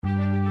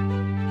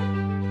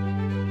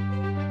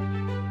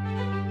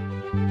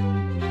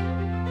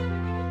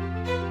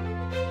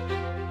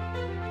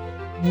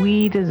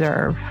we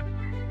deserve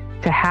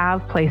to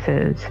have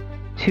places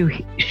to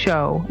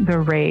show the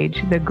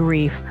rage, the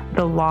grief,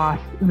 the loss,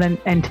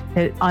 and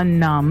to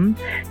unnumb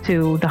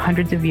to the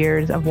hundreds of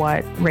years of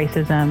what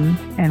racism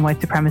and white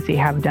supremacy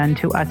have done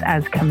to us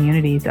as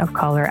communities of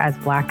color, as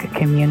Black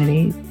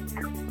communities.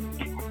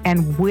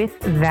 And with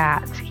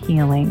that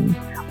healing,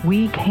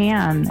 we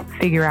can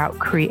figure out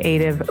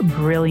creative,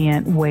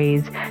 brilliant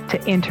ways to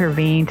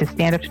intervene, to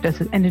stand up to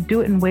justice, and to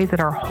do it in ways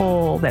that are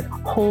whole, that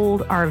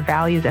hold our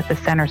values at the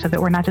center, so that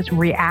we're not just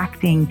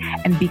reacting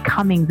and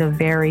becoming the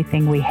very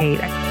thing we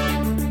hate.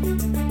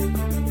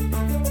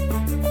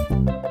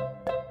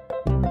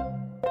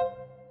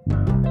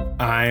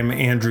 I'm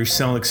Andrew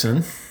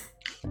Seligson.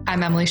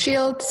 I'm Emily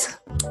Shields.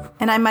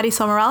 And I'm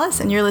Marisol Morales,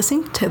 and you're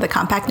listening to the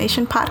Compact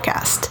Nation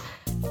podcast.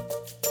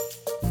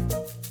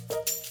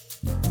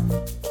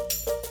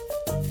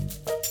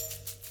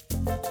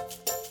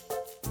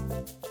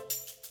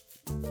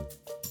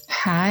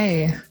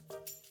 Hi.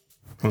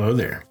 Hello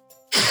there.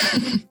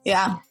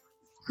 Yeah.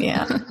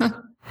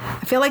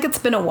 I feel like it's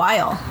been a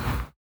while.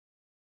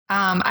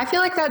 I feel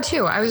like that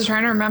too. I was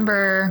trying to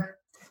remember,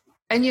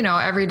 and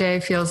every day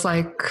feels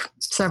like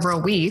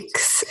several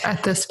weeks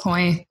at this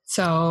point.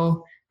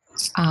 So,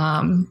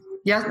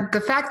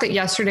 the fact that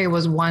yesterday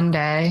was one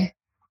day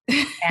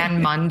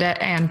and Monday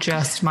and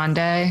just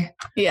Monday,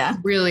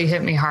 really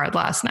hit me hard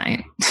last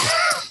night.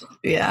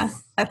 Yeah.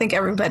 I think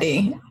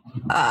everybody,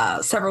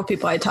 several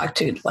people I talked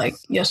to, like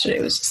yesterday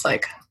was just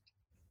like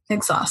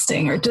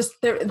exhausting, or just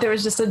there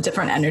was just a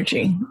different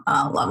energy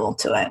level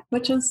to it,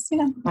 which is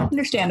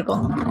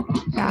understandable.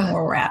 Yeah.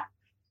 Where we're at.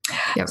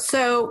 Yep.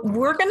 So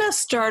we're going to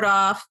start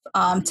off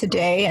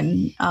today,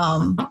 and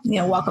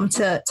welcome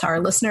to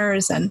our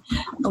listeners, and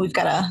we've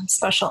got a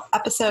special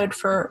episode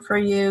for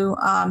you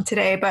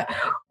today. But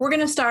we're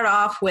going to start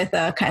off with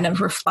a kind of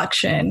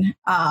reflection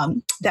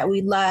that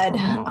we led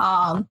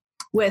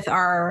with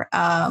our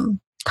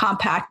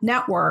Compact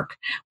Network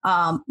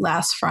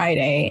last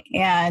Friday,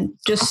 and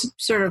just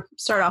sort of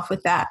start off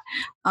with that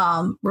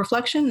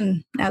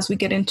reflection as we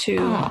get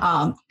into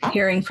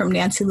hearing from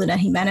Nancy Luna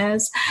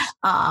Jimenez,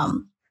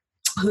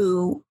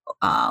 who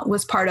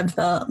was part of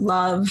the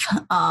Love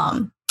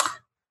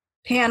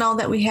panel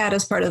that we had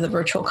as part of the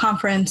virtual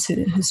conference,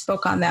 who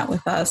spoke on that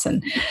with us,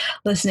 and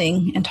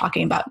listening and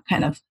talking about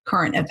kind of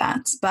current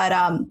events.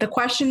 But the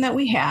question that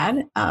we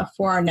had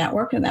for our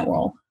network, and that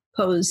we'll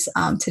pose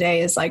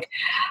today, is like,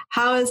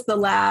 how has the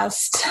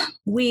last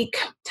week,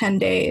 10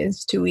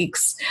 days, 2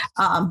 weeks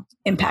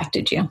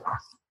impacted you?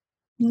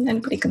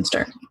 Anybody can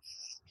start.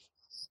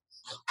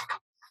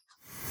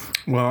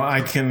 Well,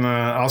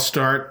 I'll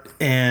start,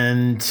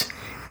 and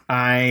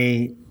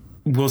I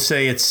will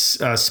say it's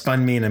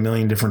spun me in a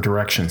million different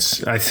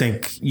directions. I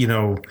think,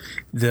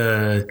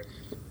 the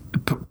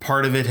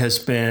part of it has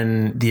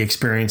been the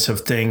experience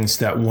of things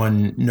that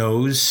one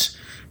knows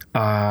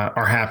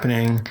are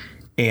happening,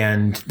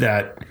 and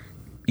that,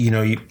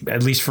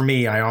 at least for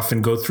me, I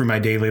often go through my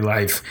daily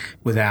life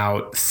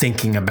without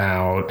thinking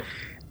about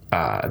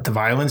the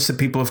violence that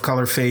people of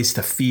color face,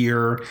 the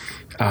fear.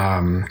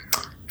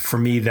 For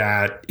me,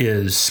 that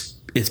is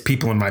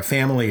people in my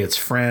family, it's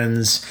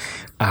friends,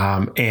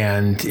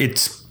 and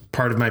it's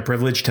part of my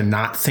privilege to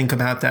not think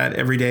about that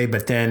every day.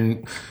 But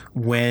then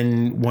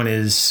when one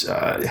has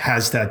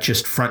that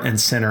just front and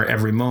center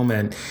every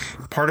moment,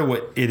 part of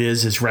what it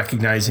is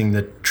recognizing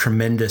the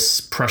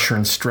tremendous pressure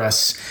and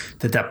stress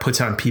that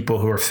puts on people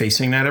who are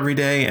facing that every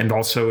day. And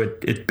also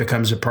it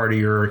becomes a part of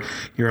your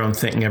own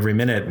thinking every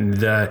minute. And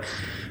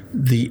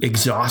the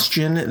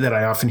exhaustion that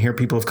I often hear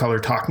people of color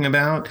talking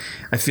about,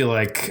 I feel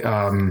like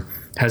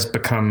has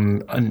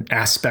become an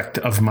aspect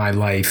of my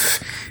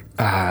life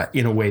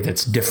in a way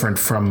that's different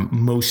from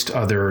most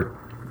other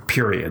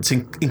periods,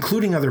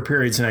 including other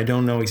periods. And I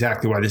don't know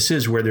exactly why this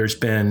is, where there's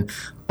been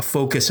a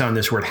focus on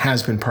this, where it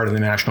has been part of the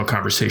national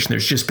conversation.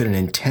 There's just been an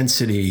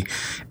intensity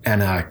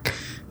and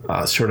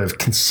a sort of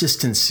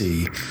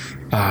consistency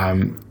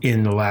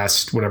in the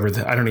last,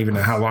 I don't even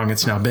know how long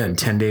it's now been,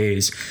 10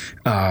 days,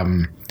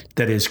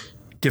 that is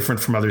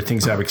different from other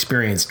things I've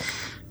experienced.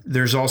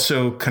 There's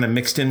also kind of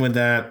mixed in with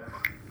that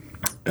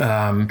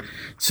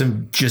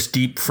some just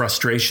deep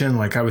frustration.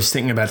 Like, I was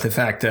thinking about the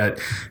fact that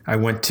I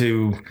went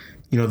to,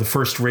 the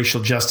first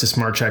racial justice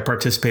march I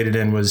participated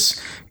in was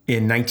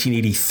in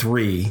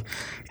 1983.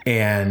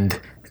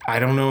 And I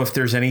don't know if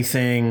there's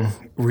anything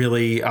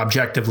really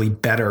objectively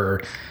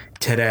better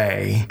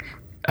today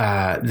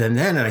than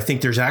then. And I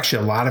think there's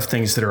actually a lot of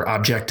things that are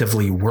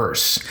objectively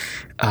worse.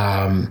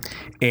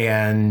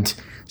 And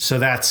so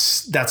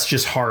that's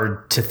just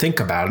hard to think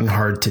about and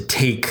hard to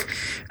take.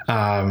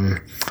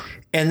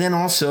 And then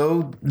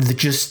also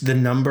the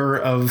number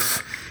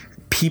of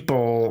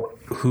people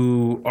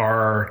who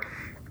are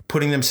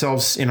putting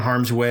themselves in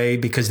harm's way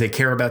because they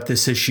care about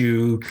this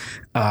issue,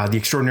 the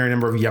extraordinary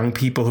number of young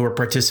people who are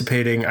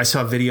participating. I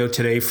saw a video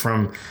today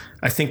from,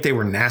 I think they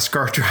were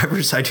NASCAR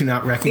drivers. I do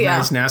not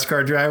recognize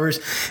NASCAR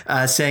drivers,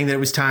 saying that it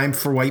was time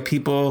for white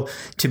people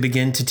to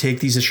begin to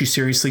take these issues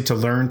seriously, to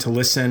learn, to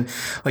listen.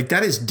 Like,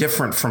 that is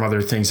different from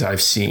other things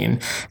I've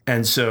seen.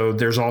 And so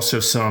there's also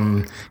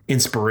some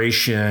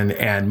inspiration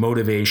and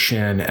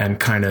motivation, and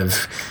kind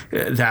of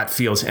that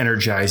feels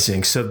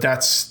energizing. So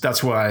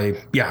that's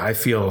why, I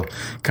feel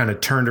kind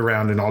of turned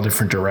around in all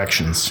different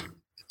directions.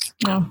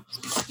 Oh.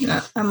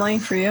 Yeah. Emily,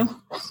 for you?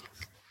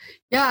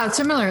 Yeah,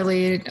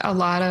 similarly, a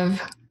lot of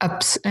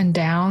ups and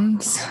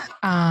downs.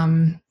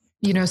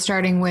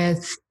 Starting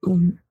with,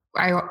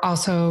 I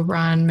also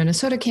run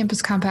Minnesota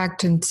Campus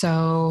Compact, and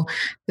so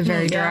the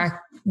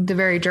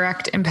very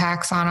direct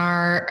impacts on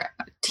our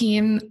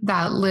team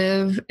that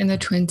live in the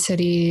Twin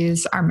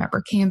Cities, our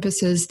member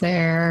campuses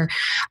there,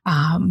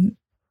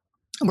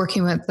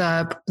 working with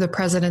the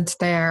presidents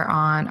there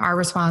on our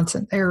response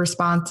and their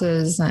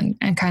responses,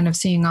 and kind of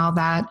seeing all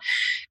that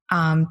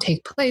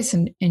take place,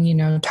 and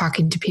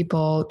talking to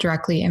people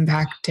directly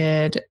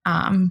impacted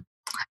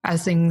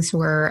as things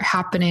were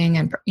happening,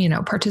 and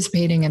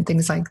participating and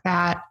things like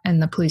that,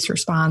 and the police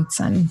response,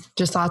 and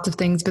just lots of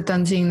things. But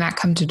then seeing that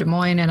come to Des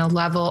Moines, and a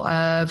level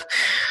of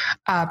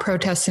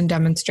protests and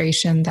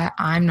demonstration that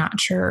I'm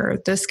not sure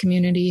this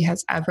community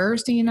has ever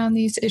seen on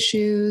these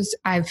issues.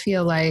 I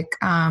feel like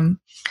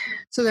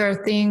so there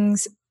are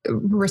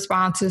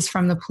responses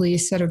from the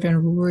police that have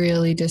been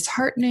really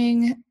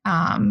disheartening,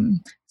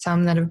 some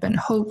that have been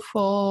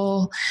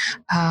hopeful.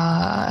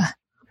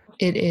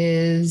 It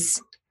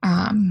is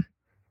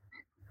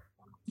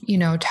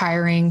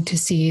tiring to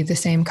see the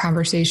same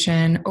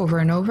conversation over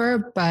and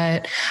over,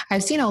 but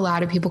I've seen a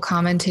lot of people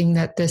commenting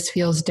that this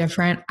feels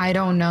different. I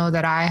don't know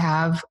that I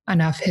have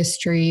enough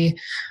history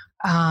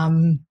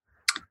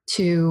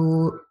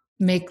to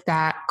make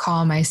that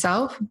call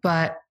myself,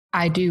 but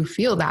I do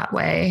feel that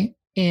way,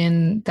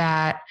 in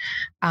that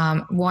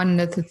one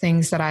of the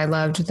things that I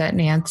loved that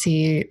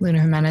Nancy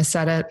Luna Jimenez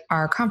said at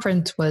our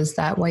conference was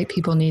that white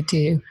people need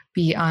to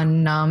be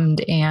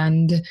unnumbed.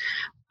 And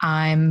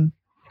I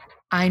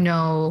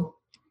know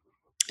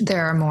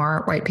there are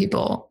more white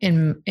people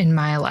in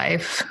my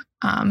life,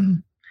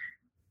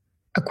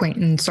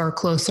 acquaintance or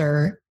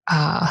closer,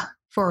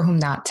 for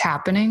whom that's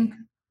happening.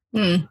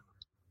 A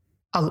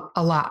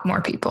lot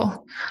more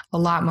people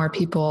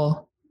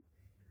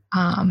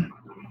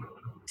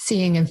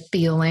seeing and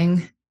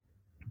feeling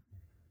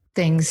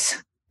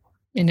things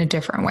in a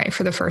different way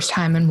for the first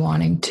time, and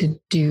wanting to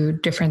do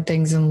different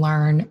things and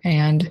learn.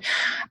 And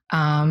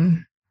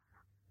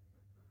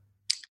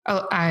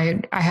I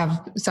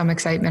have some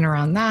excitement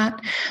around that.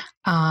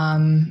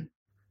 And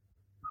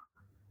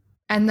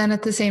then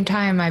at the same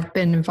time, I've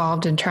been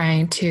involved in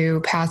trying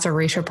to pass a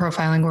racial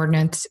profiling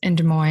ordinance in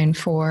Des Moines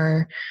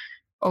for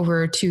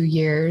over 2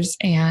 years.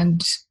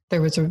 And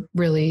there was a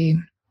really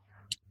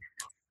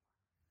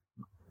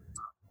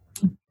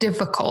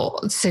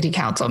difficult city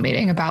council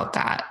meeting about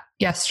that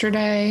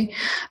yesterday.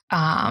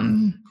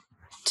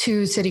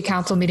 2 city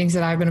council meetings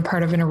that I've been a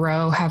part of in a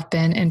row have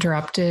been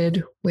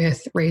interrupted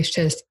with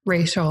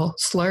racial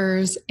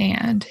slurs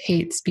and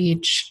hate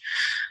speech.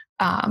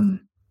 It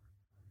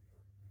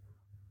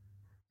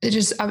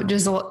just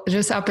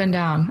up and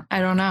down. I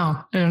don't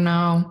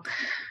know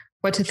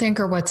what to think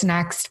or what's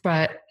next,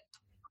 but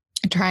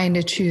trying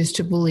to choose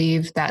to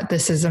believe that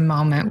this is a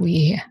moment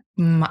we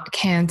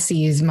can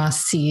seize,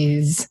 must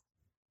seize,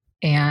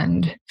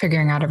 and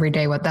figuring out every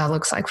day what that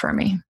looks like for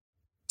me.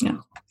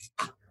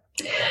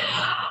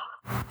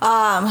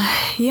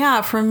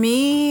 For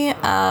me,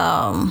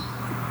 a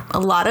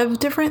lot of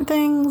different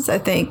things. I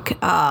think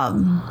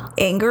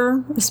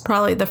anger is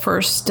probably the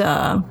first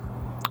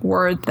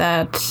word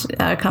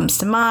that comes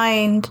to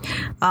mind.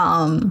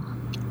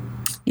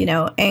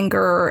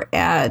 Anger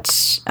at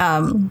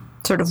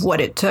sort of what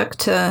it took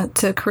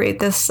to create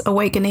this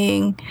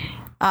awakening.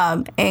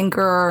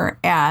 Anger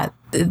at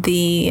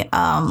the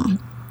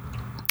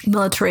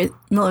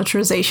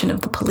militarization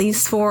of the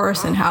police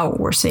force and how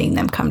we're seeing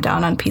them come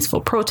down on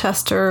peaceful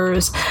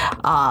protesters.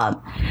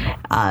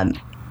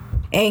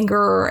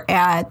 Anger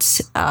at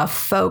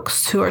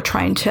folks who are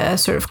trying to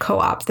sort of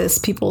co-opt this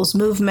people's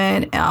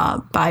movement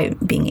by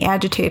being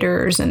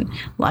agitators and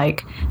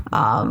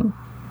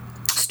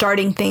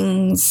starting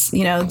things.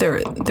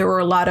 There were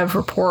a lot of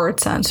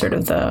reports on sort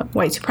of the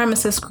white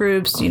supremacist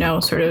groups,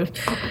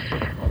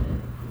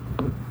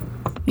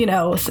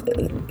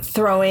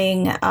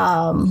 throwing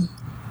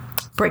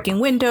breaking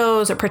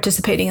windows or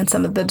participating in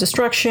some of the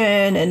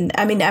destruction. And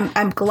I mean,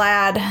 I'm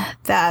glad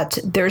that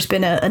there's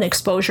been an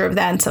exposure of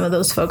that, and some of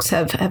those folks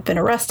have been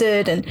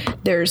arrested, and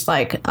there's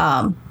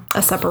a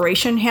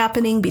separation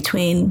happening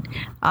between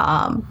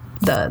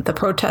the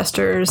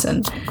protesters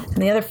and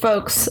the other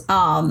folks.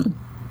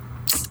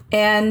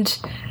 And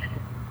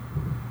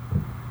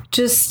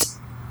just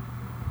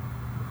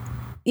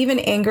even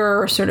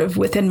anger sort of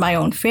within my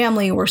own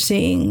family, we're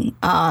seeing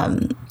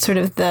sort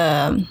of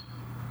the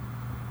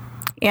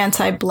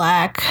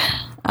anti-Black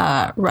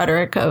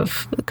rhetoric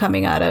of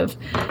coming out of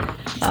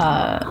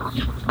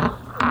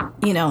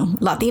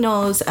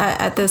Latinos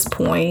at this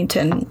point,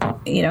 and,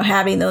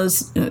 having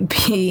those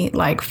be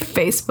like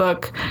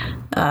Facebook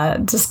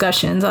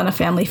discussions on a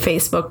family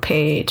Facebook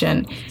page.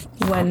 And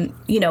when,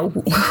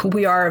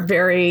 we are a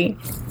very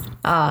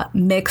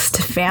mixed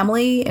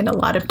family in a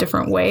lot of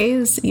different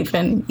ways,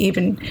 even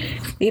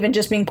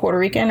just being Puerto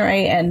Rican,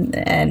 right?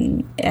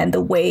 And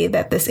the way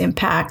that this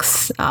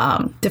impacts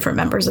different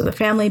members of the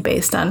family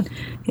based on,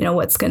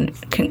 what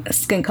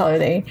skin color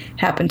they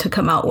happen to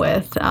come out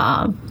with.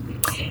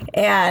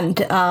 And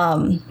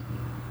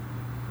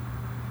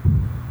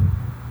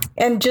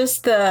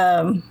just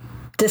the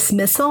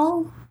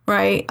dismissal,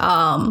 right?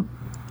 And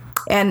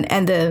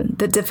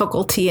the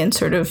difficulty in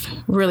sort of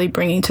really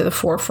bringing to the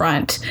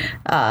forefront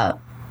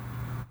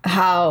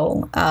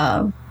how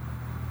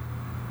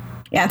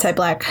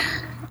anti-Black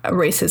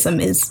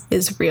racism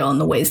is real, and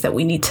the ways that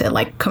we need to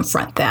like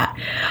confront that.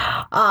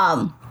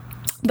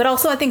 But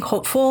also, I think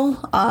hopeful.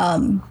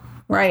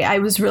 Right, I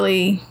was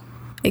really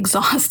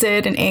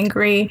exhausted and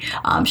angry.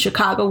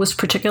 Chicago was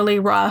particularly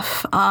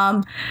rough.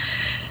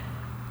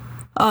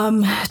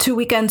 2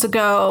 weekends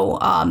ago,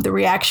 the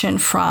reaction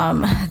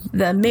from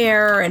the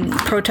mayor and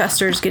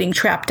protesters getting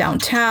trapped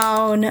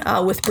downtown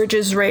with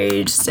bridges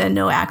raised and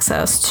no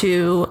access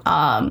to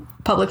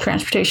public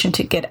transportation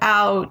to get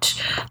out,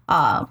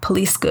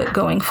 police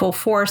going full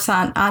force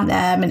on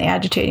them and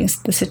agitating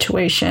the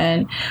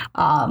situation.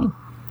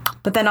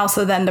 But then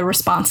also the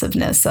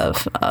responsiveness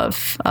of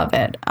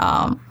it.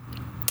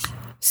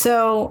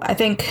 So I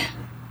think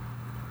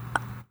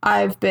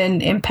I've been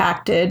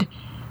impacted,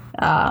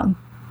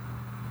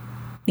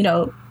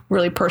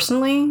 really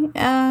personally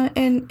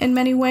in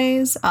many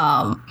ways,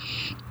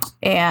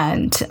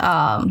 and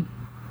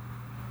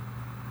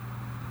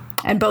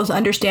both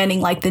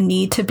understanding like the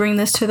need to bring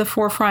this to the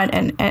forefront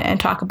and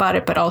talk about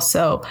it, but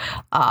also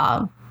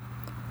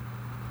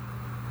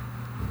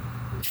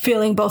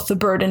feeling both the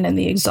burden and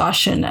the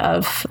exhaustion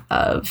of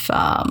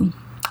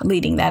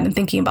leading that and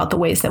thinking about the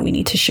ways that we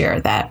need to share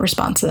that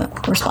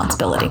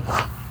responsibility.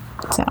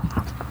 So,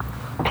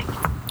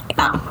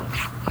 yeah.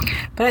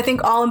 But I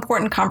think all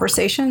important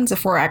conversations,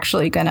 if we're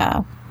actually going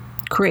to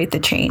create the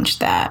change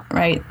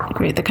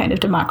create the kind of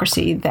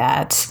democracy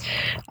that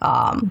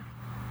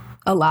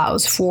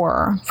allows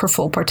for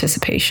full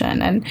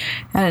participation.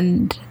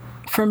 And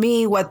for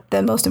me, what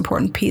the most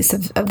important piece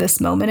of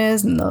this moment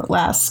is in the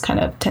last kind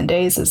of 10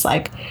 days is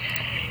like,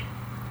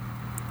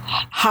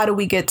 how do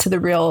we get to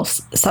the real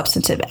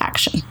substantive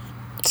action?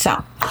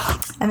 So,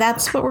 and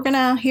that's what we're going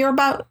to hear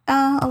about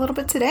a little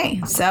bit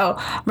today. So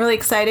I'm really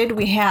excited.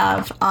 We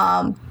have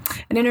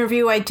an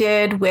interview I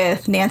did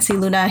with Nancy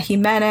Luna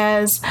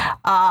Jimenez,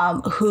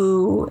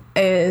 who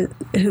is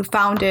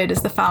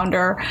the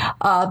founder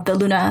of the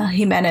Luna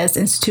Jimenez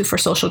Institute for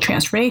Social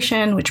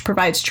Transformation, which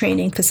provides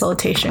training,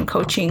 facilitation,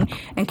 coaching,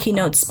 and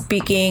keynote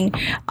speaking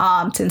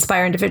to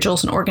inspire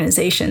individuals and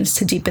organizations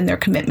to deepen their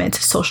commitment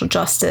to social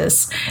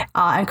justice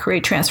and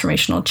create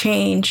transformational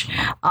change.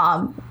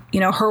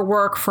 Her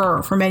work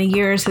for many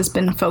years has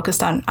been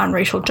focused on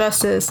racial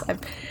justice. I've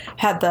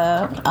had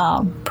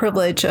the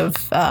privilege of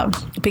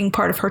being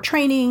part of her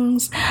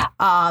trainings,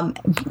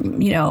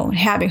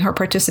 having her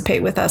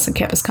participate with us in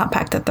Campus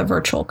Compact at the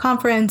virtual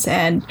conference.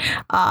 And,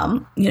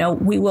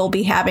 we will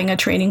be having a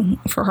training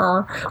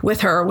for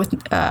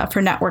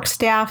network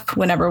staff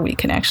whenever we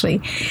can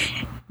actually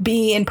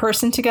be in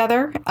person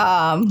together.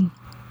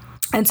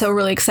 And so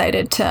really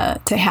excited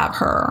to have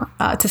her,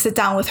 to sit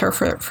down with her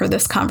for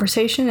this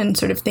conversation and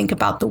sort of think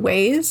about the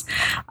ways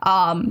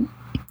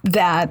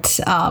that,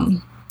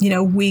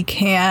 we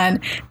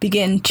can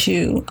begin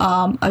to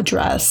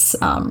address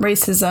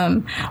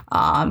racism,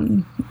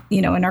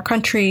 in our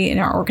country, in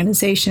our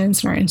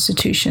organizations, in our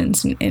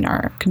institutions, in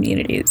our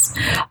communities.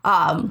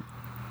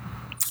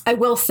 I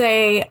will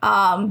say,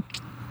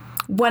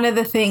 one of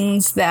the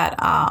things that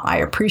I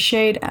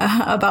appreciate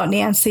about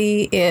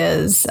Nancy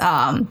is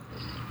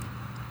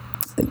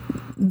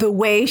the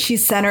way she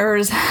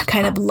centers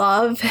kind of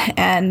love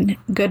and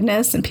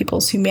goodness and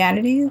people's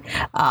humanity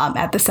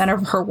at the center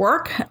of her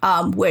work,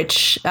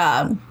 which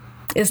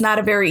is not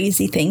a very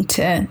easy thing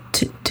to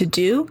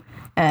do.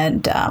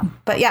 And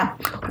but yeah,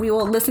 we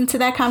will listen to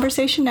that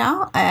conversation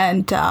now,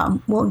 and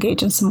we'll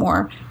engage in some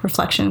more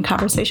reflection and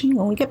conversation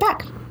when we get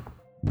back.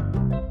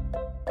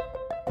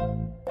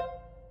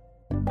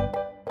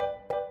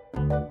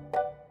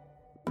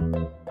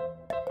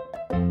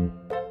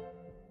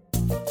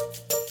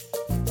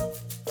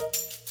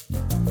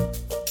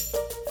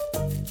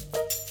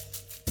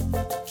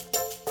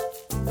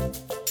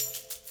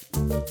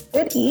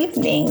 Good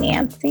evening,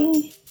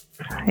 Nancy.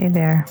 Hi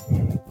there.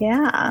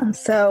 Yeah.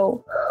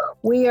 So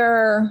we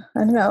are,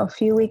 a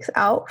few weeks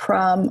out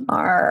from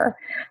our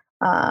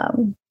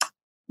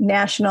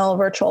national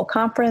virtual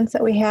conference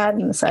that we had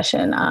in the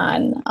session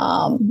on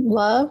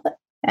love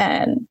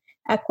and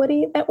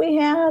equity that we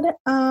had.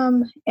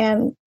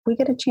 And we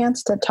get a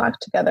chance to talk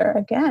together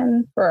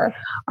again for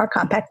our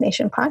Compact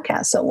Nation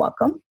podcast. So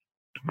welcome.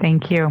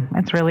 Thank you.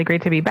 It's really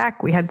great to be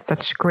back. We had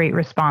such great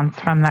response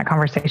from that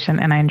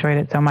conversation, and I enjoyed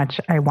it so much.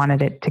 I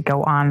wanted it to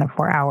go on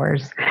for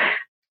hours.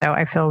 So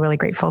I feel really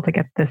grateful to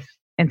get this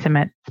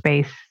intimate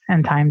space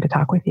and time to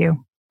talk with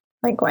you.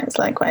 Likewise.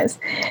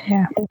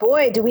 Yeah. And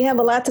boy, do we have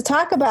a lot to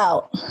talk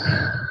about.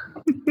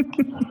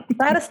 A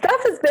lot of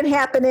stuff has been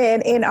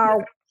happening in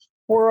our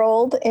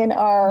world, in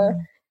our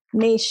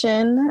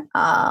nation.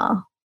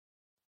 And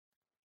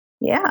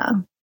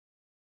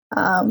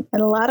a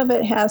lot of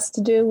it has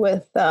to do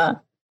with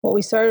what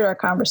we started our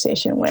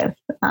conversation with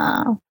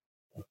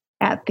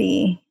at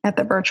the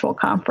virtual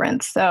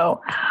conference.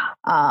 So,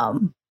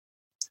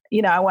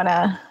 I want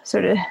to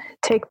sort of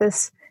take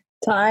this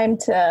time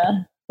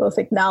to both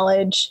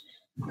acknowledge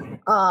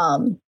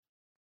the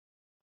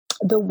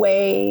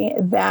way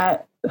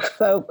that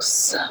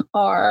folks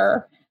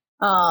are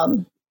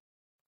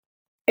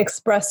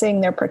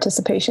expressing their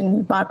participation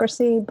in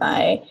democracy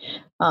by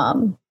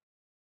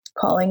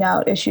calling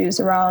out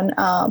issues around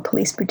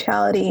police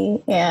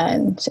brutality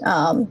and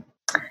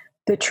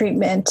the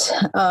treatment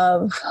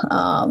of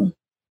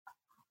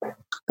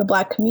the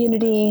Black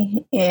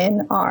community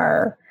in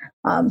our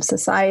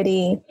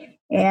society,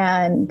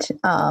 and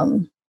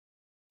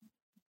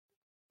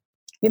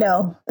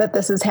that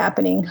this is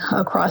happening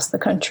across the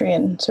country,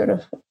 and sort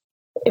of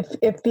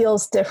it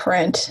feels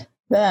different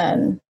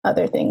than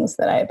other things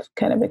that I've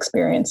kind of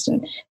experienced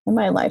in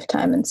my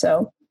lifetime. And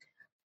so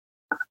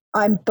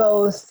I'm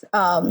both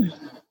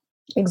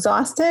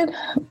exhausted,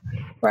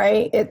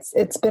 right?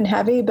 It's been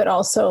heavy, but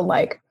also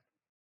like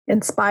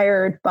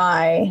inspired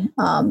by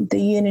the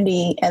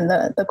unity and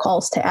the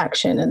calls to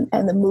action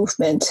and the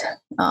movement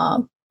of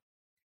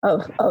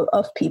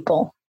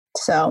people.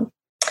 So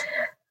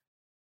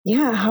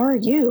yeah, how are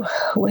you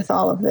with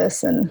all of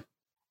this? And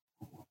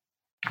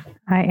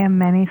I am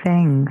many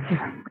things.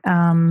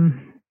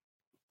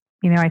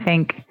 I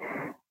think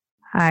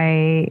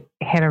I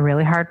hit a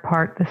really hard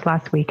part this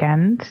last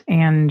weekend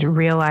and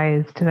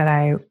realized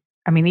that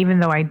even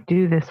though I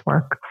do this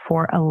work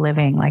for a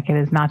living, like it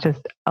is not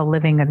just a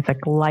living, that it's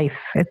like life,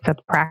 it's a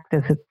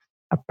practice, it's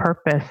a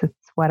purpose,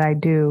 it's what I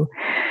do.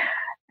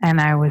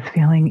 And I was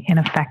feeling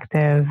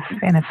ineffective,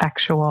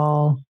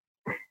 ineffectual,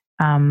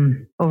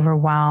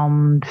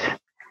 overwhelmed,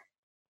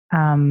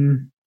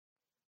 and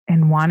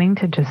wanting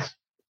to just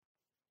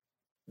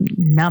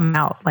numb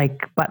out,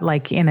 but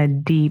in a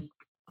deep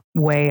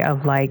way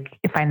of like,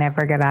 if I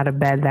never get out of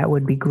bed, that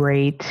would be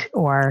great.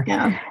 Or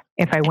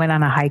if I went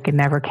on a hike and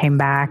never came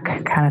back,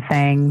 kind of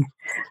thing.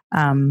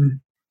 And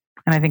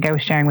I think I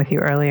was sharing with you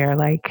earlier,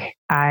 like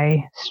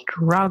I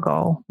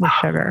struggle with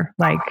sugar.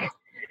 Like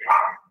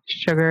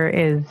sugar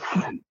is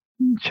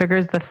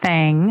the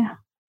thing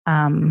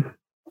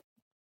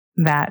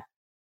that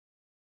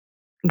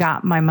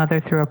got my mother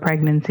through a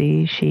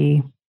pregnancy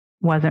she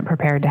wasn't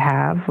prepared to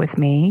have with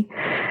me.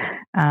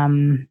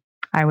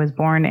 I was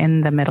born in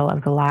the middle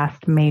of the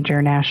last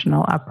major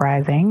national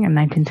uprising in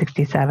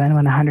 1967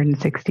 when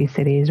 160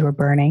 cities were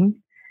burning.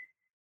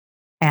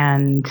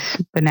 And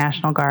the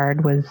National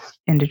Guard was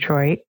in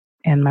Detroit,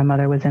 and my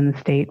mother was in the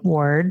state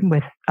ward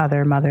with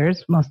other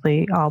mothers,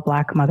 mostly all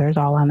Black mothers,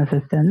 all on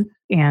assistance.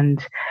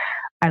 And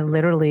I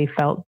literally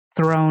felt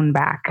thrown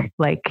back,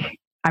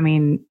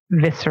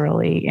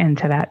 viscerally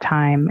into that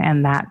time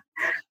and that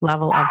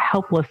level of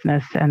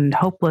helplessness and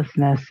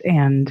hopelessness.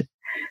 And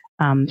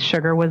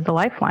sugar was the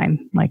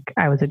lifeline. Like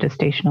I was a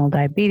gestational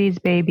diabetes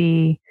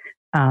baby.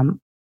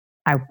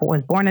 I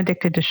was born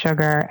addicted to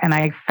sugar, and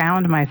I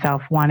found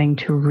myself wanting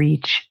to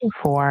reach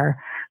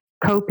for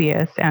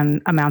copious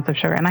and amounts of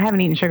sugar. And I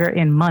haven't eaten sugar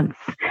in months.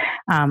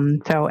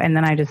 And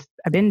then I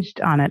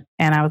binged on it,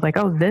 and I was like,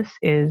 oh, this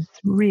is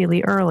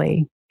really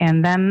early.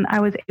 And then I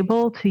was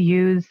able to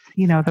use,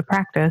 the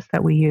practice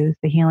that we use,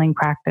 the healing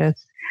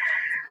practice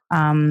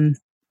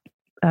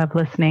of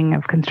listening,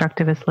 of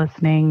constructivist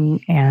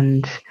listening,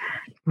 and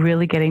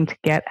really getting to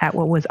get at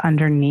what was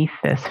underneath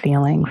this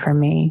feeling for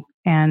me.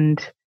 And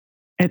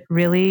it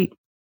really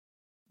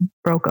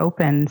broke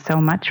open so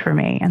much for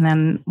me. And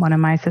then one of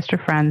my sister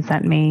friends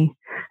sent me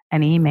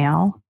an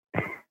email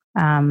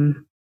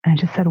and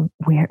just said,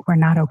 we're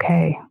not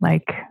okay.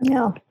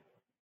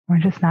 We're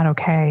just not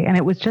okay. And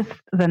it was just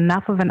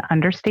enough of an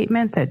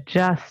understatement that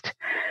just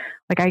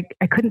I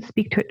couldn't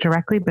speak to it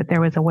directly, but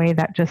there was a way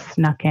that just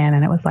snuck in,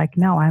 and it was like,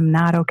 no, I'm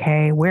not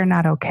okay. We're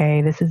not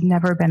okay. This has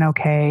never been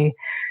okay.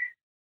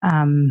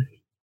 And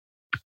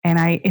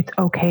it's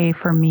okay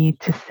for me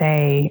to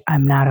say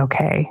I'm not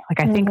okay.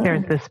 I think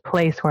there's this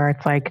place where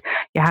it's like,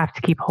 you have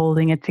to keep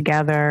holding it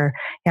together.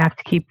 You have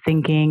to keep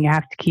thinking. You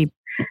have to keep,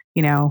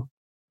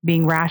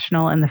 being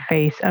rational in the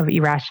face of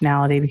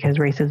irrationality, because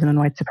racism and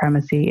white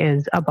supremacy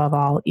is above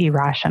all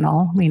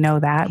irrational. We know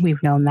that.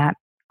 We've known that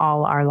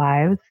all our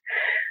lives.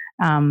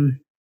 And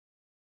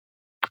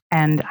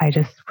I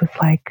just was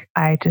like,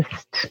 I'm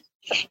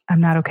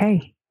not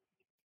okay.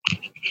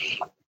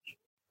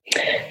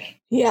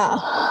 Yeah.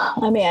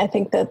 I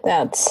think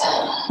that's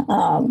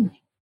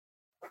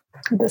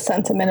the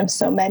sentiment of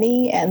so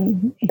many,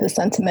 and the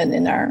sentiment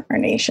in our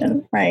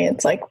nation, right?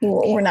 It's like,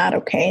 we're not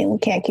okay. We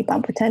can't keep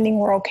on pretending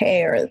we're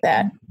okay, or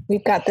that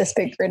we've got this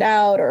figured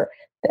out, or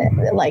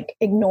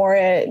ignore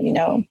it,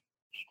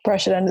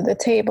 brush it under the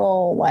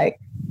table.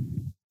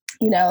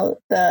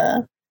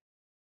 The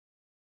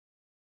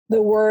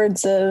the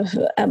words of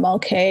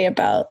MLK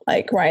about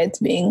like riots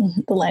being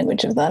the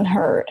language of the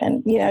unheard.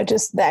 And, you know,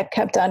 just that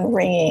kept on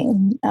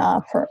ringing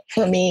for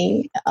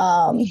me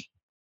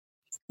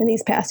in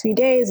these past few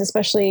days,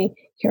 especially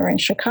here in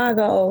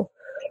Chicago,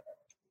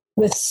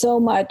 with so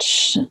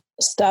much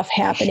stuff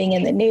happening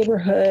in the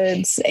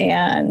neighborhoods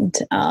and,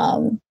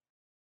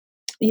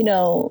 you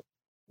know,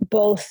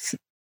 both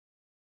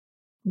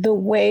the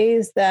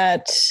ways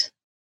that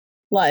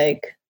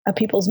like a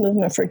people's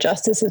movement for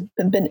justice has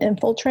been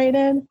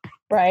infiltrated,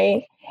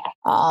 right?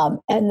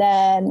 And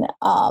then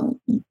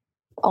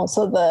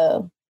also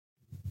the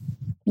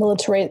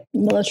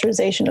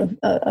militarization of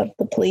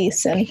the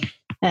police and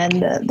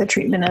the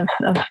treatment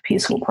of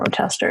peaceful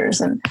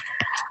protesters and,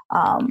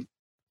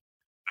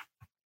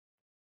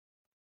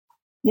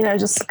 you know,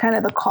 just kind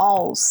of the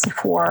calls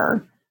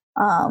for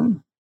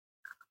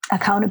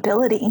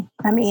accountability.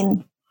 I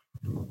mean,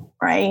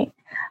 right?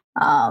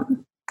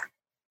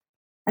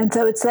 And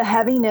so it's the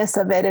heaviness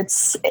of it.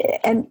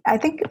 And I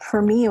think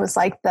for me, it was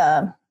like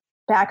the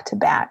back to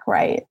back,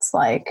 right? It's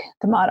like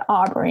the Ahmaud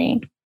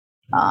Arbery,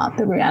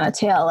 the Breonna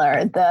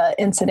Taylor, the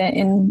incident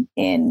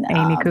in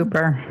Amy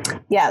Cooper.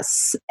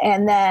 Yes.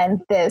 And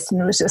then this,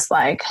 and it was just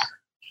like,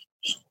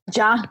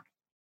 Enough.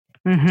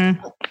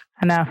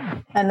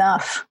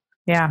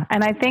 Yeah.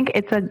 And I think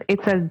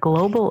it's a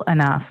global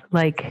enough,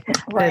 like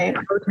right.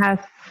 The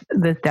protests,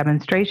 the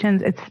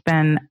demonstrations, it's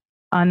been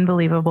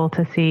unbelievable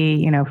to see,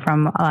 you know,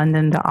 from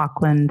London to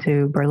Auckland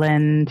to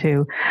Berlin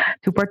to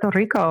Puerto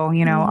Rico,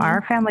 you know,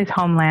 our family's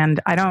homeland.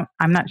 I'm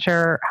not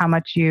sure how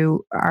much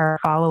you are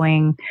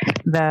following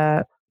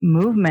the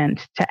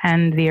movement to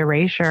end the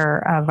erasure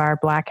of our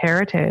Black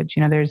heritage.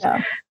 You know, there's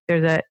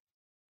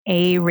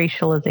a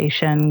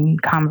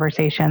racialization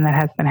conversation that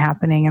has been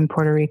happening in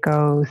Puerto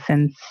Rico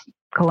since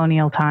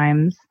colonial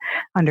times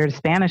under the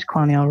Spanish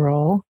colonial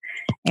rule.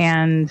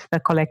 And the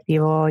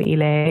Colectivo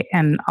ILE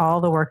and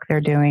all the work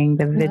they're doing,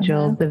 the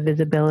vigils, the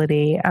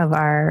visibility of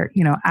our,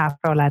 you know,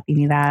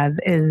 Afro-Latinidad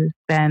has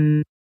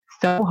been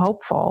so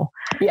hopeful.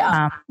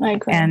 Yeah, I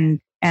agree.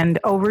 And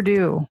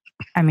overdue.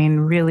 I mean,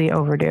 really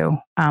overdue.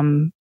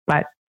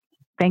 But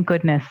thank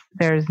goodness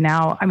there's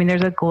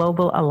a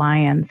global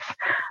alliance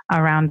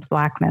around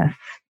Blackness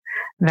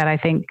that I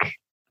think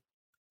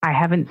I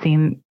haven't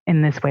seen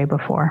in this way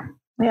before.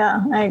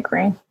 Yeah, I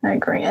agree.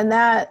 And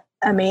that,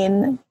 I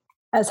mean,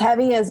 as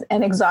heavy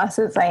and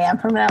exhausted as I am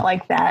from it,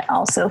 like that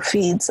also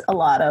feeds a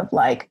lot of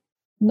like,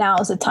 now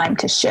is the time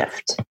to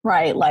shift,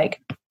 right? Like,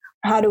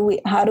 how do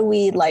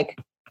we like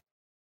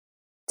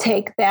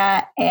take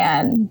that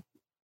and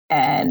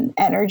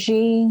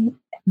energy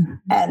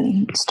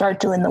and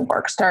start doing the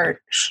work,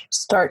 start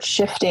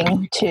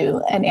shifting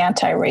to an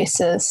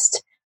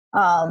anti-racist,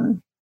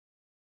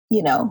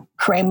 you know,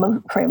 frame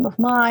of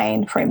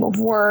mind, frame of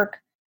work,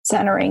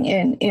 centering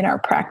in our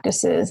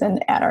practices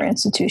and at our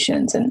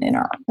institutions and in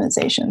our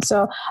organization.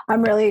 So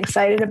I'm really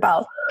excited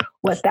about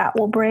what that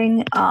will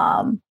bring.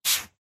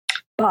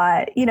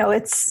 But, you know,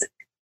 it's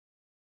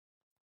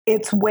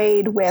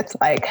weighed with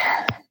like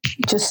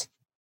just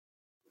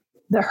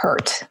the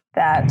hurt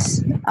that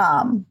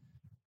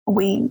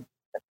we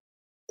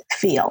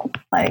feel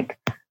like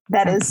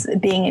that is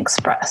being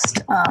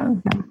expressed,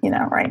 you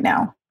know, right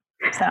now.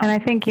 So. And I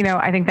think the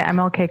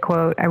MLK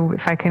quote,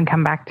 if I can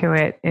come back to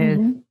it,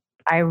 is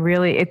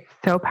it's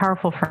so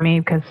powerful for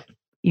me because,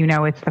 you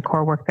know, it's the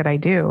core work that I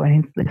do.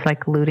 And it's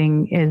like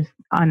looting is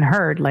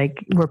unheard,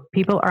 like where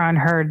people are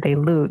unheard, they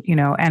loot, you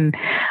know, and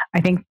I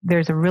think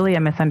there's a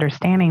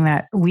misunderstanding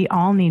that we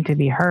all need to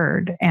be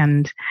heard.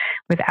 And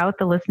without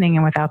the listening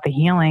and without the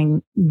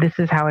healing, this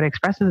is how it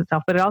expresses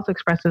itself. But it also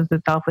expresses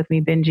itself with me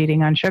binge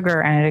eating on sugar.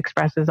 And it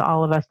expresses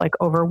all of us like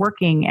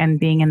overworking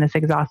and being in this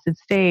exhausted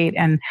state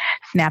and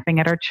snapping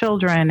at our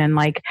children and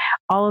like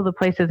all of the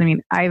places. I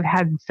mean, I've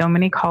had so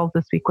many calls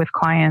this week with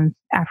clients,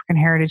 African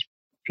heritage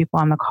people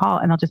on the call,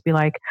 and they'll just be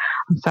like,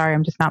 I'm sorry,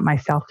 I'm just not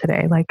myself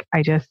today. Like,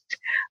 I just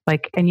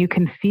like, and you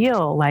can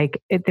feel like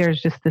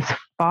there's just this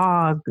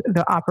fog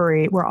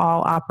we're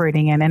all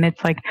operating in. And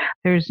it's like,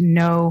 there's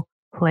no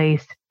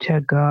place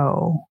to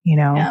go, you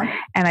know? Yeah.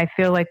 And I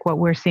feel like what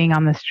we're seeing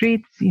on the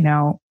streets, you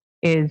know,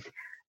 it's,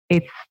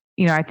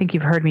 you know, I think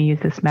you've heard me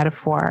use this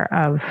metaphor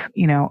of,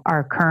 you know,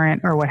 our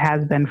current, or what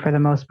has been for the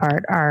most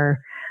part,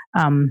 our,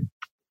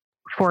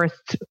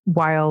 forest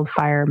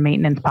wildfire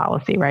maintenance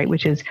policy, right?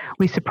 Which is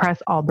we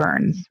suppress all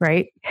burns,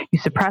 right? You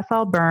suppress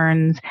all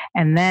burns,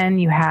 and then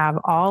you have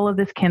all of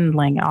this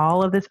kindling,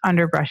 all of this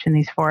underbrush in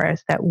these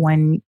forests that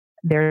when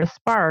there's a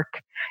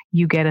spark,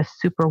 you get a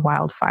super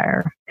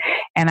wildfire.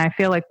 And I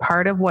feel like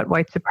part of what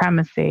white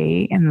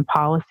supremacy and the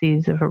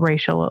policies of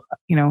racial,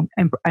 you know,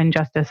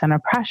 injustice and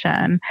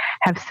oppression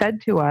have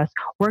said to us,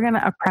 we're going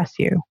to oppress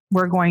you.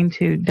 We're going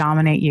to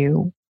dominate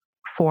you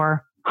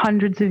for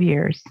hundreds of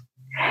years.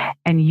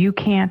 And you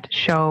can't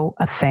show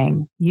a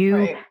thing.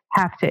 You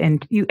have to,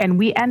 and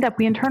we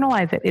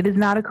internalize it. It is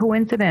not a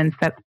coincidence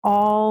that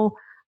all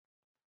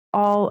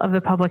of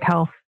the public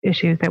health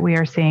issues that we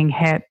are seeing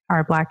hit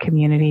our Black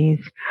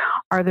communities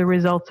are the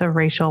results of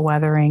racial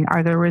weathering,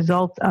 are the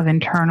results of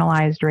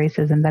internalized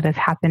racism that has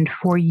happened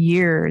for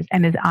years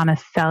and is on a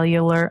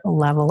cellular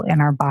level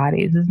in our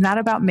bodies. It's not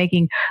about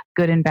making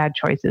good and bad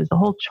choices. The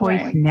whole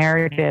choice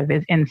narrative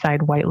is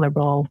inside white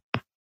liberal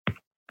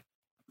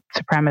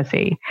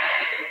supremacy.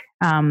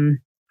 And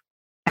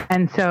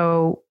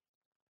so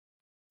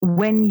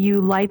when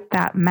you light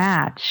that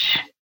match,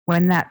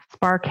 when that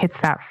spark hits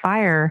that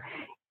fire,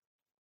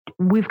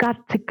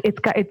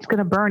 it's going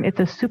to burn. It's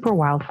a super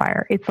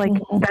wildfire. It's like,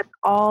 that's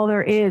all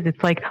there is.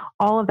 It's like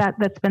all of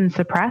that's been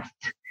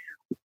suppressed.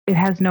 It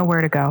has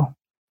nowhere to go.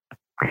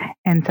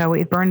 And so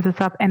it burns us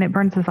up, and it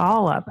burns us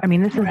all up. I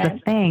mean, this is the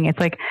thing. It's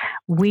like,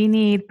 we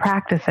need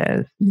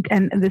practices,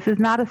 and this is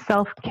not a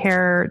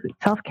self-care.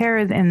 Self-care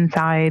is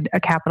inside a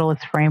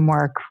capitalist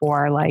framework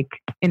for like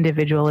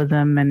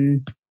individualism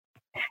and,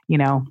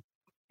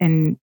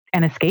 and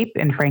escape,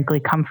 and frankly,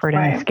 comfort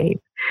and escape.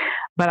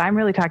 But I'm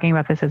really talking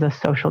about this as a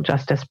social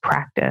justice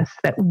practice,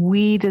 that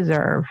we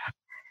deserve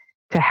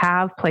to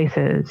have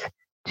places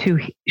to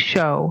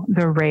show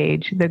the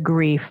rage, the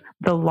grief,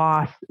 the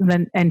loss,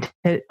 and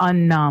to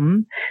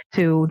unnumb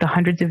to the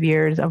hundreds of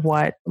years of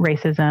what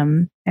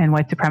racism and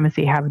white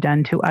supremacy have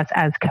done to us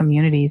as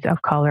communities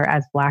of color,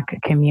 as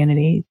Black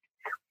communities.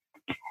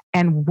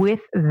 And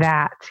with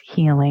that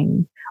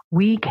healing,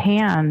 we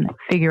can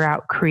figure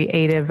out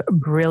creative,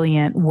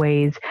 brilliant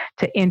ways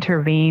to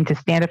intervene, to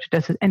stand up to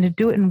justice, and to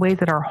do it in ways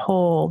that are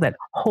whole, that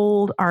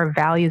hold our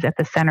values at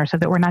the center, so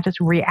that we're not just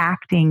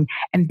reacting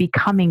and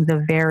becoming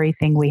the very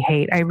thing we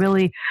hate. I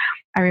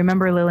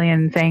remember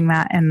Lillian saying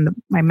that, and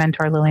my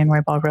mentor, Lillian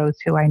Roybal Rose,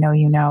 who I know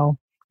you know,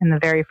 in the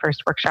very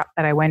first workshop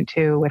that I went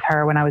to with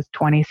her when I was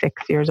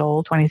 26 years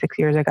ago.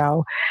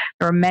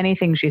 There were many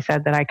things she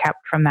said that I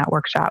kept from that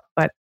workshop,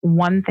 but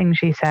one thing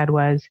she said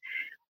was,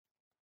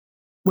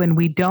 when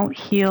we don't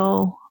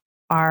heal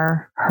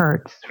our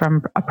hurts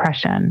from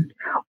oppression,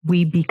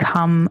 we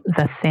become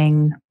the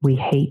thing we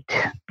hate.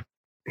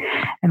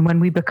 And when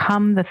we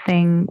become the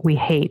thing we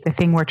hate, the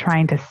thing we're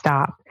trying to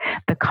stop,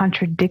 the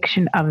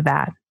contradiction of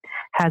that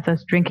has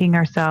us drinking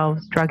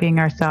ourselves, drugging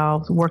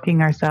ourselves,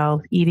 working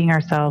ourselves, eating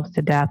ourselves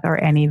to death,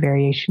 or any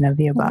variation of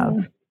the above.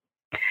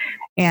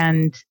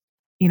 And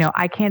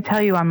I can't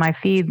tell you on my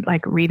feed,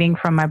 like reading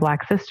from my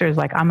Black sisters,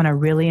 like, I'm going to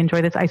really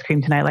enjoy this ice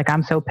cream tonight. Like,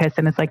 I'm so pissed.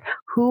 And it's like,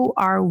 who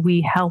are we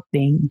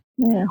helping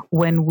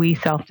when we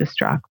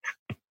self-destruct?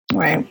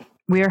 Right.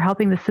 We are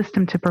helping the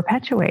system to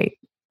perpetuate.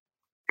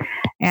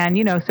 And,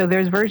 so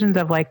there's versions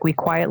of like, we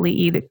quietly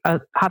eat a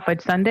hot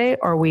fudge sundae,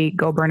 or we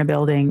go burn a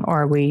building,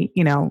 or we,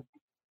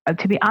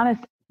 to be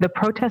honest, the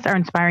protests are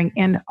inspiring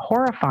and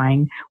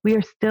horrifying. We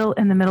are still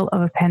in the middle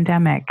of a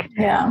pandemic.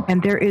 Yeah.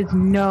 And there is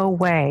no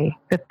way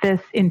that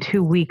this in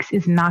 2 weeks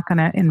is not going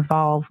to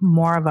involve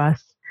more of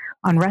us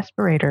on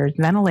respirators,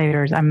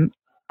 ventilators. I'm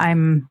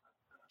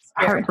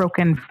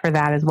heartbroken for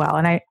that as well.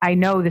 And I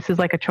know this is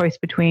like a choice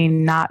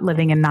between not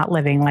living and not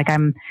living. Like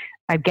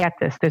I get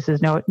this. This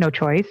is no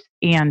choice.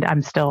 And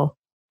I'm still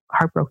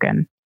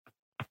heartbroken.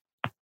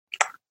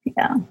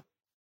 Yeah.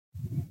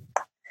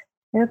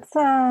 It's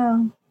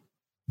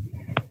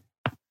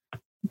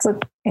an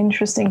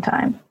interesting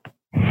time.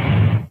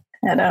 I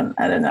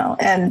don't know.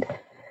 And,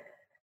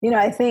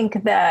 I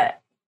think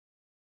that,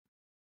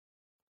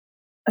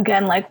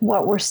 again, like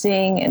what we're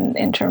seeing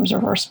in terms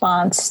of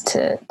response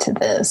to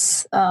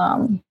this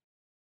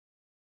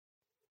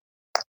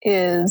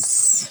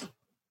is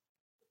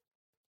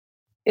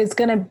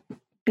going to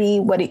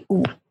be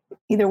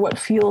either what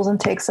fuels and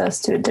takes us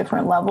to a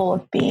different level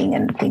of being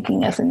and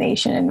thinking as a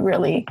nation, and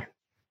really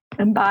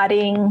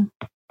embodying,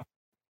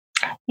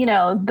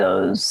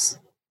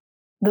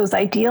 those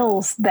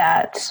ideals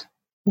that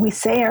we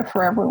say are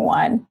for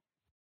everyone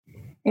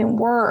in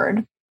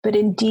word, but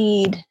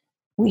indeed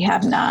we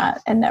have not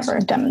and never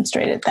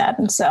demonstrated that.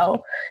 And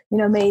so,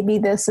 maybe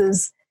this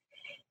is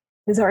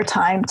our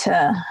time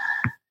to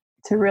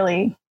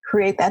really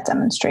create that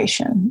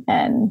demonstration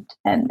and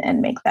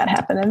make that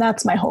happen. And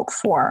that's my hope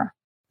for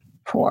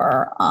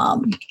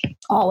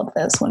all of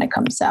this when it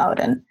comes out,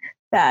 and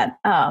that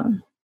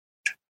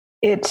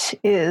it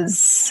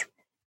is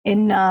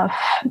enough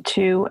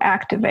to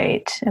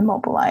activate and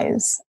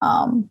mobilize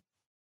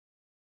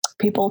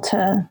people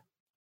to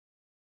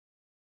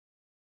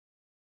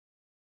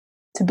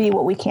be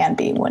what we can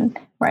be when,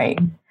 right?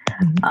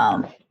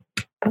 Mm-hmm.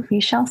 But we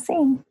shall see.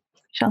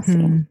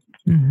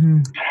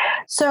 Mm-hmm.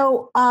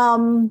 So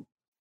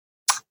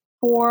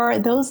for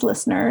those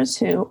listeners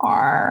who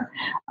are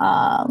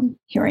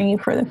hearing you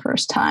for the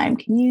first time,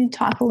 can you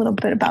talk a little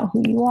bit about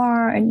who you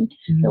are and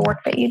the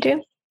work that you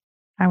do?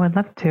 I would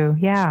love to.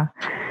 Yeah.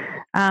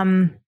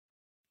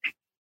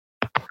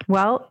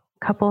 Well,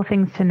 a couple of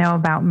things to know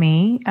about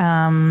me.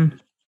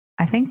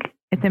 I think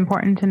it's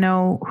important to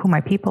know who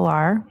my people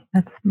are.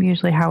 That's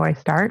usually how I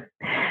start.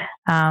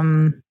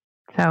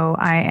 So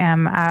I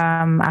am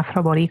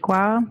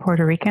Afro-Boricua,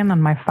 Puerto Rican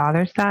on my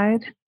father's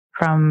side.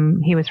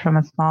 He was from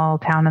a small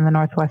town in the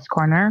northwest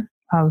corner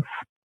of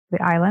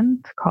the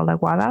island called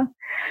Aguada.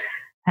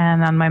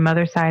 And on my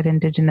mother's side,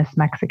 Indigenous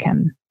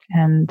Mexican.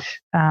 and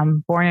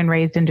born and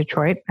raised in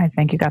Detroit. I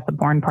think you got the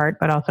born part,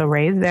 but also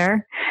raised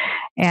there.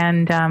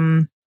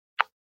 And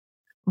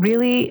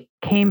really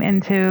came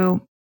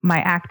into my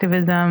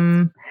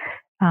activism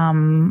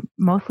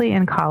mostly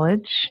in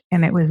college.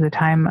 And it was the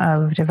time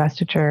of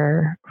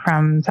divestiture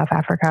from South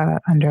Africa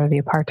under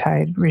the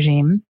apartheid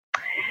regime.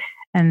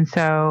 And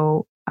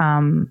so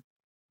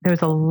there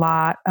was a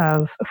lot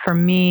of, for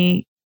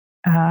me,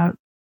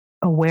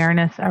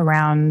 awareness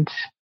around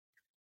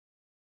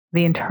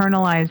the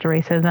internalized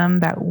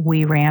racism that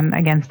we ran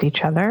against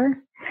each other.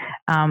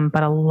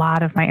 But a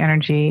lot of my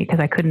energy, because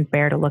I couldn't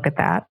bear to look at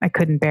that. I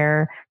couldn't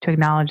bear to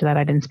acknowledge that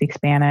I didn't speak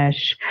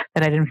Spanish,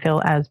 that I didn't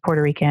feel as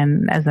Puerto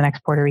Rican as the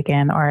next Puerto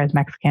Rican or as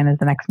Mexican as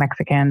the next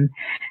Mexican.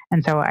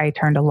 And so I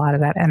turned a lot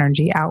of that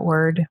energy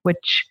outward,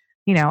 which,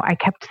 I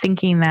kept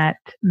thinking that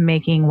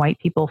making white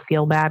people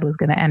feel bad was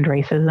going to end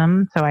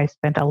racism. So I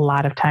spent a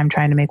lot of time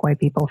trying to make white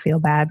people feel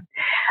bad.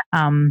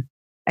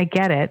 I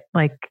get it.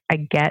 Like, I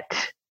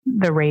get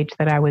the rage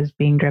that I was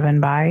being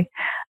driven by.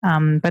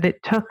 But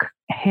it took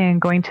him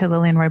going to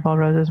Lillian Roybal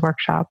Rose's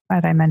workshop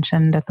that I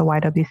mentioned at the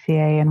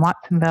YWCA in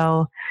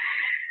Watsonville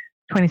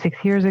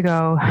 26 years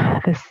ago,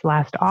 this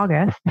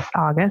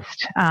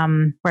August,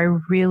 where I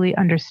really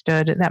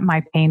understood that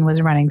my pain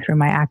was running through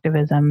my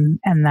activism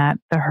and that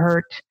the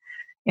hurt,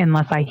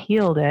 unless I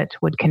healed it,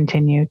 would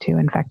continue to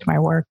infect my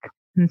work.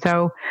 And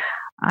so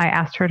I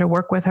asked her to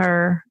work with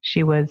her.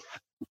 She was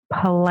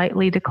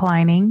politely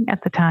declining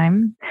at the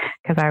time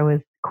because I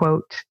was,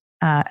 quote,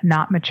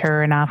 not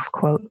mature enough,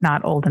 quote,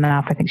 not old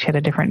enough. I think she had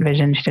a different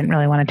vision. She didn't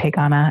really want to take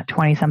on a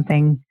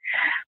 20-something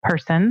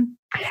person.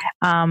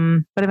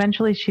 But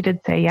eventually she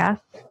did say yes.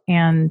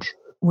 And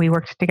we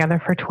worked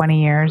together for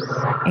 20 years.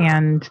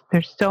 And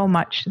there's so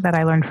much that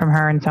I learned from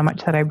her and so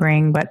much that I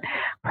bring. But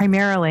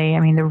primarily,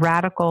 the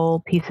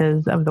radical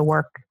pieces of the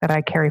work that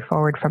I carry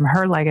forward from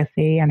her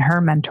legacy and her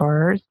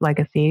mentor's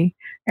legacy,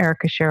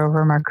 Erica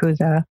Sherover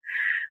Marcuse,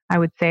 I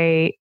would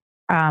say,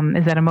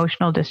 is that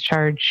emotional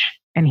discharge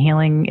and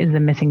healing is the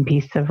missing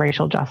piece of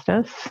racial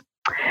justice.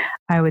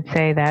 I would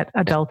say that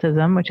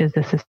adultism, which is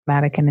the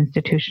systematic and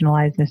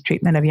institutionalized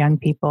mistreatment of young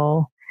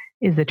people,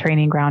 is the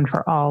training ground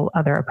for all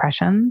other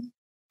oppressions.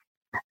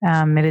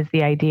 It is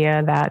the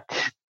idea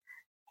that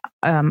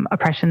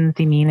oppressions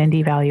demean and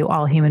devalue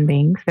all human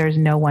beings. There's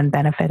no one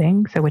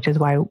benefiting, so which is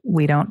why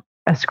we don't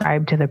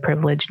ascribe to the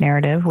privilege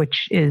narrative,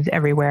 which is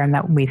everywhere and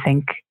that we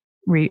think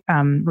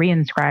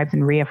reinscribes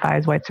and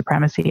reifies white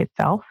supremacy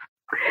itself.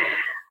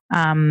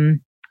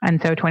 And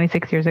so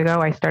 26 years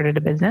ago, I started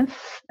a business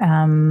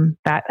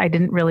that I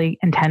didn't really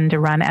intend to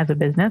run as a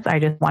business. I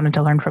just wanted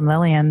to learn from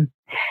Lillian.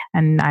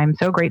 And I'm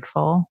so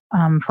grateful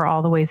for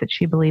all the ways that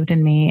she believed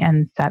in me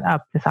and set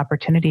up this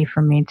opportunity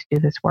for me to do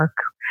this work,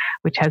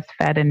 which has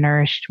fed and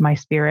nourished my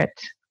spirit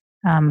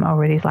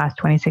over these last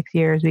 26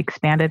 years. We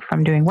expanded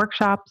from doing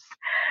workshops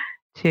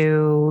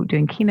to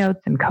doing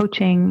keynotes and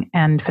coaching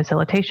and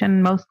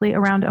facilitation, mostly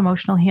around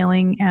emotional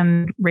healing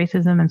and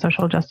racism and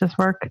social justice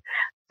work.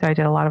 So I've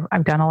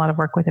done a lot of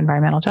work with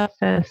environmental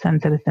justice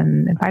and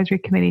citizen advisory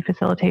committee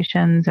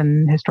facilitations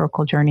and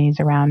historical journeys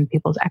around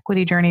people's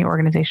equity journey,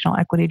 organizational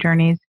equity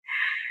journeys.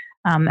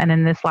 And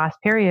in this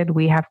last period,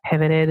 we have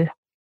pivoted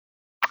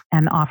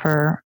and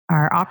are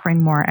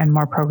offering more and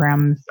more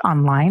programs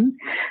online.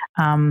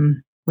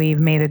 We've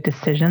made a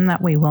decision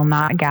that we will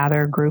not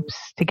gather groups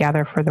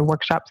together for the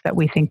workshops that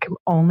we think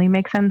only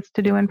make sense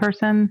to do in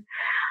person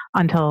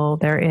until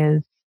there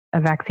is a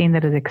vaccine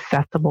that is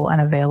accessible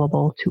and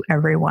available to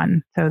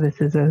everyone. So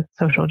this is a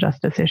social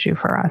justice issue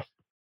for us.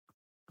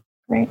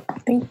 Great.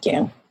 Thank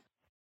you.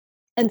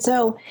 And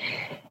so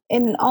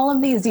in all of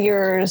these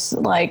years,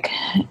 like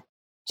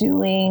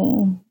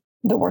doing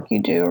the work you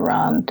do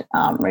around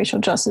racial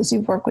justice,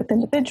 you've worked with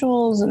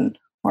individuals and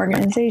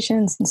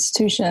organizations,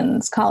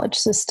 institutions, college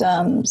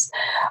systems.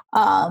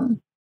 How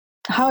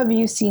have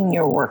you seen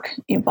your work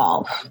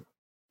evolve?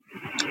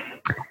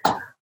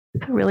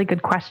 It's a really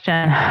good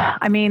question.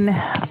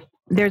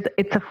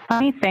 It's a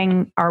funny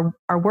thing.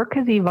 Our work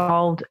has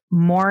evolved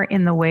more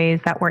in the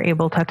ways that we're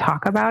able to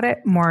talk about it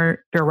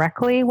more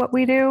directly, what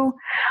we do.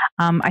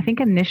 I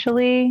think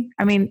initially,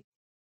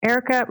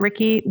 Erica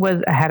Rickey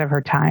was ahead of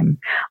her time.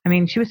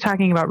 She was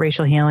talking about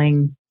racial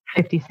healing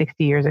 50,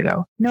 60 years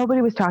ago.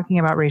 Nobody was talking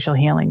about racial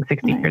healing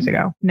 60 years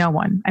ago. No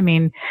one.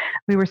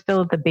 We were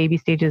still at the baby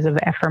stages of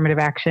the affirmative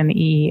action,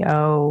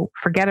 EEO,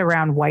 forget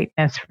around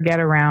whiteness, forget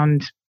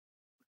around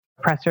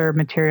oppressor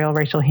material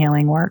racial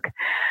healing work.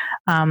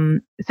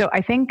 So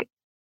I think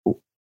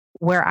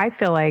where I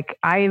feel like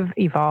I've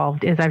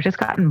evolved is I've just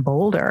gotten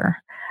bolder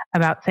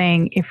about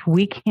saying, if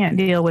we can't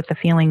deal with the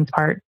feelings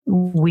part,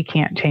 we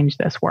can't change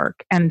this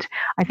work. And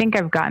I think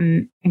I've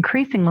gotten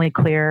increasingly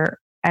clear,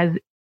 as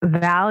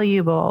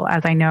valuable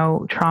as I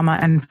know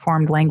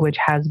trauma-informed language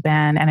has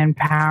been and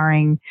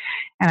empowering,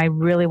 and I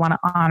really want to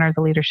honor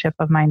the leadership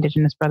of my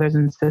Indigenous brothers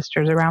and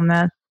sisters around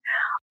this,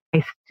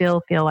 I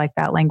still feel like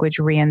that language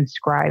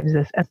reinscribes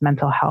this as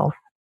mental health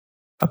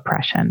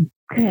oppression.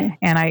 Mm-hmm.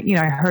 And I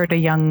heard a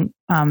young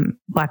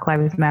Black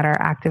Lives Matter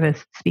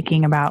activist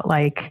speaking about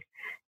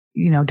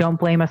don't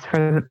blame us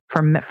for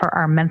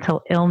our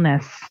mental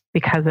illness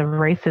because of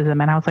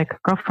racism. And I was like,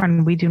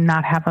 girlfriend, we do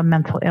not have a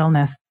mental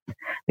illness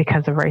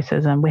because of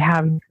racism. We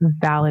have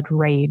valid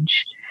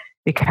rage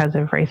because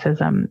of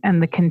racism,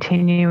 and the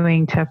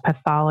continuing to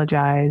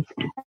pathologize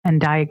and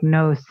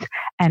diagnose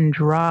and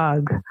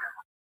drug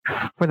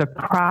for the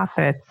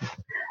profits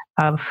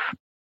of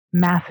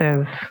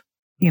massive,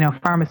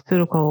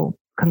 pharmaceutical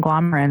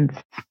conglomerates,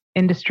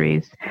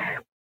 industries,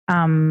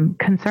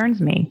 concerns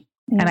me.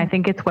 Yeah. And I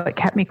think it's what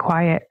kept me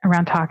quiet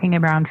around talking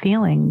around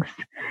feelings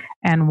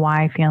and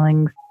why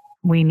feelings,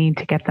 we need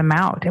to get them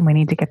out, and we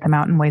need to get them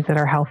out in ways that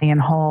are healthy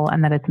and whole,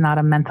 and that it's not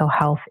a mental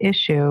health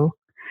issue,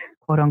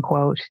 quote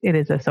unquote. It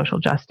is a social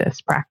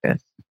justice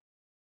practice.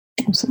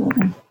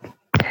 Absolutely.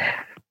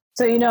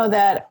 So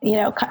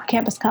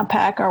Campus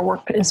Compact, our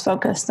work is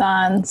focused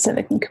on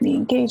civic and community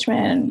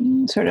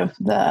engagement, sort of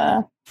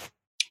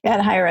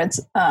and higher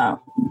ed's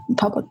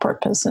public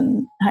purpose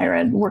and higher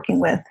ed working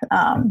with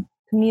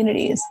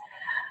communities.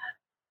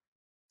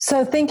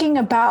 So thinking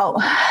about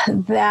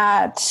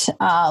that,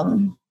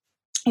 I'm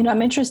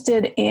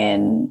interested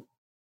in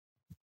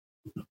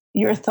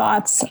your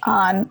thoughts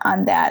on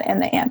that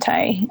and the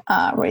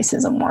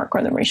anti-racism work,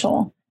 or the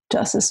racial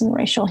justice and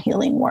racial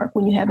healing work,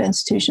 when you have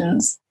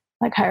institutions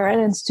like higher ed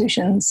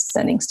institutions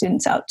sending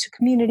students out to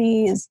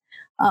communities,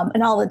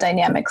 and all the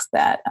dynamics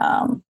that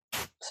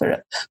sort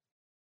of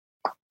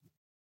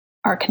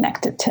are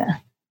connected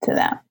to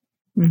that.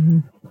 Mm-hmm.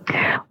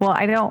 Well,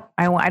 I don't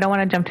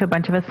want to jump to a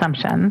bunch of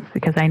assumptions,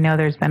 because I know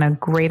there's been a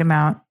great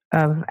amount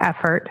of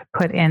effort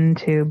put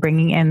into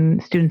bringing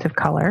in students of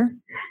color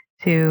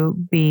to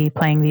be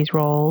playing these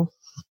roles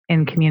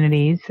in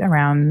communities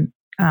around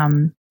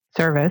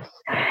service.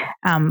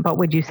 But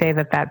would you say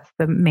that that's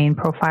the main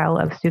profile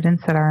of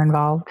students that are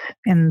involved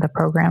in the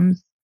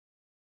programs?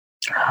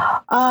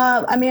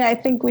 I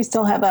think we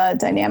still have a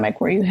dynamic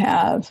where you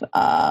have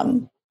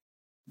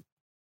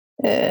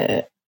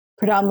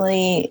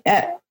predominantly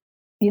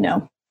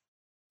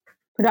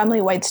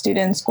white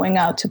students going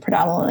out to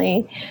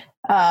predominantly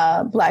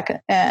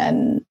Black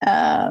and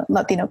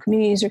Latino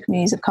communities, or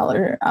communities of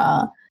color,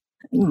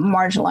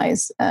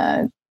 marginalized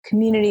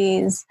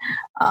communities.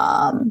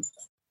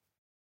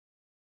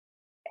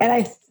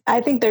 And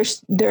I think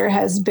there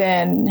has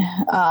been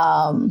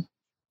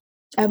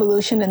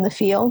evolution in the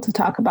field to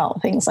talk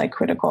about things like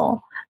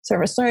critical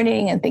service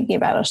learning and thinking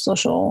about a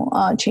social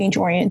change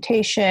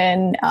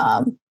orientation,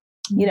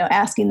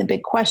 asking the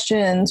big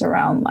questions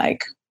around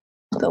like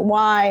the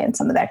why and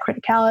some of that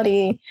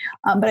criticality.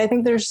 But I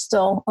think there's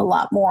still a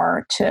lot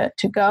more to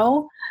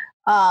go.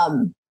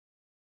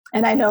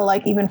 And I know,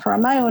 like, even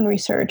from my own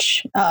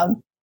research,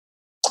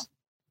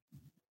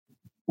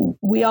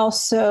 we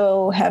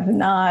also have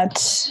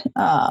not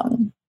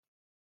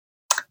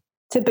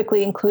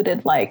typically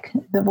included like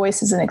the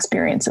voices and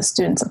experience of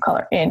students of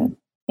color in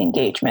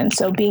engagement.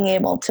 So being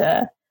able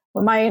to,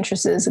 what my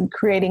interest is in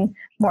creating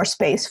more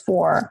space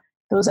for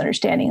those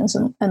understandings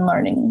and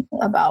learning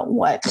about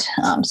what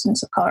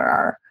students of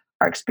color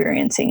are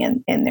experiencing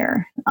in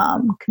their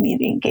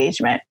community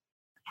engagement.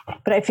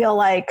 But I feel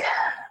like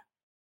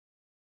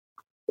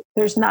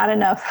there's not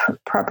enough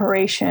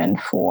preparation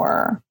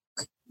for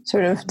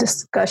sort of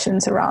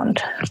discussions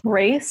around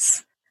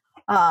race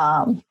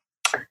and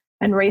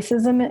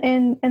racism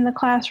in the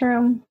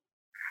classroom,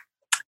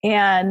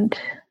 and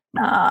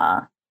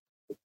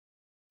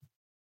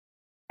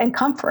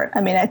comfort.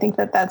 I think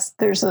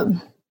there's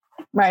a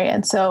right.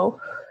 And so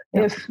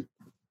if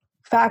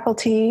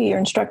faculty or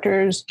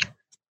instructors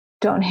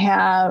don't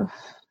have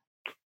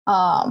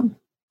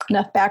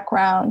enough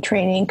background,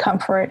 training,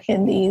 comfort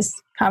in these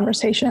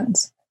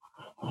conversations,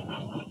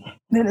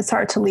 then it's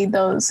hard to lead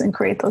those and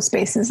create those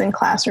spaces in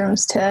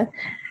classrooms to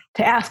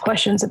ask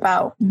questions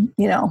about,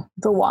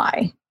 the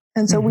why.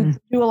 And so we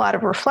do a lot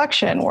of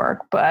reflection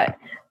work, but,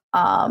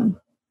 I'm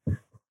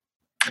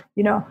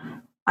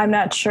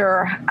not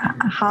sure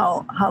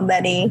how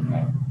many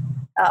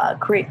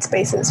create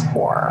spaces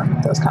for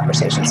those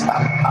conversations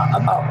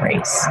about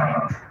race.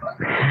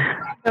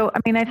 So,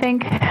 I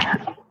think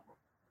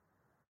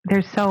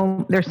there's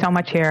so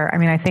much here.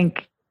 I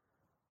think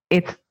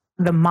it's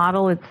the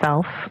model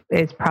itself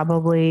is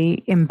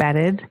probably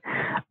embedded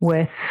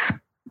with,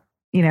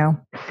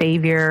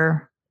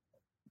 savior,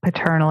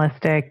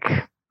 paternalistic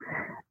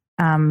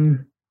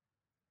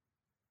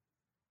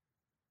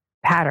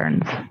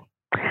patterns.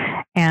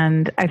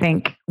 And I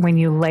think when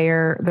you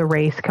layer the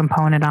race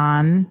component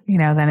on,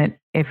 then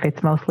if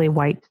it's mostly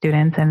white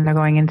students and they're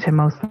going into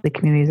mostly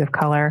communities of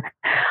color,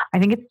 I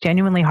think it's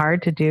genuinely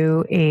hard to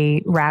do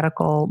a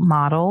radical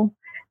model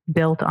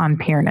built on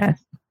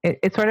peerness.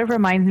 It sort of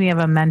reminds me of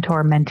a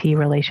mentor-mentee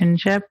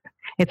relationship.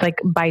 It's like,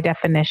 by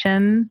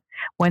definition,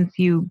 once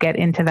you get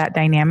into that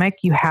dynamic,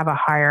 you have a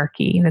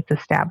hierarchy that's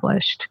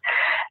established.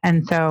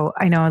 And so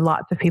I know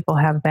lots of people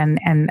have been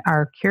and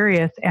are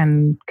curious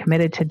and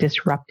committed to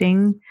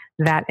disrupting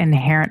that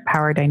inherent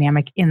power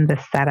dynamic in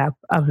the setup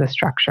of the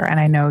structure. And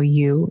I know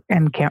you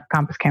and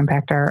Campus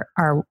Compact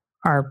are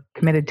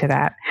committed to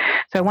that.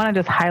 So I want to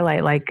just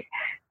highlight, like,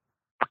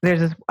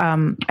 there's this,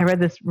 I read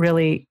this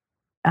really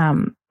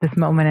this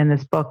moment in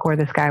this book where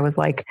this guy was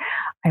like,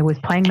 I was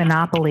playing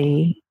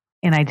Monopoly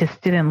and I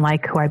just didn't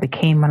like who I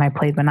became when I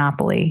played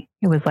Monopoly.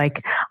 It was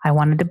like, I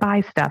wanted to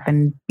buy stuff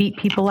and beat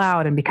people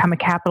out and become a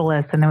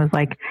capitalist. And it was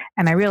like,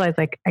 and I realized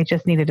like, I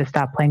just needed to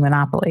stop playing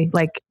Monopoly.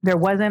 Like there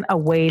wasn't a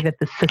way that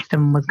the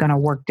system was going to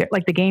work.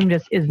 Like the game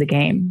just is the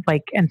game.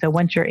 Like, and so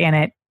once you're in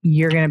it,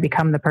 you're going to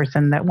become the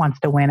person that wants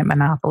to win at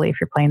Monopoly if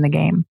you're playing the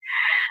game.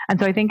 And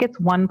so I think it's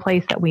one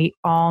place that we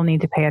all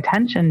need to pay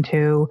attention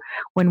to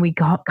when we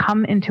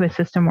come into a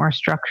system or a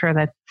structure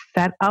that's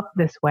set up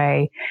this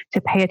way,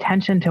 to pay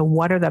attention to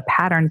what are the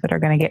patterns that are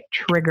going to get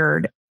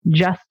triggered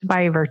just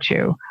by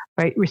virtue,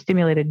 right? We're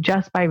stimulated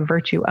just by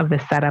virtue of the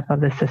setup of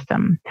the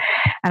system.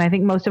 And I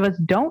think most of us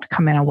don't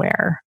come in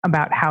aware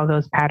about how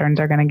those patterns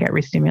are going to get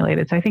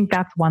restimulated. So I think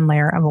that's one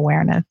layer of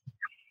awareness.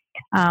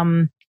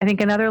 I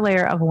think another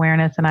layer of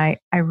awareness, and I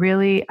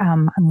really,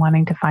 I'm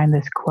wanting to find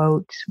this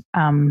quote,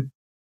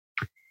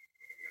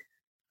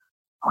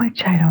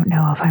 which I don't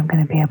know if I'm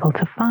going to be able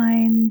to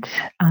find.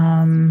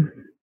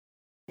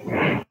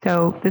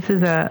 So this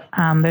is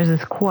there's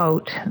this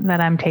quote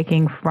that I'm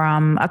taking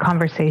from a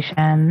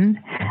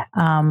conversation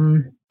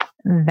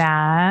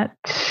that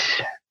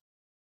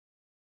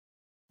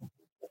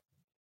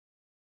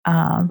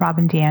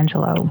Robin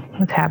DiAngelo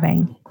was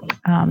having.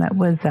 That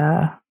was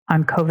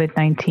on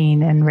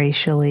COVID-19 and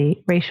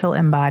racial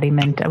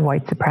embodiment of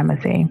white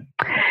supremacy.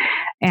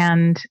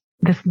 And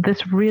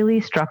this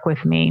really struck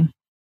with me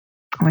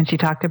when she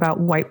talked about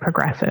white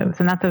progressives.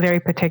 And that's a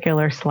very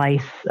particular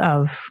slice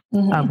of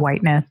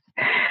whiteness.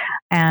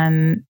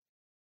 And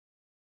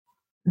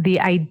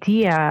the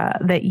idea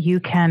that you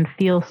can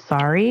feel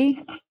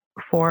sorry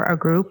for a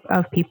group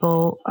of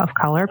people of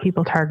color,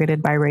 people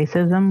targeted by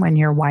racism when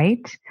you're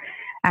white,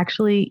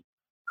 actually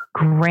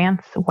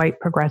grants white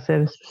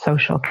progressives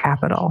social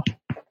capital.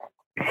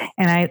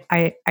 And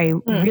I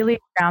really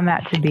found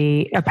that to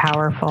be a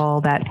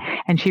powerful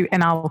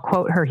and I'll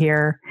quote her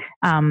here.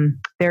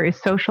 There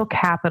is social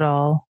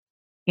capital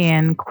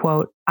in,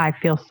 quote, I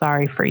feel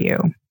sorry for you.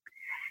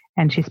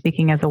 And she's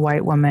speaking as a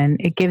white woman.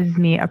 It gives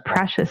me a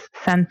precious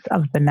sense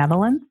of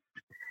benevolence.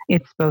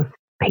 It's both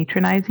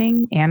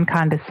patronizing and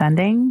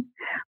condescending,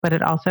 but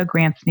it also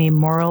grants me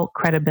moral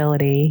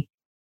credibility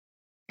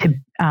to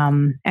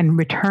and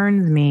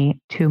returns me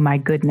to my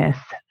goodness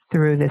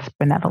through this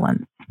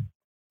benevolence.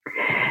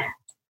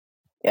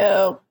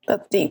 Yo,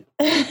 that's deep.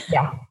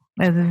 Yeah,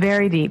 it's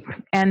very deep.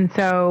 And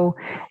so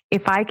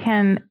if I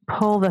can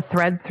pull the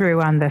thread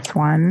through on this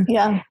one,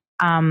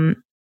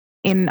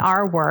 in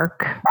our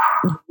work,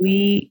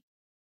 we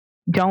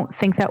don't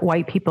think that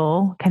white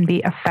people can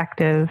be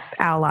effective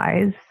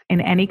allies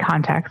in any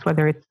context,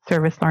 whether it's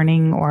service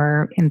learning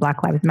or in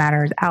Black Lives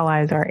Matter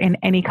allies or in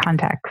any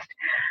context,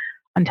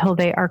 until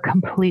they are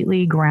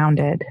completely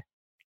grounded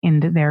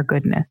into their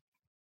goodness.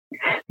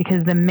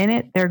 Because the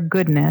minute their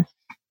goodness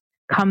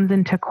comes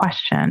into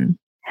question,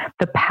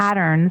 the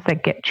patterns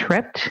that get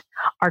tripped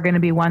are going to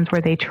be ones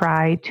where they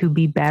try to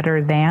be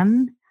better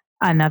than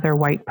another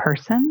white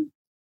person,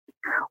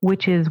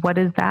 which is, what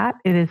is that?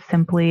 It is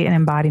simply an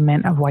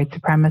embodiment of white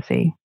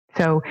supremacy.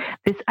 So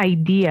this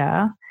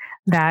idea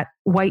that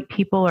white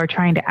people are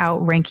trying to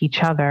outrank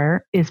each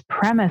other is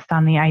premised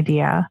on the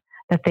idea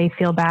that they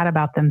feel bad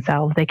about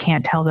themselves. They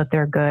can't tell that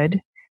they're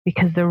good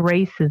because the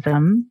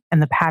racism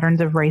and the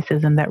patterns of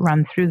racism that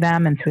run through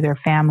them and through their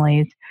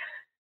families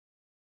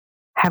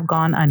have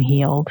gone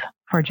unhealed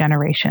for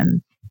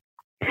generations.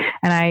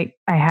 And I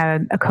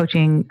had a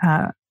coaching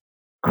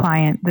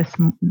client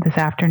this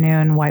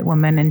afternoon, white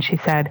woman, and she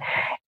said,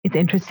 it's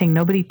interesting,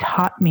 nobody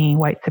taught me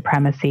white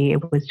supremacy.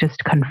 It was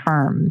just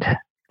confirmed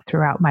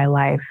throughout my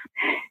life.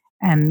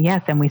 And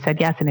yes, and we said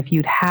yes. And if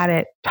you'd had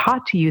it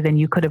taught to you, then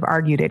you could have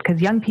argued it,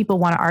 because young people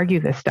want to argue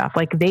this stuff.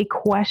 Like they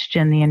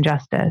question the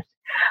injustice.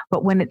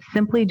 But when it's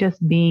simply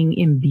just being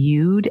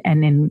imbued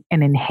and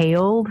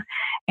inhaled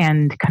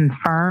and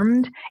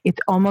confirmed, it's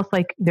almost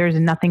like there's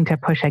nothing to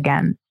push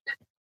against.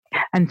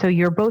 And so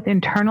you're both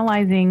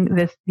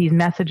internalizing these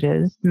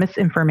messages,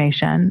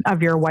 misinformation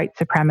of your white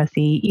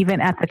supremacy, even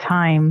at the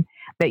time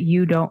that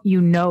you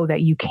know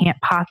that you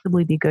can't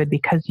possibly be good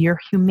because your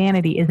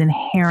humanity is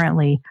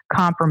inherently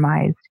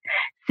compromised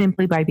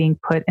simply by being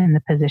put in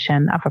the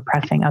position of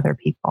oppressing other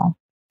people.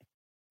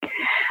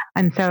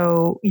 And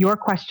so your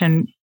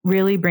question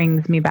really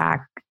brings me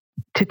back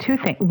to two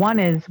things. One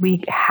is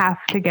we have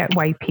to get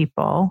white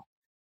people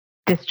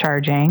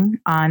discharging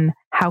on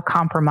how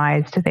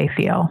compromised they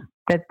feel,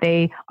 that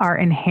they are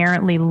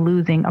inherently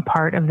losing a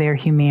part of their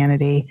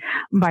humanity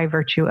by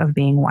virtue of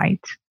being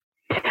white.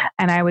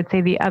 And I would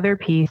say the other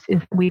piece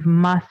is we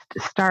must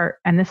start,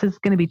 and this is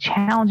going to be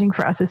challenging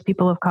for us as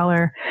people of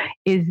color,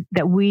 is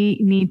that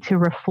we need to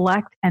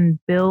reflect and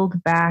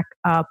build back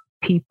up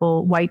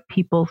white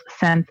people's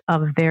sense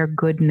of their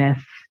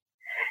goodness.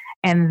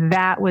 And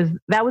that was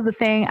the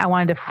thing I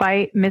wanted to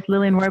fight Miss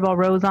Lillian Roybal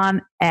Rose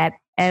on at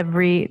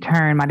every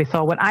turn,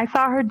 Marisol. When I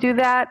saw her do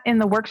that in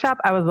the workshop,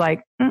 I was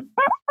like,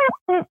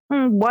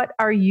 what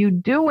are you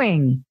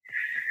doing?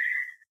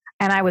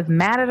 And I was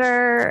mad at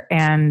her,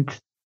 and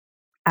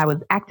I was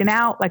acting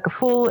out like a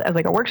fool as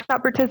like a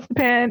workshop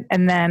participant.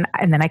 And then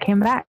I came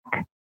back,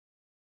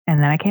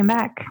 and then I came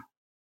back,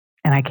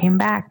 and I came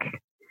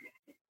back.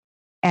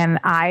 And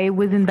I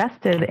was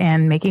invested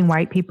in making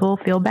white people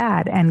feel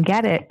bad and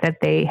get it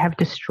that they have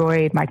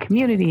destroyed my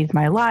communities,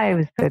 my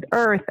lives, the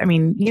earth. I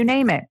mean, you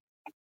name it.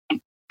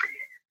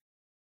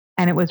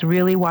 And it was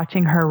really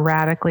watching her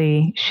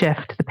radically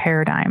shift the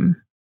paradigm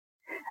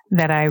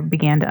that I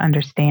began to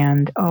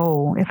understand,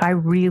 oh, if I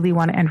really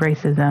want to end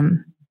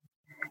racism,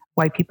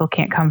 white people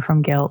can't come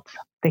from guilt.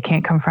 They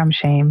can't come from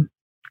shame.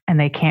 And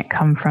they can't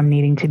come from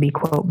needing to be,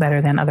 quote, better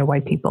than other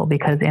white people,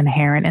 because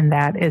inherent in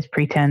that is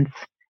pretense.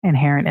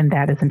 Inherent in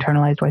that is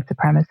internalized white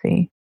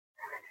supremacy.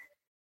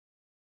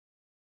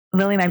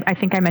 Lillian, I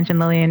think I mentioned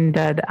Lillian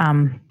Dudd.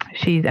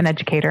 She's an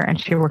educator, and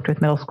she worked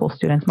with middle school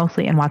students,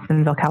 mostly in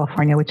Watsonville,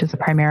 California, which is a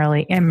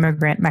primarily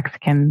immigrant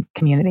Mexican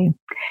community.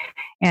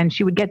 And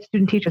she would get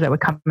student teachers that would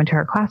come into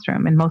her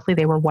classroom, and mostly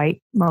they were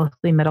white,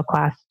 mostly middle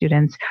class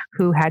students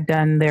who had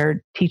done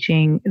their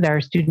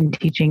student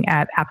teaching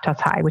at Aptos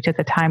High, which at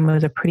the time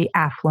was a pretty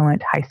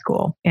affluent high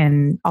school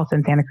also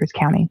in Santa Cruz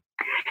County.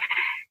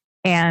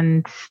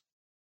 And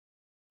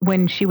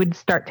when she would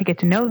start to get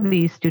to know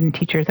these student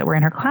teachers that were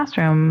in her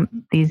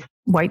classroom, these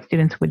white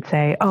students would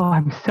say, oh,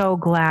 I'm so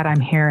glad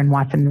I'm here in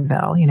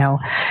Watsonville. You know,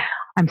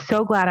 I'm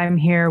so glad I'm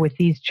here with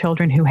these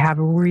children who have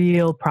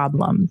real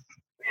problems.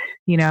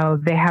 You know,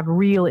 they have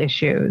real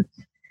issues.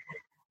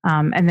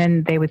 And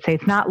then they would say,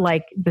 it's not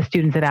like the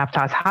students at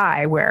Aptos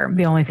High, where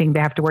the only thing they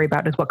have to worry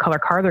about is what color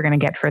car they're going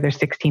to get for their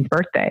 16th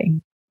birthday,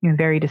 you know,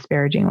 very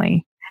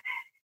disparagingly.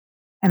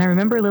 And I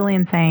remember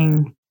Lillian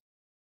saying,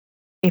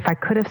 if I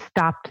could have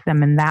stopped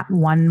them in that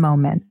one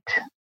moment,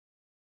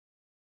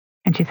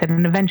 and she said,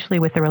 and eventually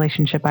with the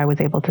relationship, I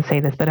was able to say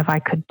this, but if I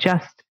could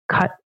just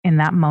cut in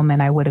that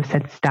moment, I would have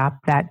said, stop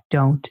that,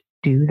 don't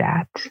do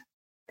that.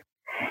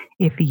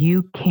 If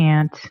you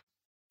can't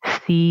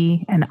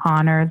see and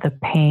honor the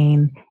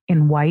pain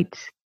in white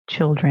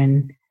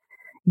children,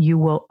 you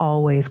will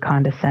always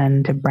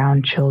condescend to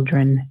brown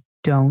children.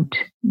 Don't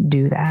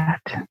do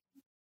that.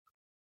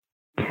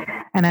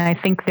 And I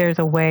think there's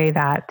a way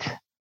that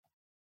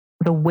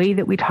the way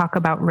that we talk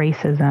about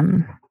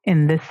racism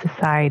in this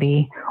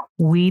society,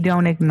 we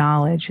don't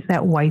acknowledge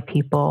that white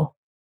people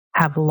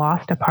have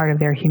lost a part of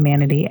their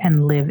humanity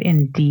and live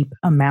in deep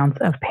amounts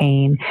of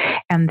pain.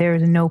 And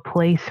there's no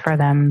place for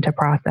them to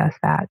process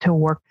that, to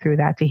work through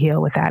that, to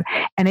heal with that.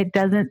 And it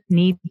doesn't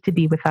need to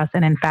be with us.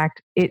 And in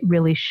fact, it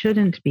really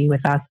shouldn't be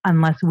with us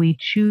unless we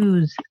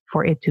choose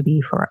for it to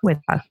be with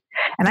us.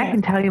 And I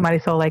can tell you,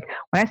 Marisol, like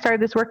when I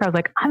started this work, I was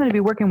like, I'm going to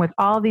be working with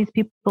all these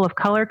people of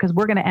color because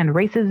we're going to end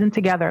racism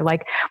together.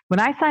 Like when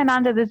I signed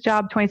on to this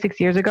job 26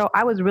 years ago,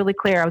 I was really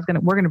clear.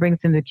 We're going to bring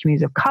this into the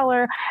communities of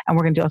color and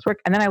we're going to do this work.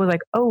 And then I was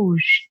like,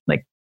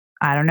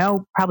 I don't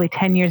know, probably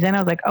 10 years in, I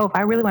was like, oh, if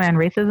I really want to end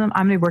racism,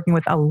 I'm going to be working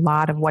with a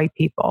lot of white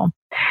people.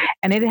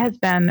 And it has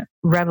been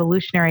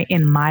revolutionary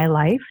in my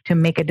life to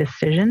make a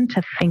decision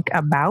to think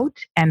about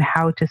and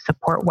how to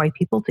support white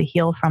people to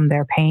heal from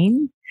their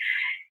pain.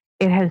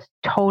 It has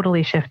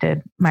totally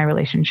shifted my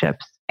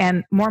relationships.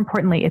 And more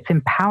importantly, it's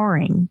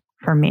empowering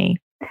for me.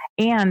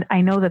 And I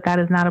know that that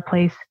is not a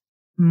place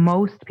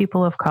most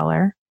people of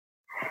color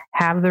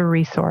have the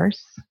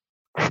resource,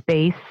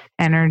 space,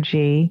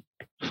 energy,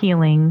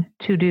 healing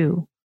to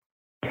do.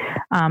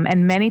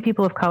 And many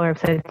people of color have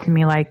said to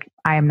me, like,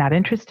 I am not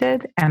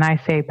interested. And I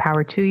say,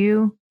 power to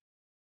you,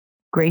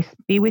 grace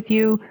be with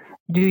you,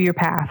 do your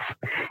path.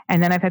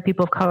 And then I've had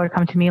people of color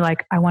come to me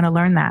like, I want to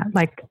learn that.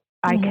 Like,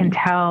 I can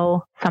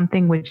tell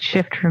something would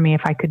shift for me if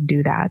I could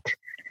do that.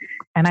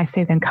 And I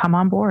say, then come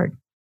on board.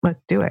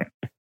 Let's do it.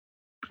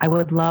 I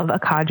would love a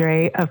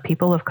cadre of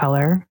people of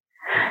color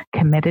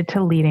committed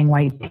to leading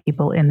white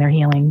people in their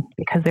healing,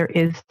 because there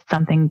is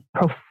something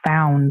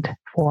profound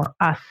for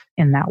us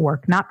in that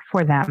work, not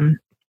for them,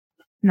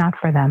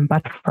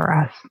 but for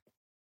us.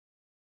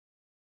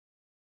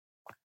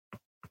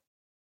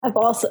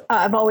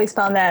 I've always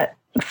found that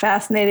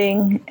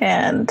fascinating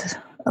and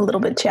a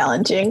little bit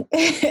challenging,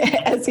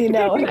 as you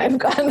know, and I've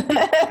gone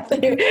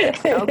through,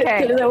 through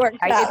the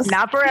workshops. It's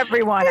not for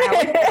everyone.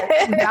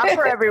 It's not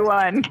for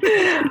everyone.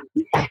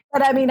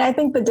 But I mean, I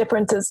think the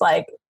difference is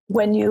like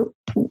when you're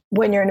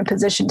in a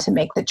position to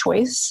make the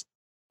choice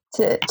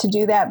to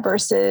do that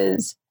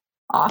versus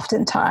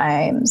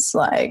oftentimes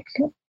like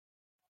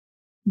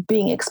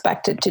being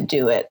expected to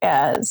do it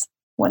as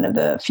one of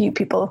the few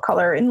people of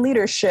color in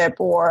leadership,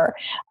 or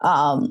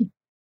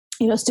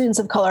students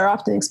of color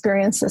often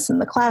experience this in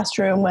the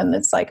classroom when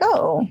it's like,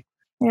 oh,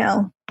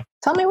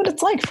 tell me what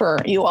it's like for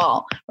you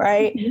all,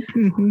 right?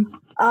 Mm-hmm.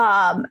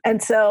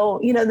 And so,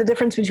 the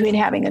difference between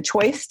having a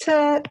choice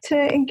to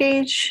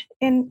engage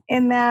in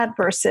that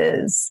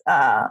versus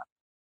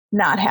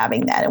not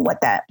having that, and what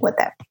that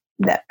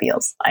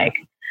feels like.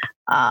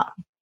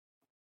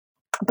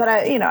 But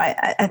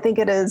I think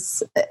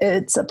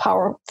it's a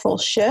powerful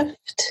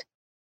shift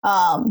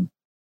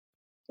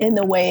in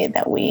the way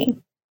that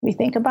we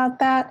think about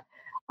that.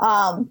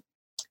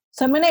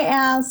 So I'm going to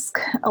ask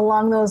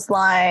along those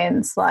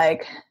lines,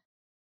 like,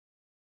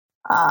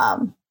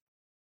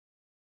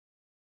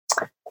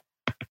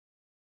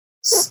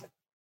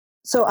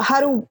 So how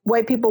do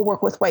white people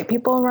work with white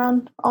people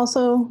around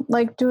also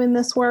like doing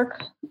this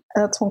work?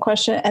 That's one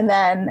question. And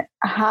then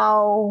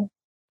how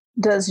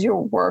does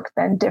your work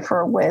then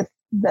differ with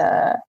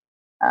the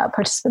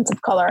participants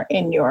of color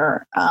in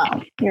your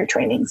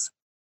trainings?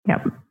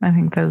 Yep. I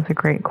think those are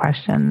great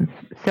questions.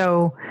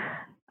 So,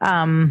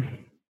 I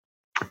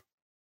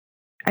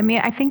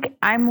think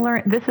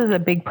this is a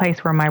big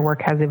place where my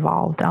work has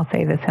evolved. I'll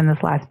say this in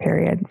this last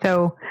period.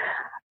 So,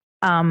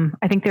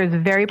 I think there's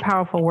very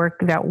powerful work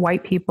that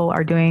white people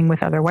are doing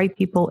with other white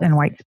people in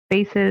white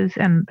spaces,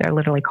 and they're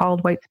literally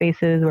called white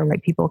spaces where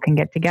white people can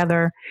get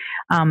together.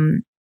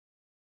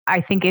 I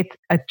think it's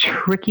a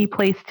tricky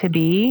place to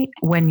be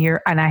when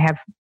and I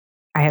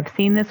have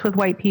seen this with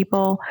white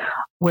people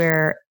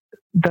where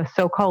the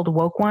so-called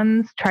woke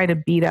ones try to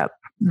beat up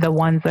the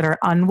ones that are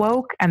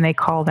unwoke, and they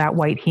call that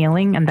white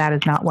healing, and that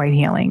is not white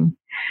healing.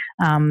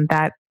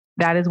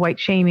 That is white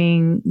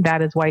shaming.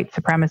 That is white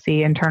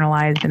supremacy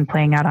internalized and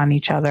playing out on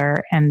each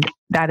other. And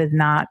that is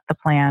not the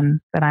plan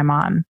that I'm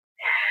on.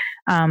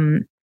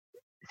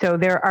 So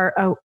there's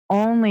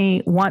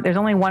only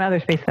one other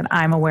space that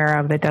I'm aware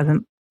of that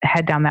doesn't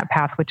head down that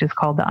path, which is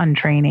called the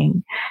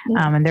Untraining.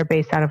 And they're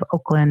based out of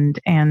Oakland,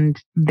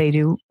 and they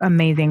do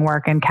amazing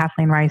work. And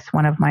Kathleen Rice,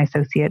 one of my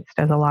associates,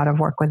 does a lot of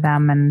work with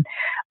them.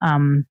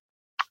 And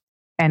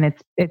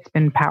it's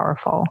been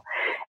powerful.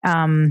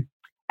 And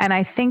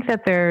I think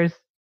that there's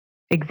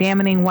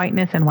examining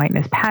whiteness and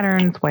whiteness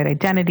patterns, white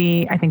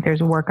identity. I think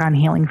there's work on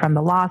healing from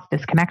the loss,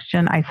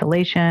 disconnection,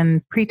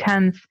 isolation,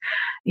 pretense,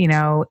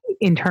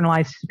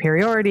 internalized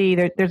superiority.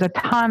 There's a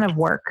ton of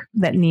work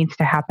that needs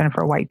to happen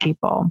for white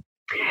people.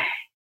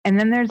 And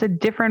then there's a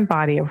different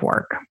body of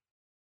work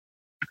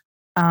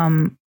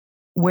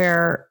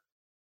where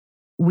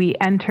we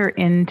enter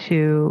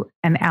into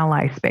an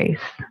ally space.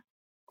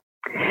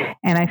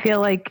 And I feel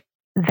like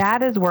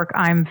that is work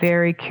I'm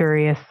very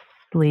curiously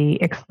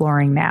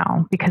exploring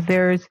now, because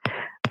there's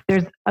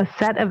a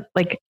set of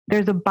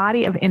there's a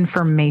body of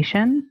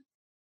information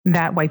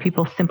that white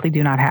people simply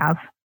do not have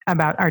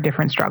about our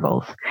different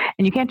struggles.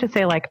 And you can't just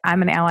say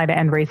I'm an ally to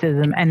end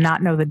racism and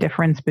not know the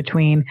difference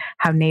between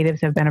how natives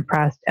have been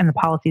oppressed and the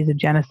policies of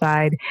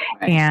genocide,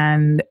 right,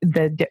 and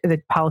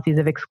the policies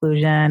of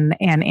exclusion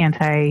and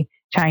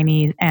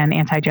anti-Chinese and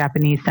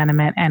anti-Japanese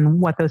sentiment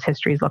and what those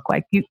histories look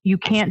like. You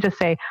can't just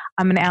say,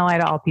 I'm an ally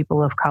to all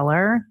people of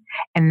color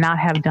and not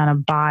have done a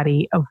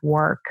body of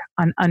work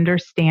on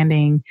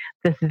understanding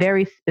this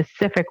very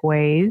specific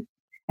ways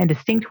and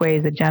distinct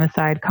ways that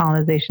genocide,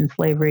 colonization,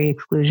 slavery,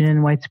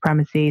 exclusion, white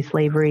supremacy,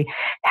 slavery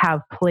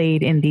have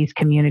played in these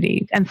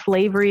communities. And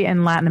slavery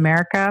in Latin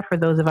America, for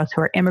those of us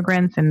who are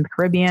immigrants in the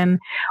Caribbean,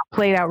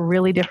 played out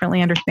really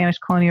differently under Spanish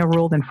colonial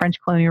rule than French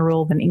colonial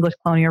rule than English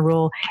colonial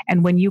rule.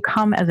 And when you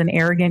come as an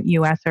arrogant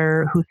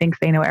USer who thinks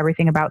they know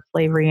everything about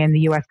slavery in the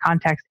US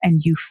context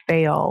and you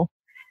fail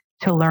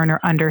to learn or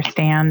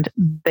understand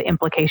the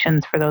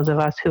implications for those of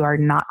us who are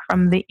not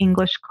from the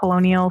English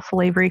colonial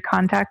slavery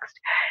context,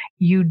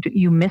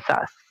 you miss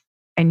us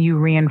and you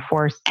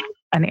reinforce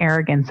an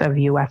arrogance of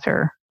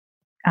USer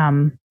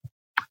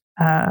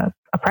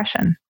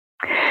oppression.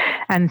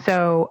 And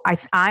so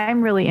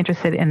I'm really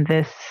interested in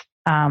this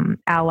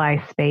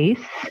ally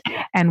space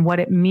and what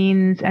it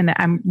means. And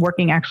I'm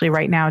working actually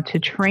right now to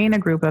train a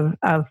group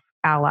of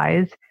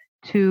allies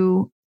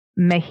to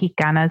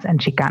Mexicanas and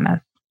Chicanas.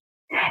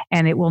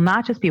 And it will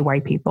not just be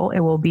white people.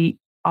 It will be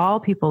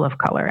all people of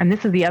color. And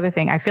this is the other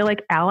thing. I feel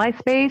like ally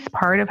space,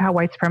 part of how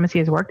white supremacy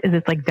has worked is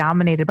it's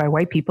dominated by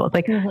white people.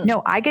 It's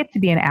no, I get to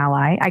be an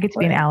ally. I get to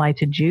be an ally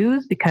to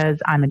Jews because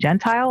I'm a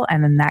Gentile.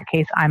 And in that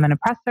case, I'm an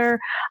oppressor.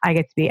 I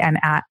get to be an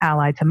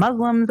ally to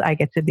Muslims. I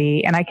get to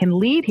be, and I can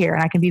lead here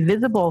and I can be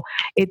visible.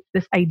 It's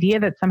this idea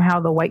that somehow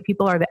the white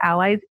people are the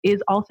allies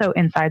is also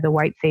inside the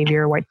white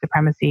savior, white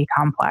supremacy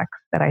complex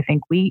that I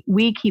think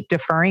we keep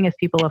deferring as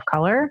people of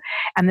color.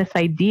 And this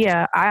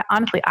idea, I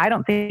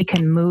don't think we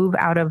can move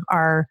out of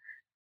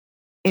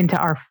into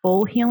our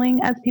full healing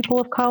as people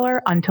of color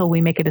until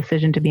we make a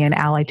decision to be an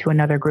ally to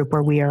another group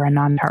where we are a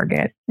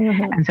non-target.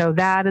 Mm-hmm. And so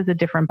that is a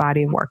different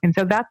body of work. And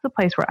so that's the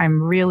place where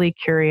I'm really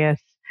curious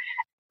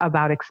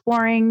about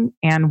exploring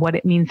and what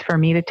it means for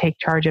me to take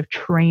charge of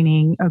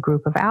training a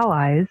group of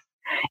allies,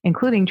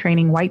 including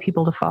training white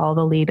people to follow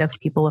the lead of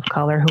people of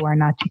color who are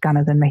not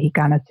Chicanas and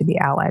Mexicanas to be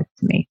allies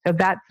to me. So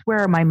that's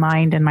where my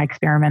mind and my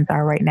experiments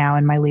are right now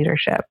in my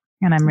leadership.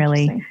 And I'm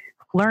really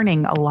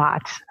learning a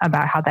lot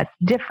about how that's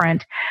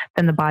different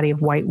than the body of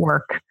white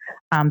work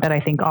that I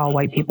think all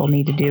white people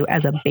need to do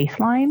as a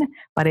baseline,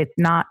 but it's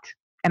not.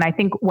 And I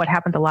think what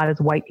happens a lot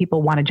is white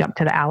people want to jump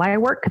to the ally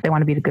work because they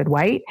want to be the good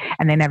white,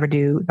 and they never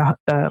do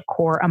the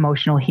core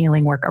emotional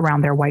healing work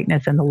around their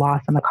whiteness and the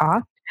loss and the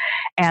cost.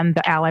 And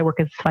the ally work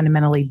is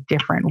fundamentally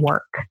different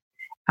work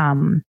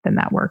than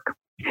that work.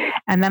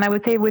 And then I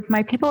would say with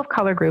my people of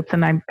color groups,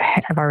 and I've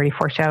already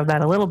foreshadowed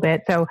that a little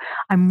bit. So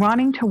I'm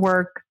wanting to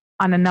work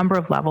on a number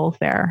of levels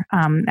there.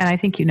 And I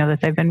think you know this,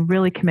 I've been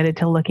really committed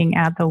to looking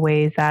at the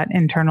ways that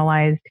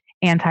internalized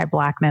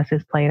anti-Blackness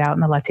is played out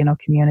in the Latino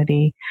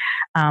community.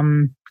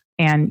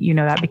 And you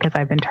know that because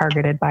I've been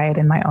targeted by it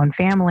in my own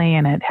family,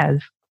 and it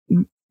has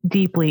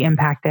deeply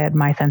impacted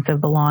my sense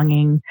of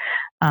belonging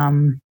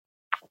and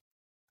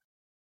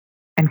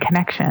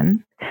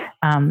connection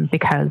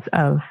because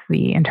of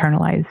the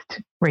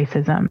internalized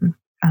racism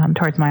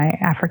towards my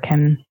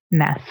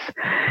Africanness.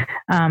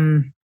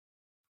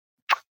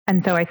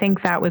 And so I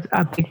think that was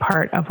a big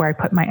part of where I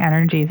put my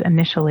energies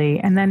initially.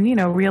 And then, you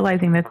know,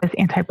 realizing that this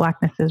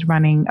anti-Blackness is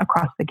running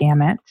across the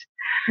gamut.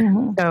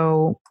 Mm-hmm.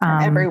 So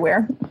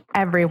everywhere.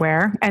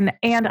 And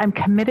I'm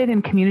committed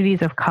in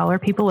communities of color,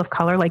 people of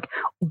color. Like,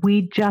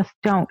 we just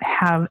don't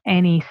have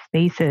any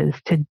spaces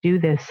to do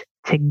this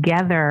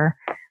together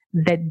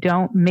that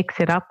don't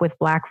mix it up with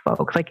Black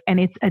folks. Like, and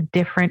it's a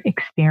different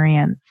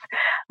experience,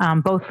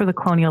 both for the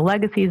colonial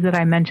legacies that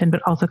I mentioned,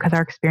 but also because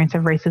our experience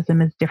of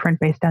racism is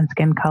different based on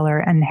skin color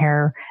and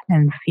hair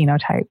and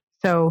phenotype.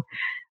 So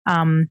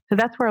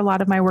that's where a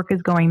lot of my work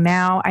is going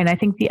now. And I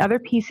think the other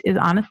piece is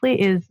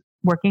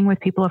working with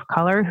people of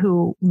color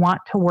who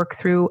want to work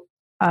through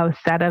a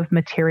set of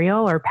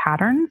material or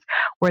patterns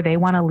where they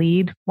want to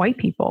lead white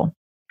people.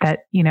 That,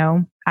 you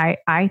know,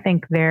 I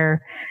think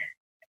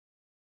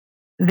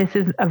this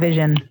is a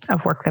vision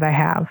of work that I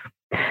have.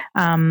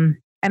 And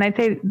I'd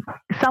say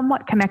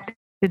somewhat connected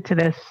to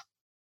this,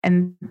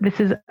 and this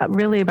is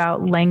really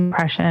about Lang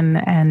oppression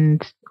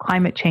and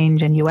climate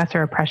change and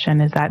U.S.er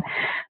oppression, is that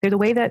there's a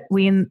way that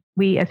we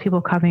as people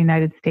of color in the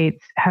United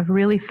States have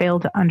really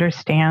failed to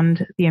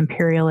understand the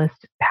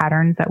imperialist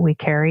patterns that we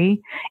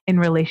carry in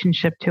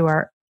relationship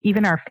to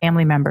even our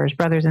family members,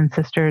 brothers and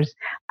sisters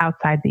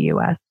outside the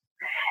U.S.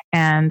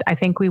 And I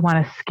think we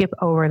want to skip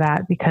over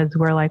that because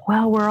we're like,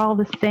 well, we're all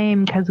the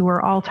same because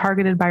we're all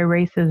targeted by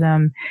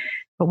racism,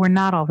 but we're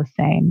not all the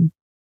same.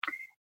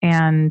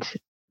 And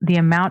the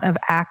amount of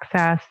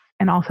access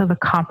and also the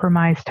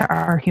compromise to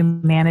our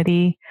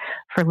humanity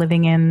for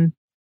living in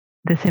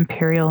this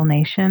imperial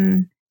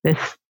nation,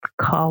 this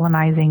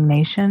colonizing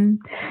nation,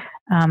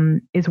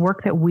 is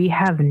work that we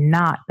have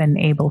not been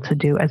able to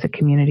do as a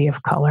community of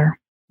color.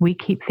 We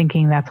keep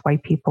thinking that's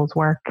white people's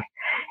work,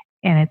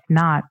 and it's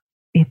not.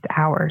 It's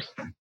ours.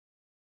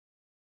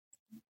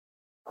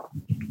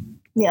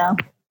 Yeah.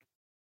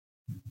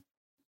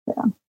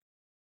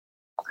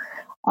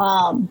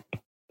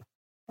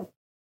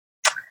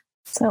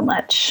 So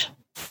much.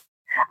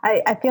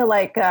 I feel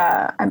like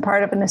I'm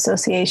part of an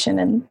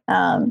association,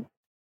 and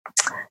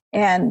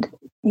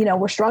you know,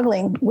 we're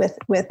struggling with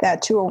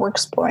that too, or we're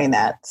exploring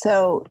that.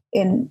 So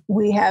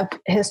we have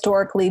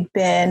historically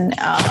been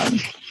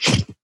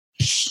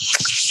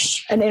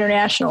an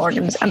international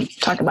organization. I'm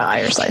talking about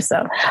Irish Slice.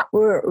 So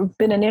we've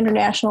been an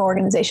international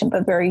organization,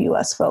 but very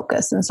U.S.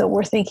 focused. And so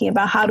we're thinking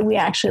about how do we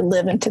actually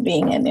live into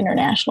being an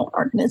international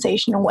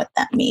organization and what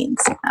that means.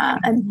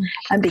 And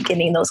I'm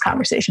beginning those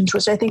conversations,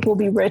 which I think will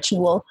be rich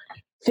and will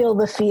fill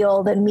the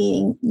field, and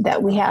meaning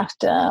that we have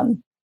to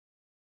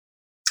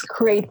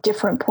create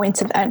different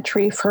points of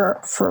entry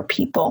for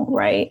people.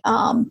 Right.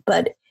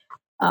 But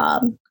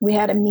we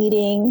had a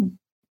meeting,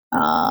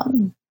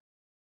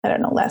 I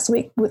don't know, last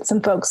week with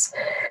some folks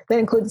that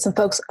included some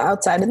folks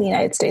outside of the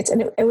United States.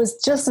 And it was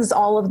just as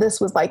all of this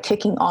was like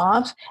kicking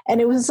off,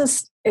 and it was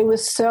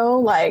so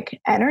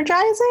like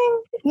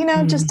energizing, you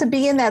know, just to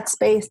be in that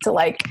space, to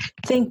like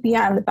think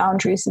beyond the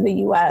boundaries of the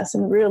US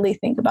and really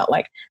think about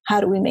like, how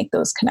do we make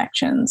those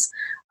connections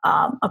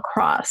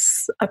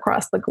across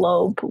the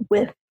globe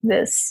with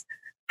this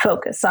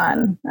focus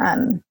on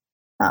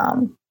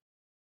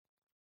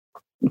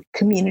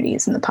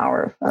communities and the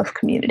power of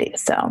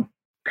communities. So,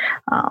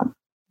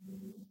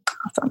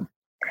 awesome.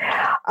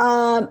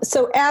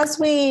 So as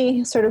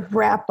we sort of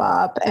wrap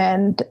up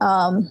and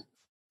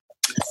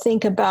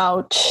think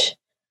about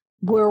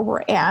where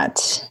we're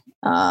at,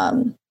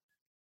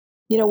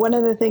 you know, one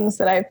of the things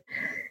that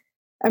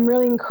I'm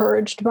really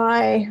encouraged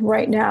by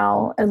right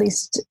now, at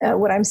least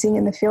what I'm seeing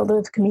in the field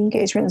of community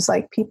engagement, is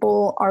like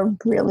people are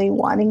really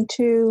wanting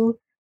to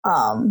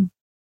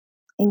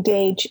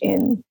engage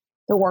in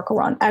the work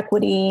around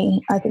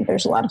equity. I think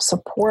there's a lot of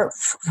support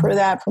for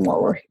that from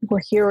what we're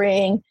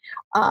hearing.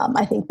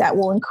 I think that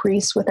will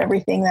increase with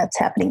everything that's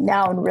happening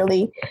now, and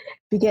really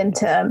begin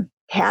to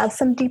have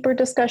some deeper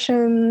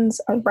discussions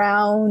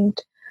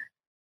around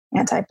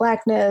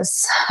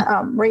anti-Blackness,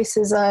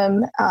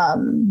 racism,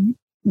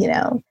 you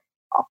know,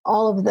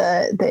 all of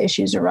the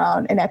issues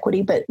around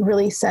inequity, but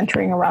really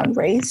centering around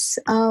race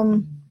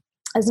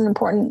as an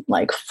important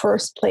like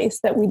first place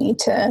that we need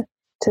to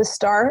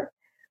start.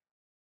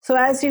 So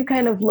as you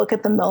kind of look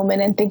at the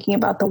moment and thinking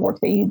about the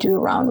work that you do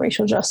around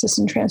racial justice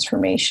and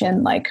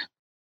transformation, like,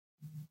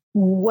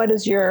 what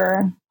is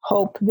your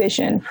hope,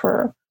 vision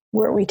for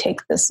where we take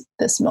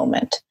this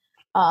moment?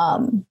 Yeah.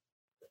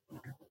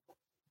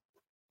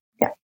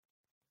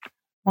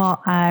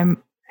 Well,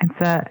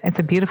 it's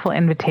a beautiful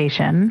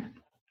invitation.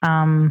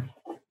 There's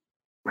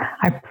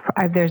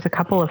a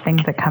couple of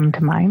things that come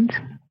to mind.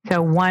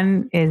 So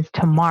one is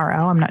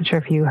tomorrow. I'm not sure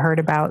if you heard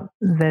about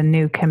the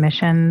new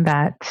commission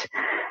that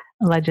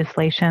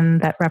legislation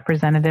that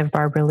Representative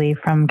Barbara Lee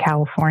from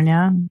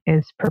California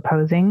is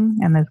proposing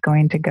and is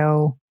going to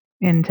go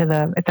into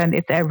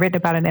I written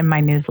about it in my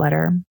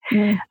newsletter.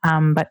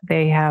 But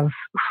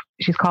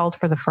she's called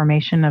for the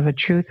formation of a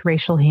Truth,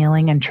 Racial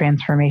Healing, and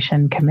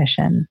Transformation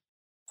Commission.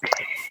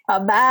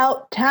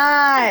 About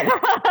time.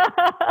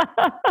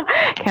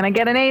 Can I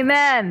get an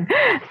amen?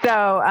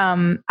 So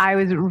I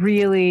was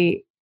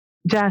really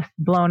just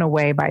blown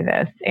away by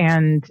this.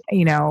 And,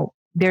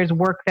 there's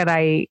work that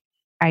I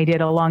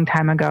did a long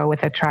time ago with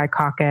the Tri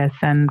Caucus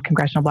and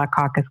Congressional Black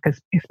Caucus,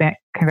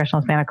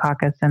 Congressional Hispanic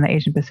Caucus, and the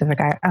Asian Pacific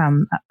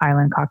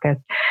Island Caucus.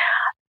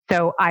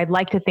 So I'd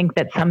like to think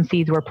that some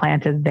seeds were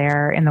planted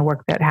there in the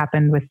work that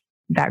happened with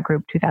that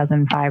group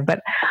 2005.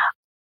 But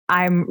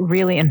I'm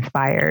really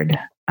inspired.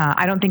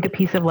 I don't think a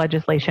piece of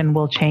legislation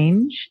will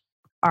change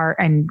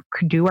and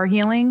do our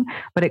healing,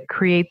 but it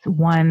creates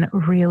one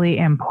really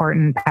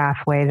important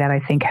pathway that I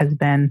think has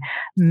been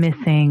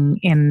missing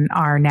in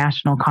our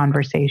national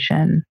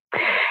conversation.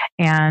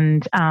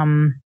 And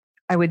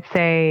I would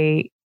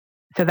say,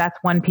 so that's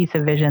one piece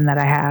of vision that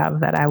I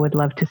have, that I would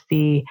love to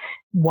see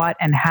what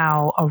and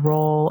how a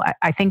role.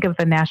 I think of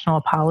the National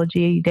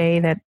Apology Day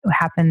that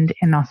happened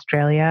in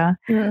Australia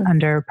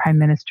under Prime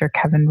Minister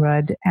Kevin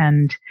Rudd.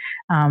 And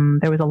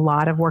there was a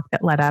lot of work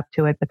that led up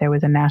to it, but there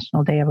was a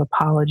National Day of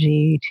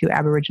Apology to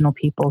Aboriginal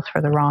peoples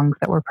for the wrongs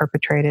that were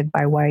perpetrated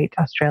by white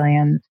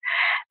Australians.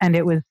 And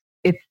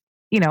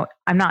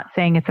I'm not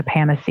saying it's a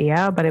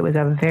panacea, but it was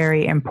a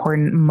very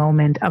important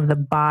moment of the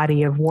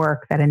body of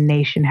work that a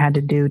nation had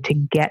to do to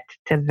get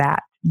to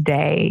that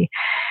day.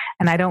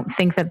 And I don't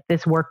think that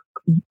this work,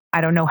 I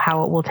don't know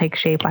how it will take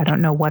shape. I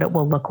don't know what it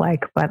will look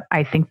like, but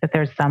I think that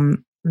there's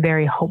some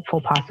very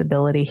hopeful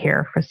possibility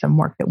here for some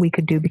work that we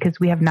could do, because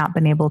we have not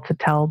been able to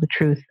tell the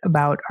truth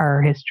about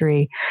our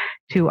history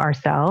to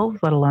ourselves,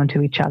 let alone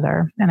to each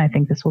other. And I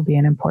think this will be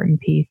an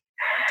important piece.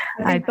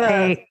 I'd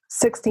say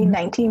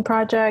 1619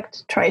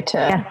 Project tried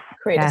to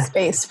create a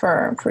space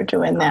for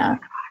doing that.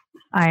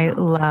 I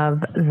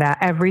love that.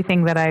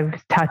 Everything that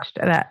I've touched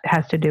that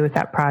has to do with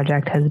that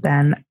project has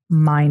been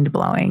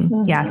mind-blowing.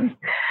 Mm-hmm. Yes.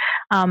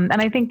 And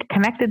I think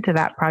connected to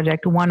that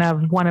project, one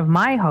of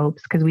my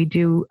hopes, because we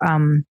do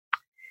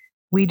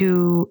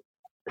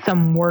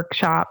some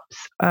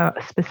workshops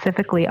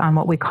specifically on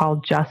what we call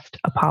just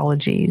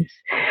apologies.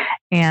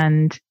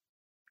 And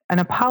an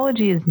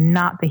apology is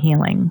not the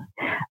healing.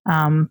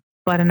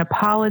 But an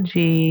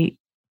apology,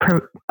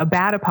 a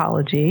bad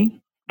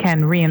apology,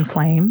 can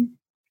re-inflame,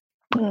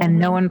 and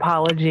no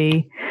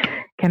apology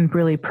can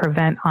really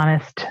prevent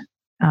honest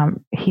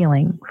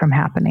healing from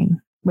happening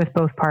with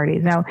both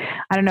parties. Now,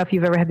 I don't know if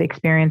you've ever had the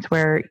experience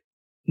where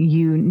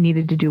you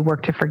needed to do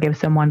work to forgive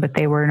someone, but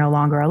they were no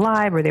longer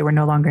alive or they were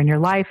no longer in your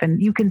life,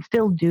 and you can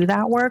still do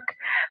that work,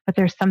 but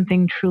there's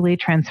something truly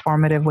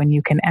transformative when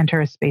you can enter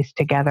a space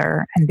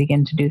together and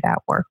begin to do that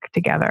work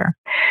together.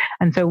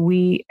 And so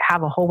we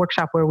have a whole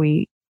workshop where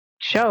we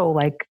show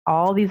like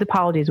all these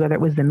apologies, whether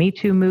it was the Me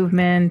Too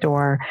movement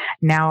or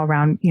now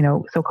around,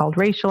 so-called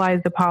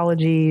racialized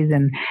apologies,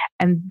 and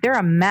they're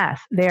a mess.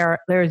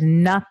 There's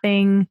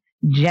nothing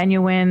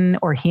genuine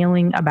or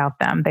healing about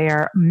them.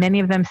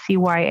 Many of them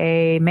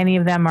CYA, many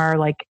of them are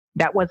like,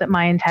 that wasn't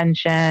my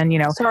intention,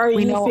 Sorry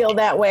you feel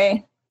that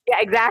way. Yeah,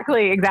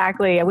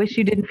 exactly. I wish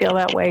you didn't feel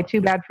that way.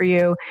 Too bad for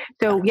you.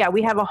 So yeah,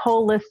 we have a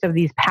whole list of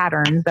these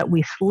patterns that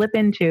we slip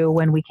into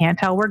when we can't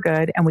tell we're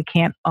good and we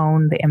can't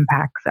own the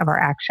impacts of our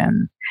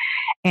actions.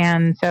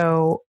 And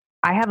so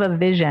I have a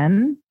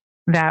vision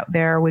that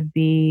there would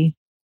be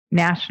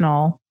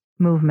national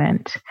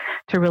movement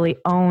to really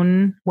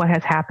own what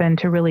has happened,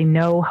 to really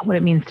know what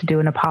it means to do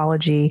an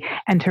apology,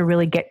 and to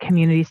really get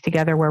communities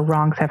together where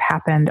wrongs have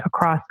happened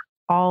across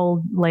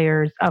all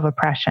layers of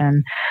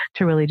oppression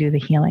to really do the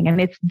healing. And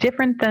it's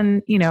different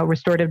than,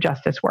 restorative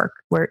justice work,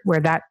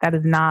 where that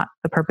is not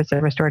the purpose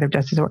of restorative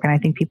justice work. And I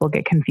think people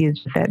get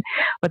confused with it,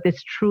 but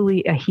it's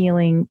truly a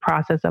healing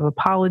process of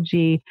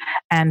apology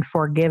and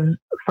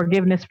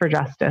forgiveness for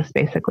justice,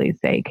 basically,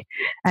 sake.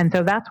 And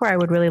so that's where I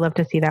would really love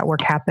to see that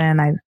work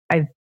happen.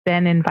 I've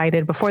been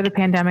invited, before the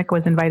pandemic,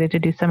 was invited to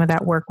do some of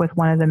that work with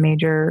one of the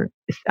major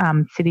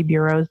city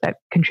bureaus that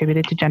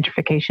contributed to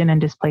gentrification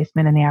and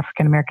displacement in the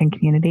African American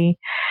community.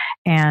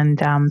 And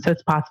so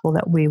it's possible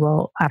that we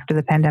will, after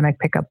the pandemic,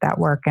 pick up that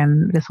work.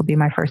 And this will be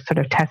my first sort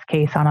of test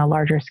case on a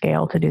larger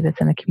scale to do this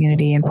in the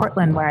community in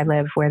Portland, where I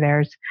live, where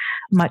there's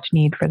much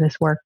need for this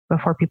work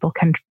before people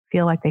can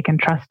feel like they can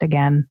trust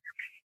again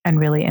and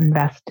really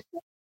invest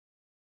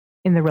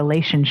in the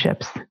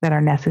relationships that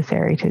are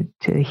necessary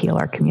to heal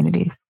our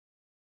communities.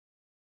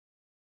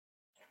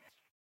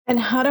 And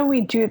how do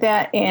we do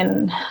that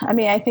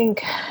I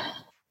think,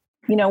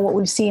 what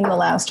we've seen the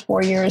last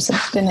 4 years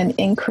has been an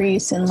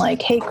increase in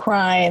like hate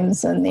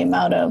crimes and the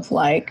amount of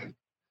like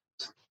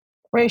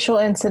racial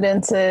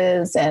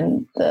incidences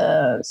and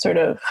the sort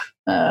of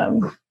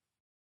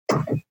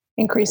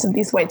increase of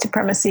these white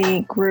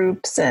supremacy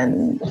groups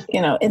and,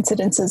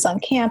 incidences on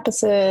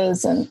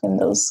campuses and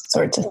those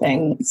sorts of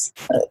things.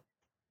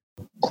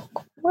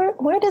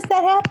 Where does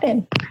that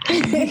happen?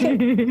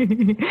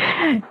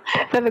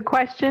 So the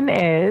question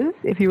is,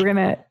 if you were going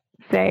to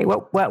say,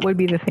 what would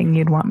be the thing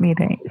you'd want me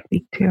to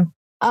speak to?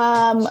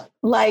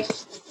 Like,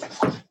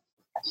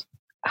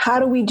 how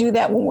do we do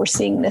that when we're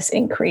seeing this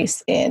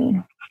increase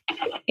in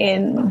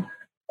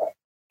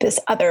this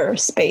other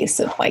space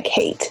of like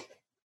hate?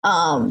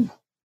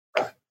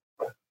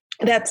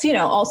 That's,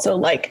 also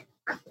like,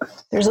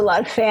 there's a lot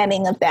of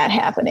fanning of that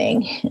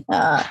happening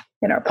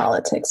in our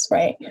politics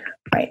right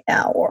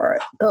now, or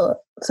the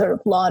sort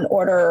of law and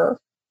order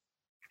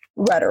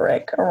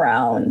rhetoric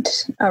around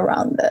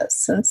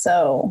this. And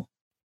so,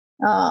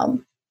 I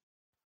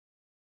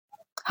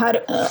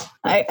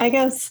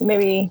guess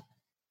maybe,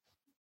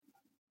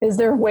 is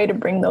there a way to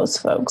bring those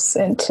folks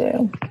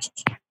into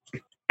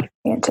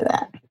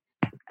that?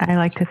 I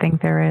like to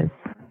think there is.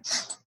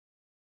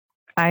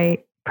 I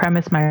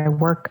premise my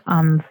work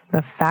on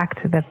the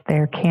fact that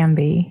there can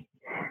be,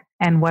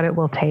 and what it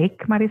will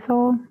take,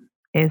 Marisol,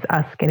 is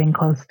us getting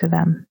close to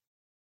them.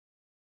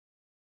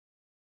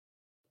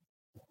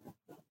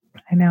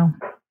 I know.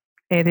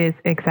 It is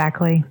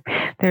exactly.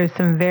 There's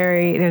a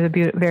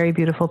very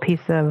beautiful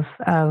piece of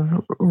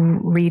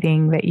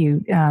reading that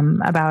you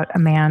about a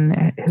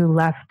man who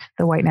left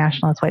the white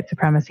nationalist, white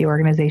supremacy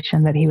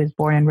organization that he was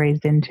born and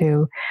raised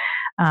into,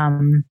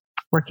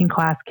 working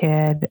class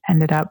kid,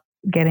 ended up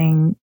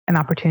getting an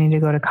opportunity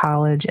to go to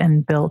college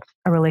and built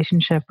a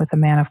relationship with a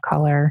man of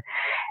color.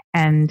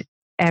 And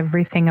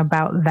everything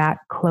about that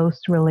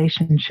close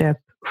relationship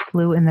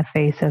flew in the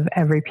face of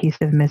every piece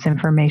of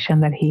misinformation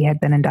that he had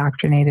been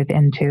indoctrinated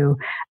into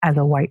as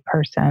a white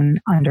person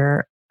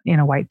under,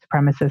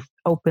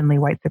 openly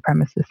white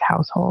supremacist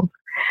household.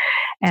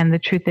 And the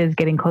truth is,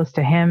 getting close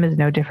to him is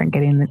no different.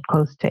 Getting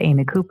close to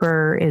Amy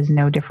Cooper is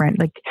no different.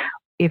 Like,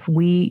 if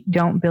we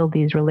don't build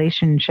these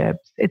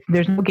relationships,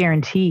 there's no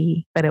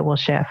guarantee that it will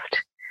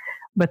shift.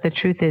 But the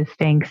truth is,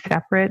 staying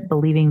separate,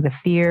 believing the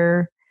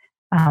fear,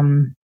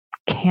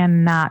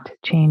 cannot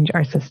change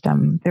our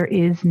system. There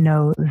is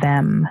no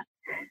them.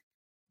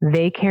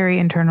 They carry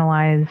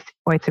internalized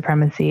white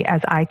supremacy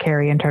as I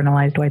carry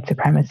internalized white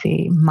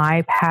supremacy.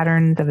 My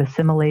patterns of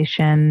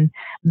assimilation,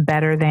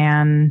 better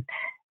than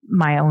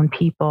my own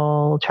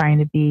people, trying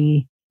to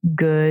be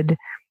good,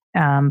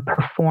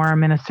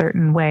 perform in a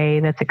certain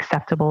way that's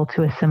acceptable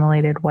to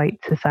assimilated white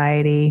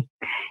society.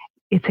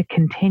 It's a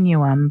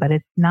continuum, but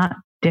it's not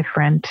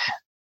different.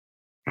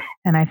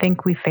 And I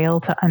think we fail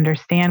to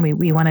understand,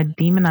 we want to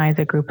demonize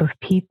a group of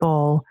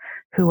people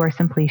who are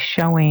simply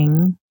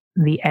showing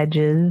the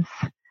edges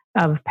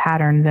of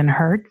patterns and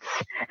hurts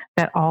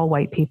that all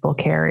white people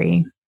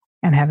carry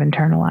and have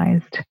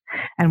internalized.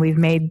 And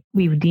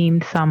we've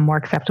deemed some more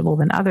acceptable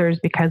than others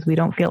because we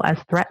don't feel as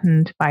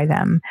threatened by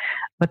them.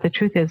 But the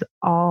truth is,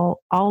 all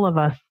of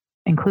us,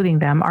 including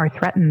them, are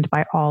threatened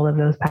by all of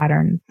those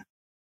patterns.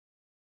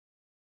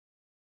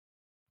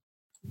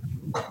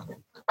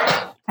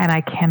 And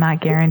I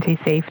cannot guarantee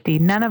safety.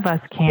 None of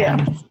us can.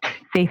 Yeah.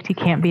 Safety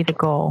can't be the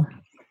goal.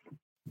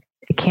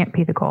 It can't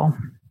be the goal.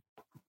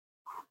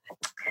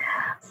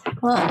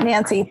 Well,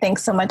 Nancy,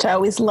 thanks so much. I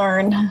always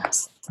learn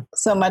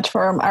so much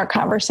from our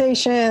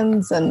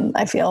conversations, and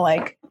I feel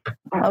like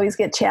I always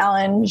get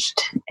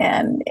challenged,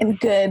 and in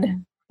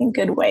good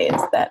ways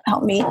that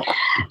help me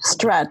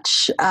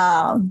stretch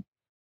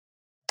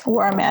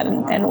where I'm at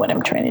and what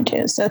I'm trying to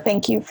do. So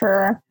thank you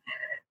for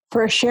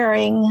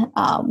sharing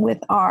with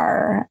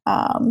our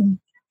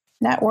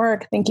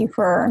network. Thank you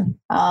for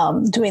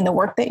doing the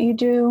work that you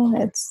do.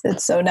 It's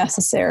so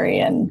necessary,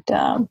 and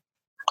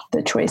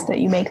the choice that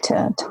you make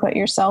to put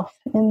yourself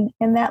in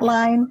that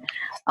line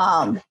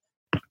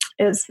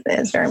is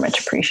very much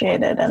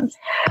appreciated. And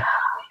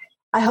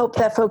I hope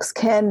that folks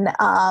can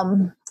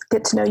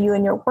get to know you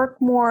and your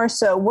work more.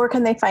 So where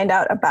can they find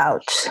out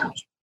about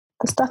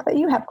the stuff that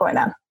you have going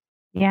on?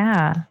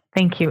 Yeah,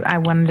 thank you. I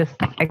want to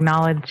just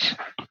acknowledge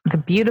the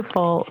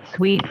beautiful,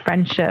 sweet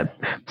friendship,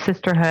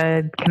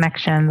 sisterhood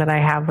connection that I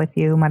have with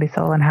you,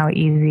 Marisol, and how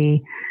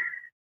easy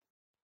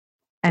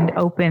and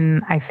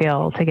open I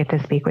feel to get to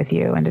speak with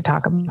you and to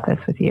talk about this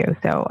with you.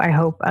 So I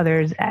hope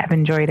others have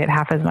enjoyed it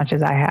half as much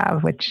as I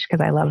have, because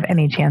I love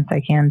any chance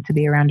I can to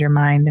be around your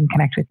mind and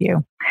connect with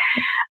you.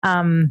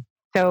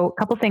 So a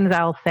couple things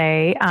I'll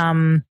say.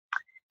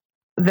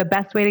 The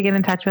best way to get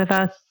in touch with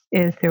us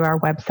is through our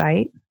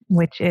website,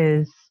 which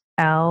is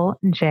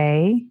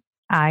ljist.com,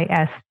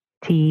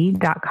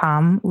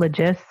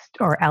 Legist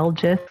or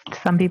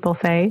Lgist, some people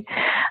say.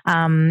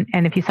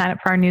 And if you sign up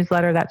for our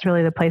newsletter, that's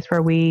really the place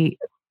where we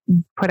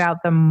put out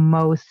the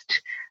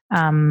most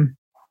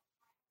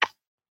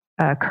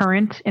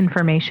current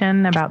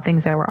information about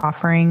things that we're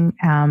offering.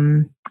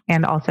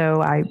 And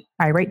also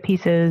I write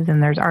pieces,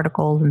 and there's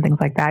articles and things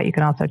like that. You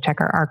can also check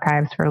our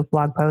archives for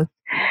blog posts.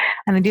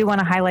 And I do want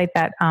to highlight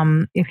that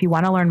if you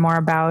want to learn more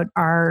about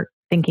our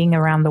thinking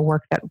around the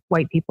work that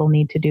white people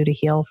need to do to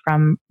heal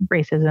from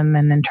racism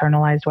and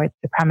internalized white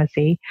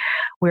supremacy,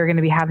 we're going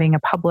to be having a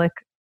public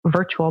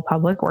virtual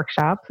public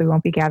workshops. We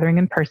won't be gathering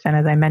in person,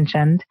 as I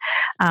mentioned,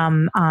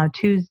 on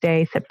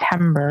Tuesday,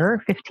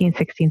 September 15,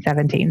 16,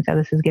 17. So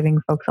this is giving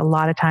folks a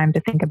lot of time to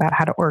think about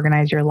how to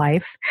organize your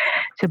life,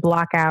 to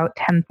block out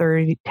 10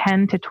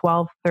 to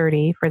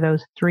 12:30 for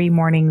those 3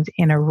 mornings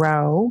in a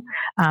row.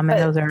 And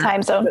those are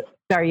time zone.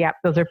 Sorry, yeah,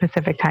 those are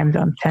Pacific time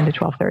zones, 10 to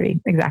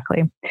 12:30,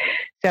 exactly.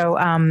 So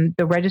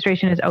the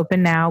registration is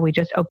open now. We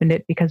just opened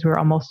it because we're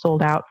almost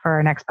sold out for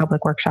our next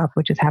public workshop,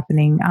 which is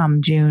happening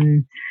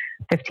June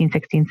 15,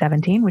 16,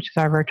 17, which is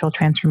our virtual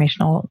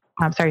transformational,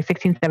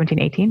 16,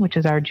 17, 18, which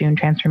is our June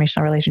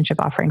transformational relationship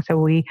offering. So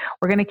we're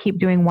going to keep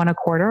doing one a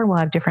quarter. We'll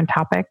have different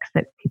topics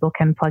that people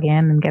can plug in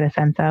and get a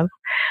sense of.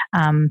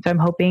 So I'm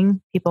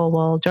hoping people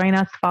will join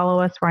us, follow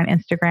us. We're on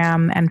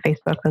Instagram and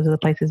Facebook. Those are the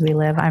places we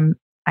live.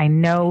 I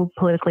know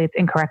politically it's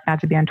incorrect not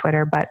to be on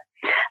Twitter, but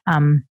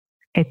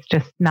it's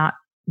just not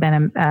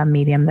been a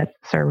medium that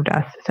served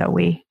us. So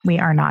we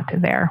are not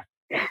there.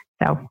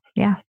 So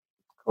yeah.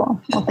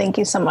 Cool. Well, thank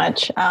you so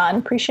much. I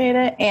appreciate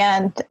it.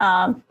 And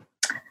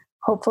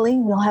hopefully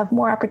we'll have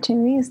more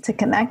opportunities to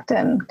connect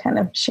and kind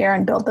of share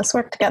and build this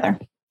work together.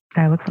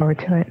 I look forward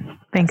to it.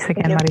 Thanks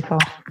again, Marisol.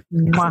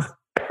 Mwah.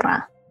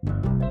 Mwah.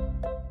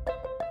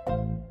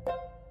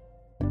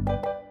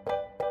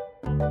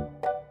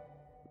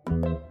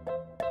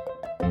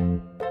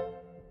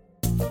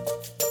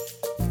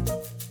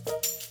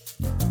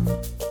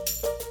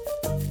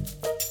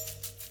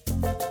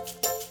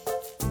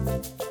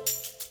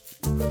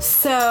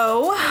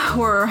 So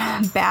we're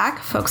back.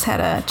 Folks had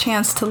a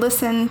chance to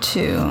listen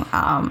to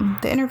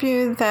the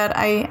interview that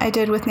I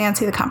did with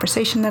Nancy, the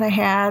conversation that I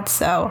had.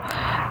 So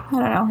I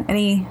don't know,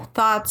 any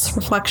thoughts,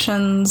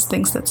 reflections,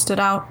 things that stood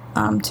out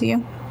to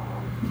you?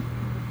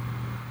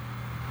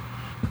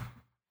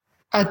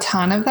 A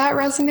ton of that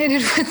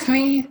resonated with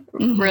me.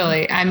 Mm-hmm.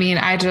 Really. I mean,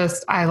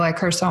 I like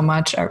her so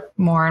much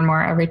more and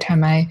more every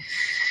time I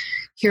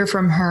hear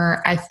from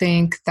her. I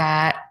think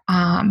that,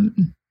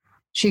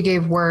 she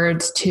gave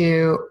words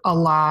to a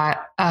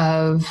lot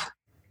of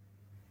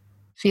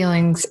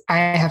feelings I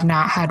have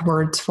not had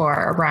words for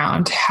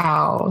around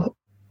how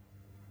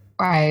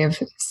I've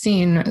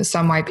seen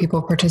some white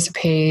people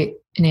participate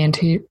in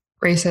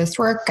anti-racist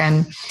work,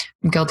 and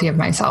I'm guilty of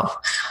myself,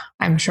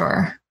 I'm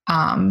sure,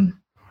 in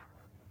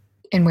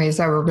ways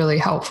that were really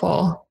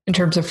helpful in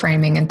terms of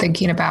framing and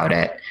thinking about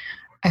it.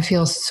 I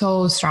feel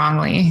so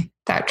strongly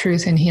that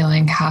truth and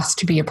healing has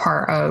to be a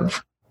part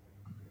of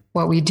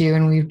what we do.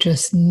 And we've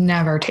just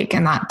never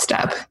taken that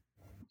step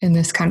in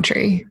this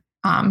country.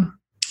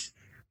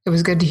 It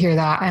was good to hear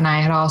that. And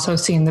I had also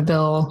seen the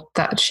bill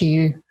that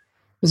she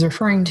was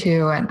referring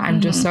to, and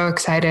I'm just so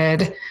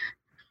excited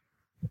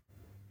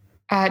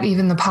at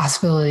even the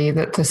possibility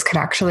that this could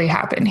actually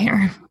happen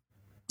here.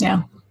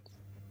 Yeah.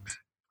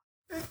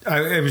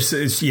 I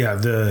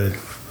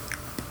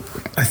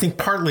think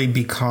partly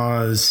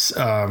because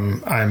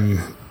I'm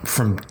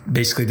from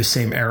basically the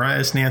same era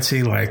as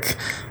Nancy. Like,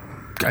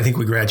 I think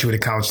we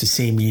graduated college the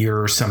same year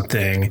or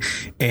something.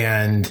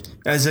 And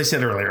as I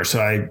said earlier, so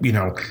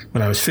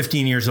when I was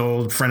 15 years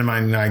old, a friend of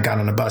mine and I got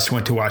on a bus,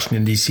 went to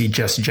Washington, D.C.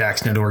 Jesse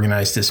Jackson had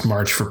organized this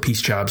March for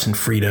Peace, Jobs, and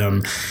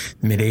Freedom.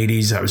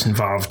 Mid-'80s, I was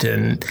involved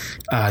in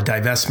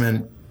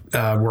divestment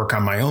work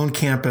on my own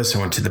campus. I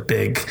went to the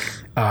big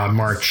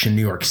march in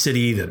New York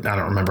City that I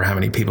don't remember how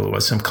many people it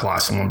was, some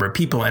colossal number of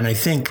people. And I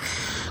think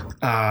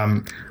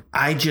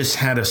I just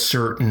had a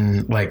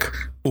certain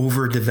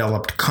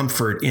overdeveloped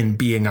comfort in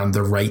being on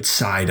the right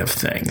side of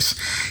things.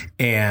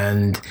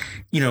 And,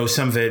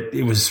 some of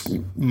it was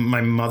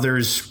my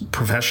mother's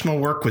professional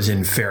work was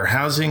in fair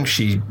housing.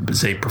 She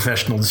was a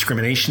professional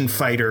discrimination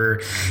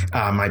fighter.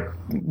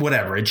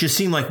 Whatever. It just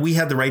seemed like we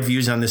had the right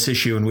views on this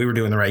issue and we were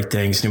doing the right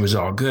things and it was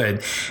all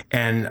good.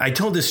 And I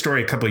told this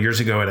story a couple of years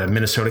ago at a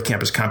Minnesota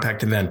Campus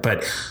Compact event,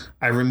 but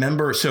I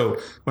remember, so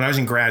when I was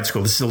in grad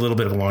school, this is a little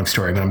bit of a long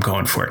story, but I'm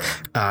going for it.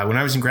 When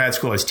I was in grad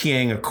school, I was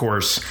TAing a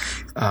course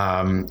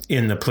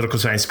in the political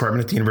science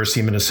department at the University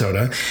of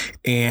Minnesota.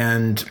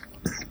 And,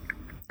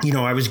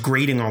 I was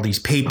grading all these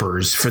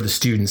papers for the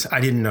students.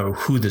 I didn't know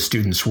who the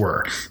students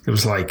were. It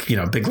was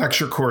big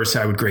lecture course.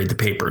 I would grade the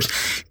papers.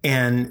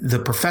 And the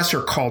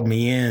professor called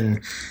me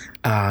in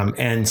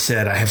and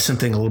said, I have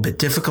something a little bit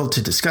difficult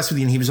to discuss with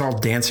you. And he was all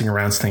dancing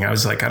around something. I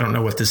was like, I don't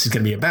know what this is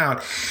going to be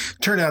about.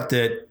 Turned out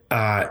that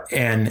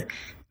an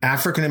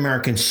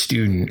African-American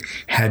student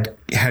had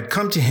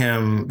come to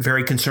him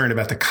very concerned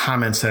about the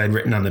comments that I'd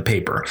written on the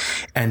paper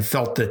and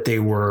felt that they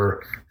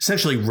were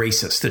essentially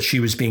racist, that she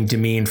was being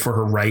demeaned for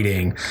her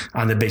writing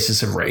on the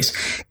basis of race.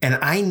 And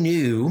I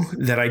knew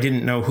that I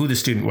didn't know who the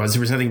student was. There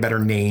was nothing about her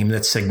name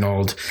that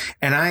signaled.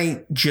 And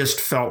I just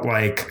felt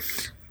like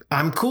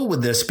I'm cool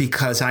with this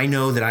because I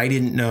know that I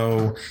didn't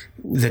know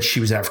that she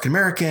was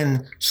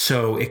African-American.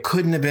 So it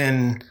couldn't have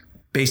been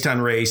based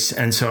on race.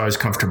 And so I was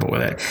comfortable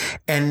with it.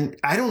 And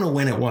I don't know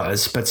when it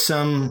was, but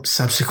some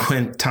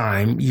subsequent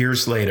time,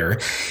 years later,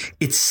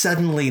 it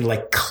suddenly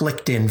like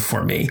clicked in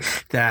for me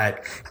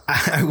that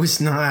I was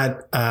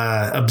not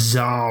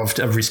absolved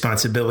of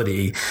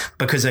responsibility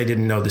because I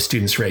didn't know the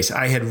student's race.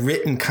 I had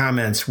written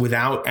comments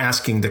without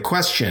asking the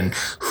question,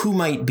 who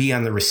might be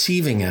on the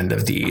receiving end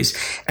of these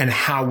and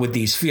how would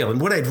these feel? And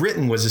what I'd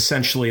written was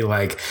essentially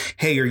like,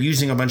 hey, you're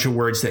using a bunch of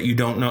words that you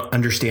don't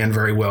understand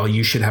very well.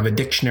 You should have a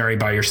dictionary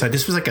by your side.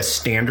 This was like a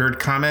standard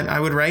comment I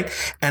would write.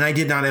 And I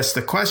did not ask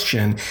the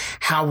question,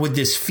 how would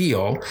this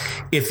feel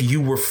if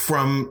you were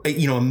from,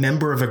 a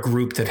member of a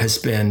group that has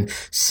been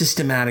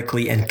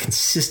systematically and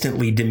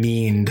consistently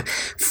demeaned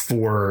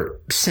for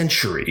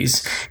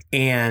centuries?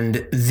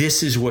 And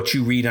this is what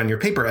you read on your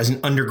paper as an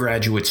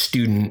undergraduate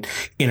student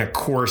in a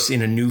course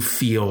in a new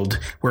field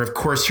where, of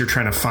course, you're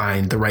trying to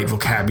find the right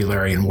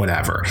vocabulary and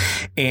whatever.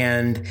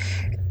 And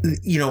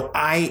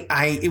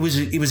it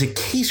was a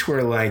case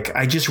where like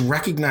I just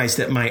recognized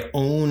that my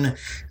own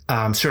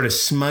sort of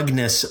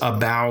smugness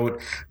about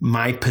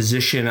my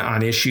position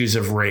on issues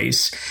of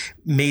race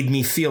made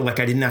me feel like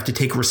I didn't have to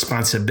take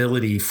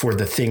responsibility for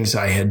the things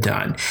I had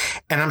done.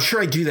 And I'm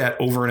sure I do that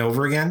over and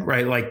over again,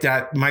 right? Like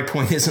that, my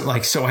point isn't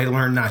like, so I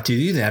learned not to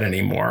do that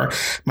anymore.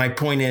 My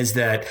point is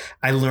that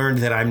I learned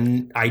that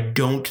I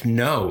don't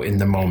know in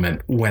the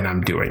moment when I'm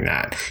doing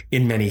that.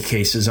 In many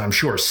cases, I'm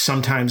sure.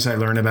 Sometimes I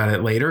learn about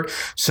it later.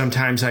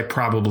 Sometimes I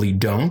probably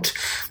don't.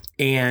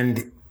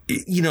 And,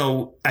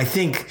 I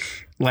think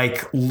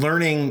like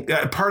learning,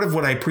 part of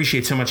what I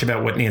appreciate so much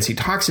about what Nancy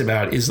talks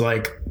about is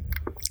like,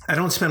 I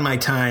don't spend my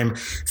time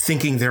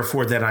thinking,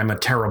 therefore, that I'm a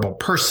terrible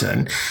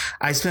person.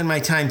 I spend my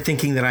time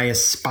thinking that I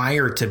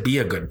aspire to be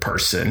a good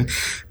person,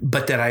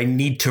 but that I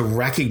need to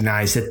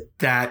recognize that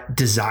that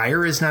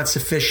desire is not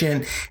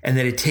sufficient and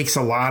that it takes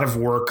a lot of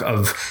work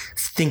of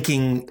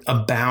thinking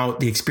about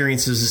the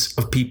experiences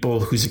of people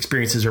whose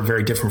experiences are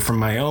very different from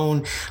my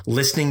own,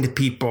 listening to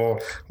people,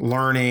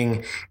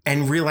 learning,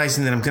 and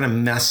realizing that I'm going to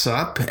mess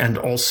up, and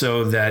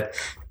also that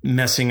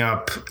messing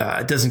up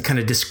doesn't kind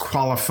of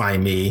disqualify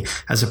me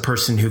as a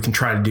person who can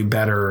try to do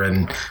better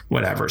and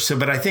whatever. So,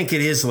 but I think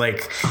it is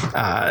like,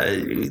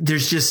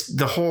 there's just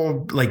the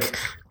whole, like,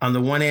 on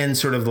the one end,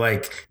 sort of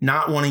like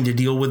not wanting to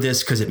deal with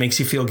this because it makes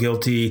you feel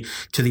guilty.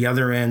 To the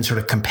other end, sort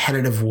of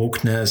competitive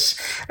wokeness,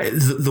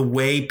 the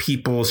way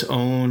people's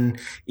own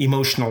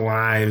emotional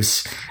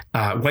lives,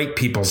 white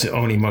people's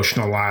own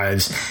emotional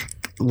lives,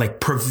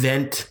 like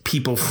prevent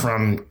people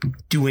from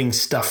doing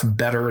stuff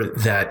better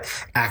that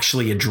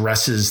actually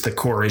addresses the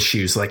core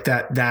issues. Like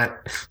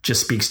that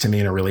just speaks to me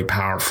in a really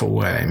powerful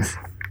way.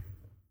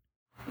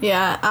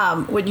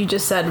 Yeah. What you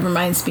just said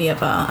reminds me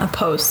of a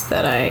post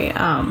that I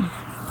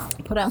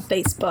put on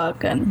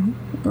Facebook, and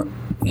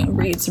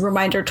reads,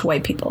 "Reminder to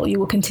white people: you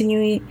will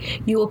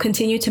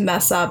continue to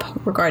mess up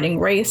regarding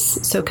race,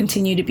 so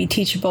continue to be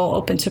teachable,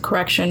 open to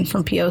correction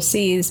from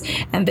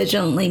POCs, and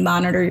vigilantly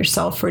monitor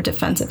yourself for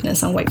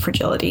defensiveness and white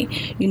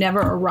fragility. You never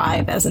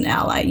arrive as an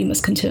ally. You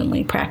must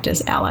continually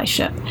practice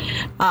allyship."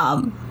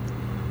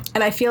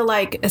 And I feel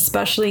like,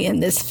 especially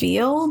in this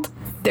field,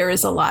 there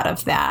is a lot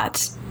of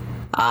that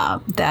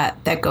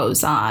that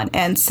goes on.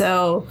 And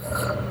so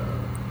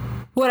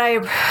what I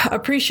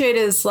appreciate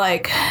is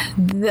like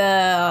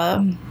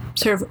the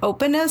sort of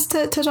openness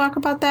to talk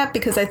about that,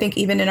 because I think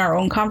even in our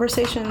own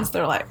conversations,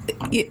 they're like,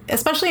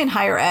 especially in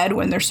higher ed,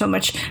 when there's so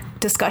much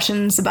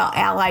discussions about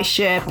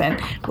allyship and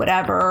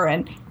whatever,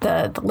 and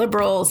the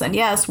liberals, and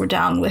yes, we're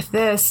down with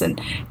this, and,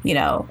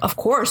 of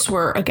course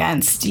we're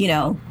against,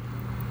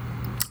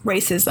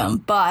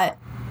 racism, but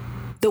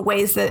the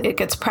ways that it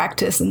gets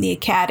practiced in the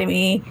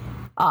academy,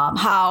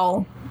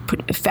 how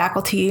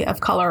faculty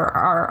of color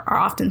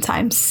are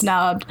oftentimes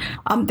snubbed.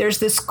 There's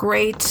this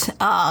great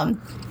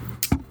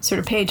sort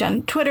of page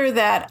on Twitter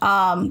that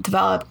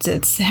developed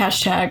its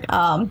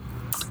hashtag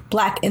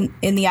Black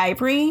in the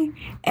Ivory.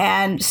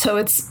 And so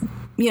it's,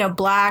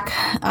 Black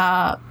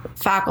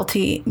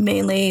faculty,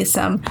 mainly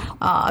some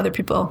other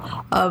people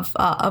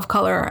of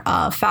color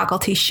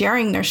faculty,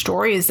 sharing their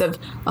stories of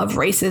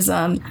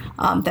racism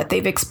that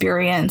they've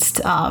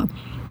experienced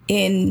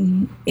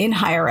in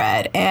higher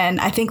ed. And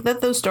I think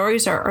that those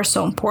stories are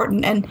so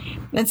important.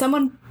 And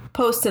someone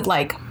posted,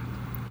 like,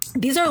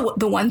 these are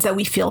the ones that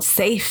we feel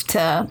safe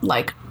to,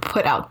 like,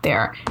 put out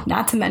there,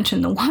 not to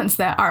mention the ones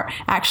that are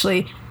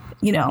actually,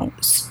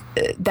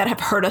 that have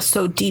hurt us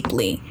so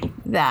deeply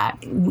that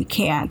we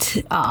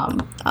can't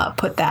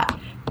put that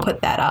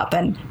up.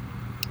 And,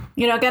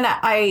 again,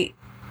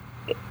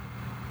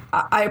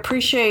 I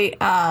appreciate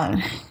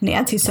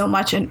Nancy so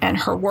much and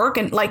her work,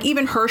 and like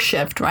even her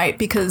shift, right?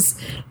 Because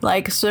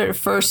like sort of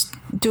first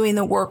doing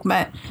the work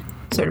meant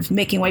sort of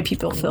making white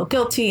people feel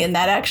guilty, and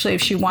that actually,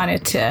 if she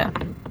wanted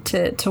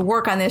to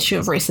work on the issue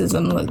of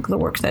racism, the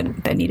work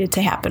that needed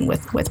to happen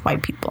with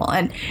white people,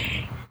 and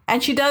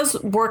she does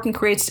work and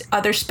creates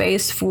other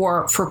space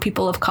for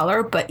people of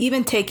color, but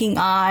even taking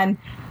on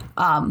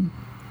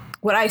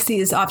what I see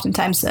is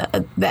oftentimes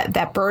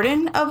that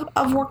burden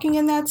of working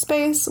in that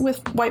space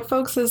with white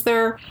folks as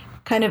they're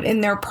kind of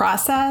in their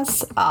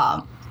process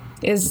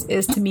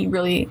is to me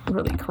really,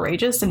 really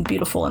courageous and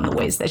beautiful in the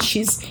ways that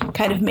she's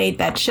kind of made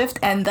that shift,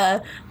 and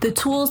the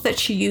tools that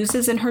she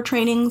uses in her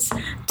trainings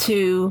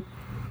to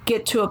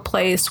get to a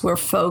place where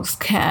folks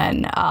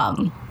can,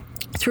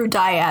 through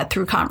dyad,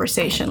 through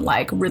conversation,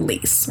 like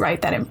release,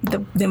 right? That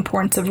the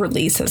importance of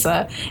release as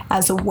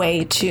a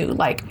way to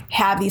like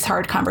have these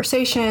hard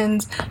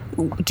conversations,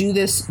 do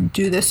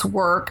this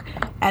work,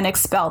 and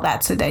expel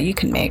that so that you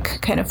can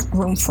make kind of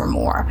room for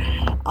more.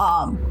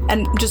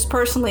 And just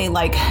personally,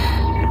 like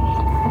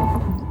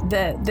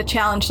the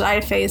challenge that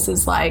I face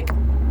is like,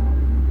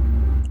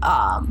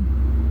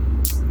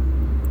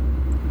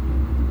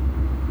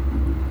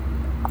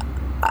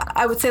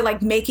 I would say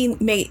like making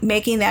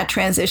that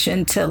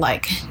transition to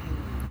like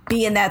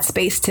be in that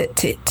space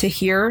to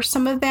hear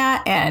some of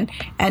that and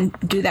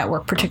do that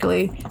work,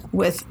 particularly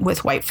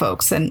with white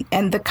folks, and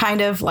the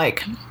kind of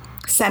like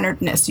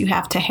centeredness you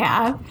have to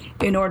have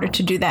in order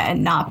to do that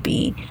and not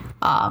be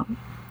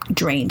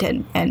drained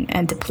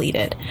and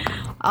depleted.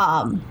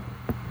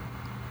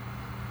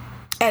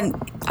 And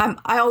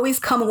I always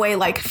come away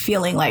like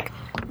feeling like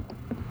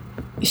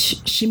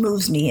she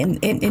moves me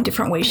in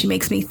different ways. She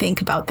makes me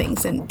think about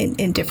things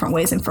in different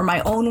ways. And for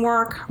my own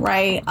work,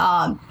 right,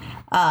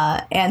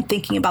 and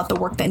thinking about the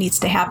work that needs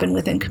to happen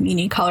within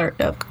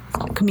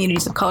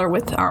communities of color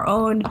with our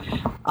own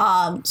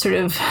sort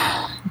of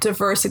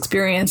diverse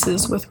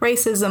experiences with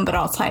racism, but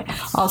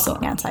also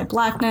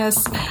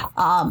anti-Blackness.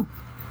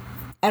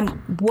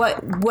 And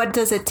what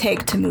does it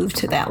take to move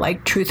to that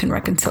like truth and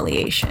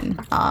reconciliation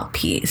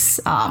piece?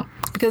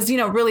 Because,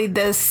 really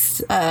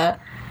this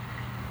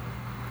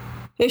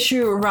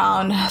issue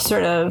around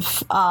sort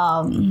of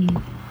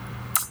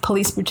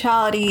police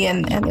brutality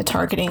and the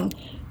targeting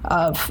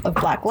of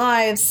Black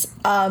lives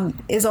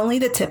is only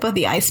the tip of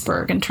the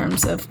iceberg in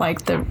terms of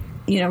like the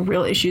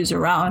real issues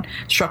around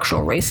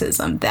structural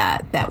racism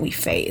that we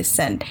face.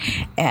 And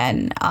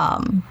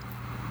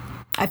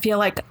I feel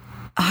like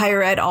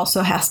higher ed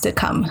also has to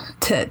come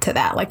to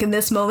that. Like in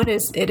this moment,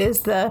 it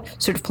is the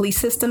sort of police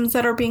systems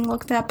that are being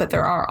looked at, but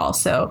there are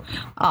also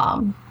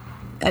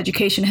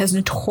education has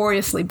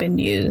notoriously been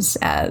used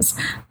as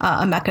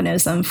a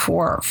mechanism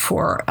for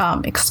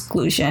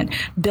exclusion,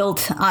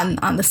 built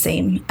on the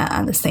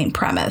same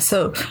premise.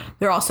 So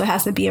there also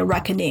has to be a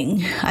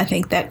reckoning, I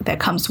think, that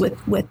comes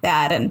with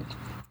that, and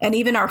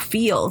even our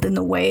field in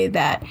the way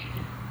that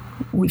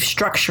we've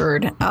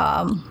structured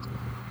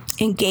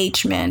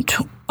engagement,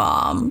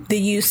 the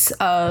use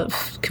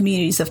of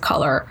communities of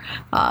color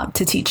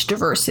to teach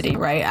diversity.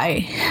 Right,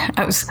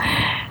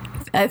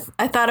 I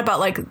thought about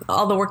like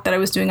all the work that I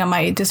was doing on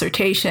my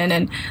dissertation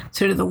and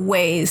sort of the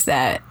ways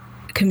that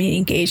community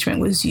engagement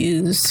was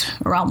used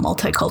around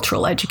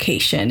multicultural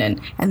education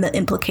and the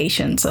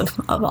implications of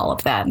all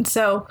of that. And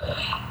so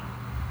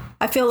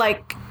I feel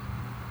like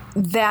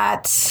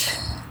that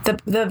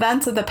the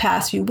events of the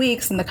past few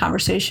weeks and the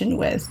conversation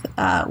with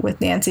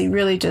Nancy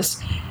really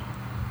just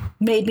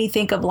made me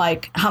think of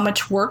like how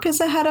much work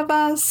is ahead of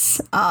us.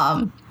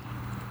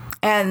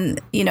 And,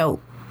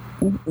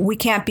 we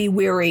can't be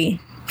weary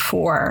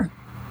for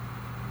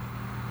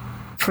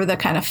the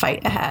kind of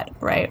fight ahead,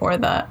 right? Or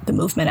the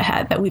movement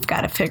ahead, that we've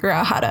got to figure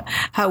out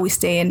how we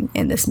stay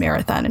in this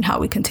marathon and how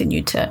we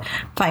continue to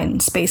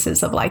find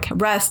spaces of like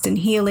rest and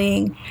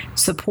healing,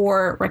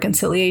 support,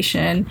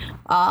 reconciliation,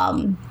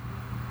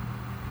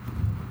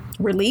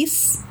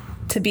 release,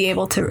 to be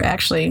able to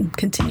actually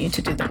continue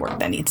to do the work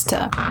that needs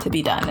to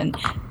be done, and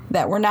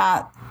that we're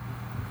not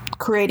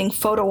creating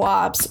photo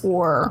ops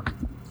or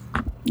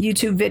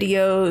YouTube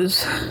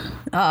videos,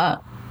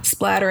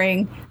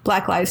 splattering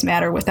Black Lives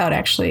Matter without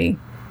actually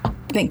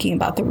thinking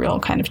about the real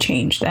kind of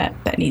change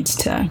that needs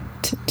to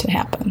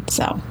happen.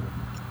 So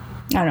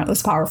I don't know, it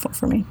was powerful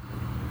for me.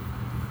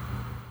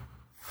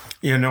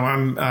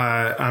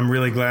 I'm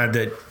really glad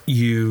that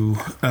you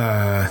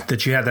had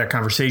that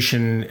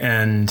conversation,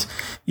 and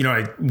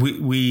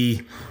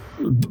we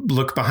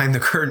look behind the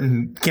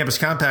curtain. Campus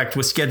Compact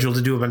was scheduled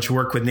to do a bunch of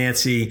work with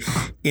Nancy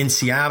in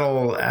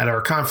Seattle at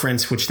our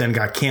conference, which then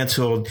got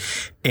canceled.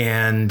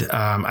 And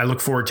I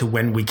look forward to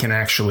when we can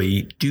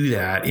actually do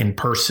that in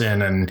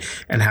person and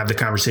have the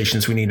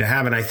conversations we need to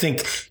have. And I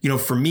think,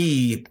 for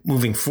me,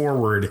 moving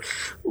forward,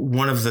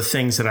 one of the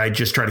things that I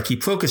just try to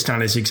keep focused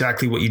on is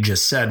exactly what you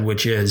just said,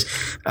 which is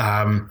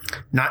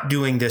not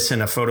doing this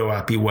in a photo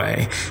op-y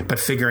way, but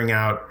figuring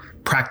out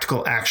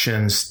practical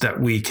actions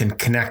that we can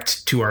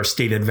connect to our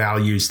stated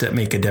values that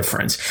make a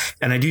difference.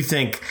 And I do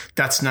think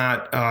that's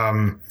not,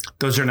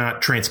 those are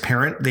not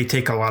transparent. They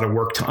take a lot of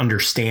work to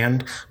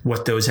understand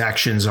what those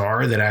actions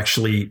are that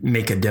actually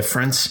make a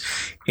difference.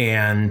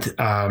 And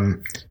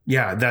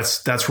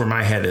that's where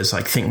my head is,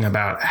 like thinking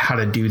about how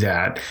to do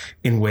that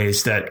in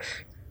ways that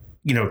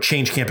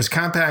change Campus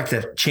Compact,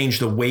 that change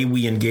the way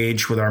we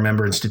engage with our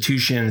member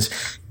institutions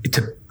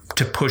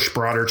to push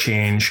broader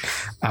change.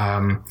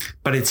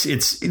 But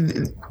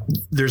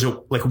there's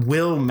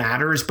will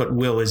matters, but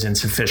will is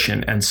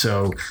insufficient. And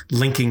so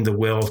linking the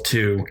will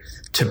to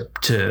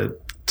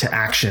to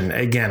action?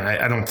 Again,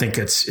 I don't think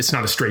it's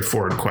not a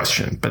straightforward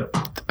question, but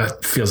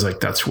it feels like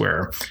that's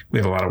where we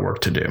have a lot of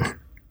work to do.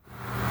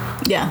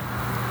 Yeah.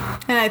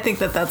 And I think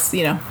that's,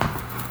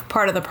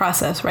 part of the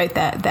process, right?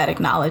 That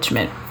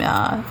acknowledgement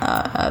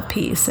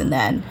piece, and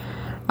then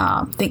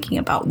thinking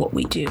about what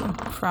we do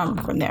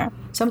from there.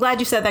 So I'm glad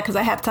you said that, because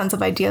I have tons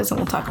of ideas, and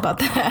we'll talk about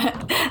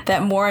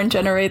that more and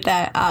generate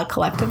that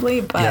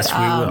collectively. But yes, we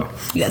will.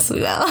 Yes, we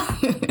will.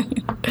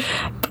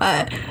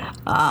 But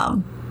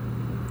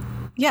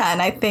yeah,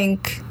 and I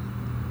think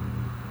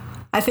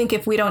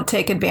if we don't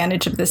take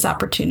advantage of this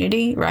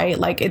opportunity, right?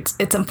 Like it's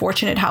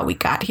unfortunate how we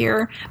got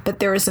here, but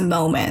there is a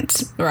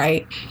moment,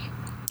 right?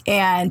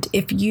 And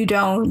if you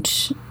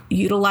don't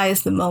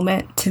utilize the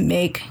moment to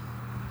make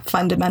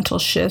fundamental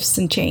shifts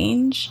and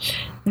change,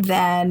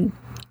 then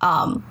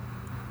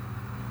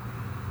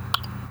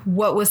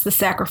what was the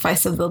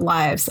sacrifice of all the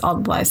lives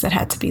that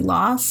had to be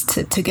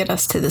lost to get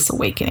us to this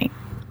awakening,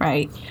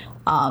 right?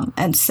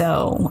 And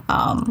so,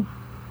 I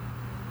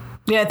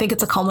think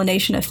it's a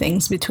culmination of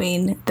things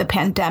between the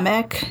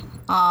pandemic,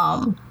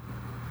 for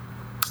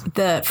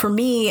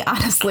me,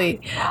 honestly,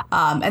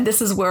 and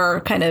this is where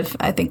kind of,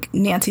 I think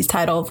Nancy's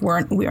title of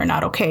We Are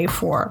Not Okay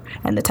for,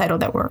 and the title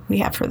that we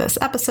have for this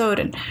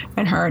episode,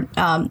 and her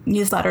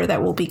newsletter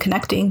that we'll be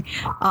connecting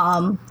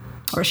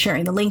or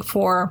sharing the link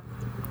for,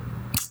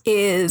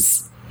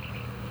 it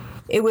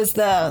was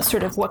the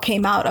sort of what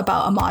came out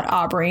about Ahmaud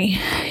Arbery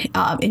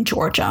in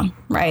Georgia,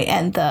 right?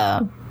 And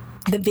the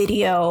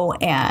video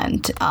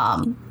and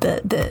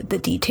the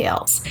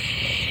details.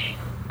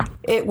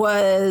 It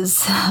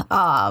was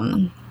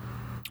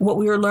what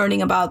we were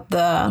learning about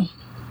the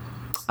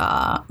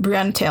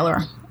Breonna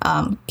Taylor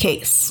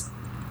case.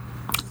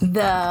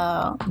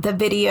 The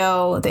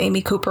video, the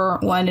Amy Cooper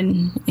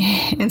one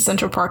in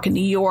Central Park in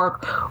New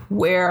York,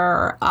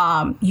 where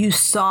you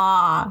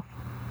saw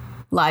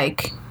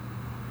like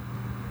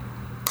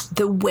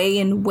the way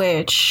in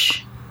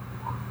which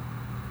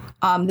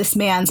this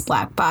man's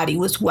black body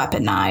was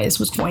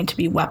going to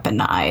be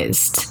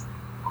weaponized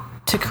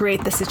to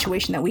create the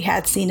situation that we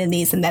had seen in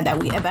these, and then that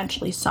we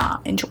eventually saw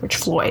in George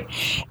Floyd.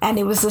 And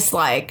it was just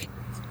like,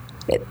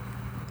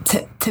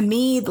 to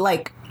me,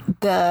 like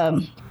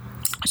the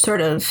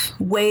sort of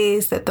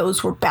ways that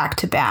those were back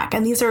to back.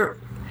 And these are,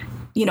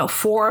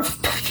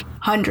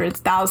 400s,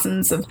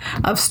 thousands of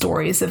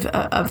stories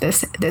of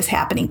this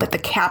happening, but the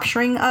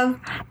capturing of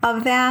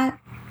that,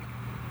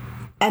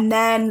 and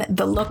then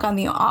the look on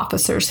the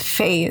officer's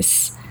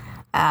face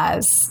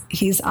as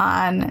he's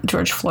on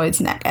George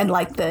Floyd's neck, and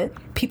like the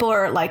people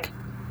are like,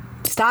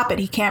 stop it,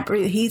 he can't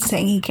breathe. He's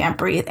saying he can't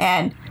breathe,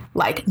 and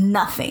like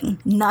nothing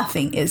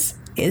is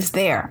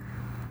there,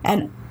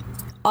 and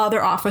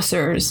other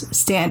officers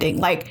standing,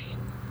 like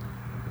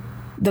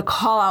the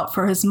call out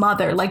for his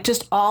mother, like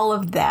just all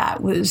of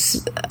that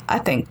was, I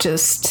think,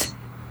 just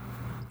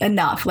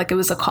enough. Like it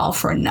was a call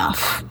for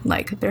enough.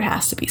 Like there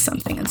has to be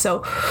something, and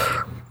so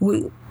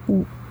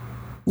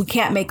we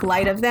can't make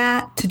light of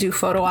that to do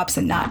photo ops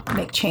and not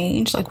make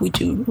change. Like we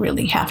do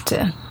really have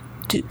to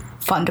do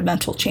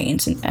fundamental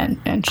change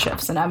and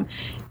shifts. And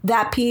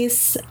that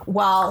piece,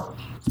 while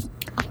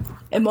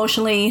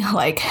emotionally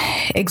like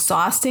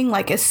exhausting,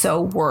 like is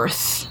so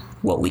worth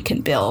what we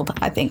can build,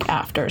 I think,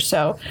 after.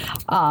 So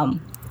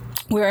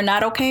we're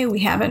not okay. We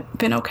haven't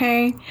been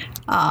okay.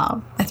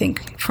 I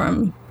think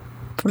from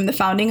the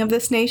founding of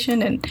this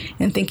nation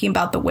and thinking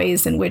about the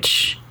ways in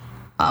which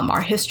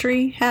our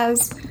history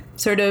has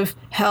sort of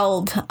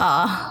held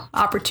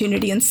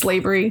opportunity and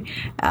slavery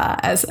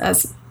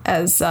as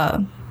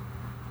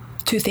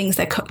two things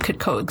that could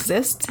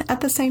coexist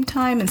at the same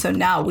time. And so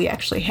now we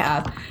actually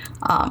have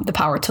the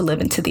power to live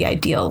into the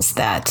ideals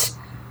that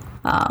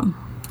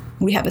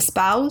we have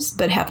espoused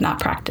but have not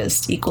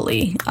practiced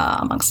equally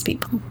amongst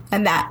people.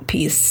 And that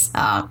piece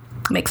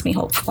makes me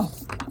hopeful.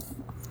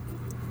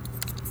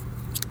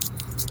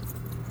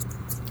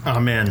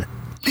 Amen.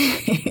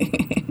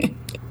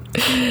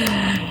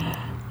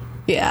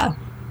 Yeah.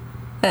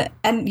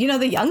 And,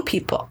 the young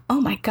people, oh,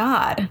 my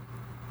God.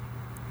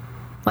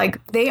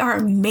 Like, they are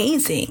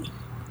amazing.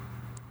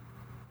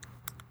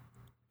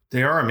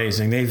 They are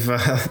amazing.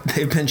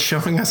 They've been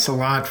showing us a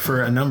lot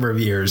for a number of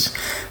years.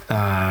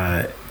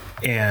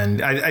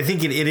 And I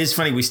think it is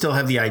funny. We still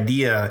have the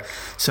idea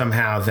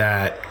somehow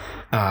that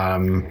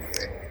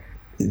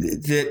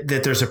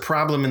that there's a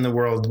problem in the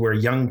world where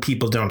young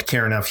people don't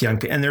care enough.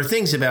 And there are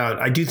things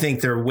I do think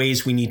there are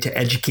ways we need to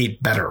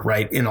educate better,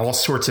 right? In all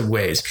sorts of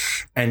ways,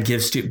 and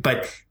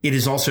but it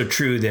is also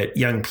true that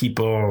young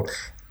people,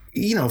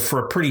 for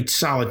a pretty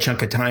solid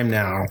chunk of time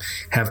now,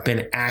 have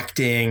been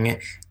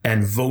acting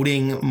and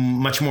voting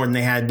much more than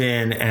they had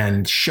been,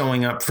 and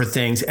showing up for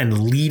things and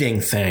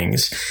leading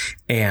things.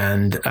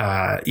 And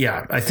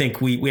I think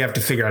we have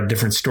to figure out a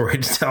different story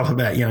to tell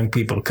about young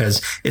people,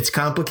 because it's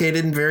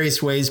complicated in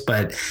various ways,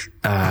 but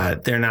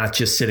they're not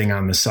just sitting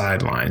on the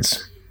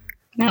sidelines.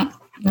 No.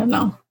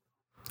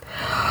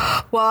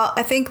 Well,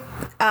 I think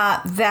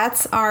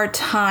that's our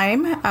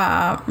time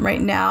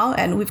right now,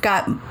 and we've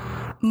got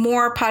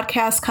more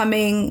podcasts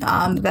coming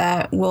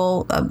that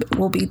will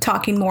be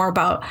talking more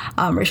about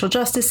racial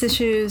justice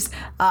issues,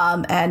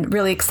 and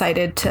really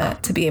excited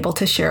to be able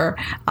to share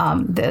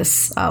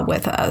this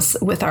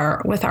with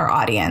our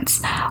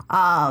audience.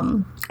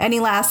 Any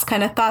last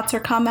kind of thoughts or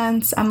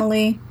comments,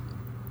 Emily?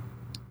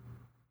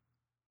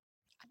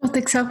 I don't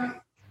think so.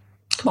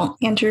 Cool.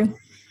 Andrew?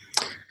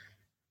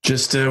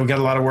 Just we got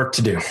a lot of work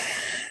to do.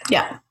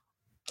 Yeah.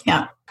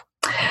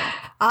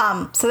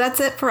 So that's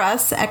it for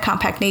us at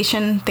Compact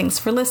Nation. Thanks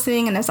for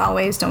listening. And as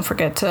always, don't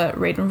forget to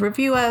rate and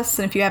review us.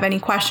 And if you have any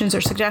questions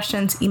or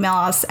suggestions, email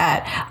us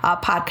at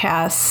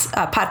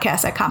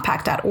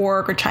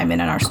podcast@compact.org or chime in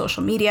on our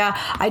social media.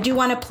 I do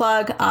want to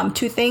plug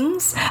two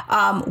things.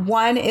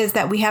 One is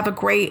that we have a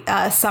great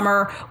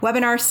summer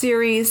webinar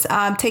series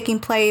taking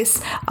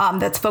place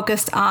that's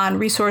focused on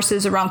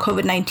resources around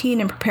COVID-19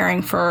 and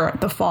preparing for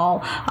the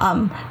fall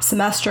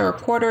semester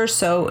quarter.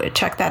 So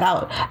check that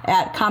out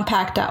at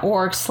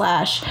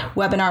compact.org/webinar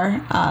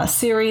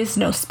series,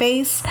 no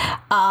space.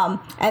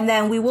 And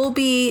then we will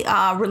be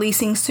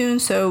releasing soon,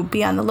 so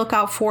be on the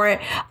lookout for it,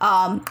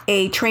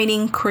 a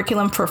training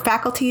curriculum for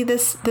faculty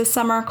this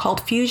summer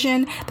called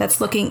Fusion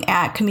that's looking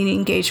at community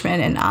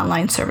engagement and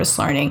online service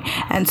learning.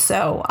 And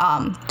so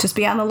just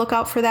be on the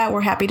lookout for that.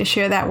 We're happy to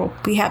share that. We'll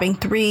be having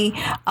 3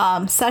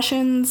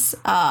 sessions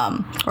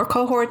or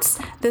cohorts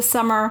this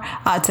summer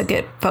to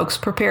get folks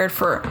prepared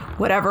for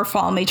whatever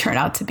fall may turn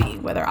out to be,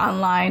 whether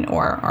online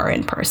or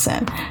in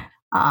person.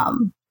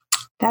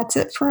 That's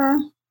it for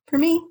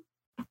me.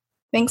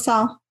 Thanks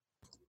all.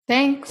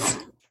 Thanks.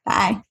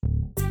 Bye.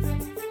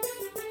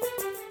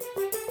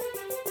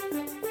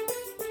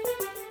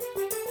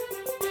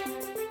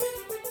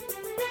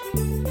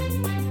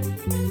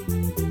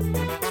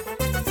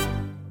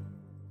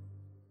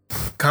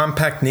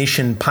 Compact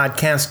Nation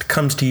podcast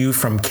comes to you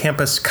from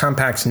Campus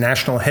Compact's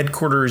national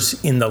headquarters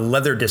in the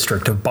Leather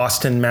District of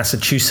Boston,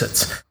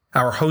 Massachusetts.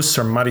 Our hosts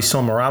are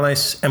Marisol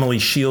Morales, Emily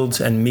Shields,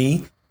 and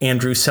me,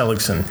 Andrew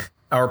Seligson.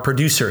 Our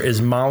producer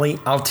is Molly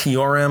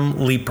Altiorem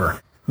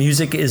Leaper.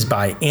 Music is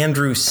by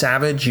Andrew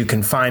Savage. You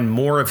can find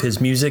more of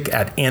his music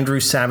at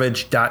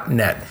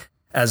andrewsavage.net.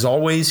 As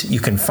always, you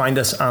can find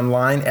us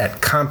online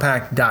at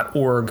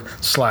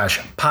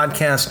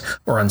compact.org/podcast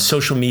or on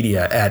social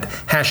media at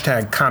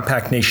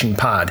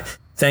 #CompactNationPod.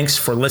 Thanks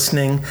for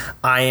listening.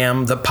 I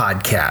am the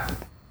Podcat.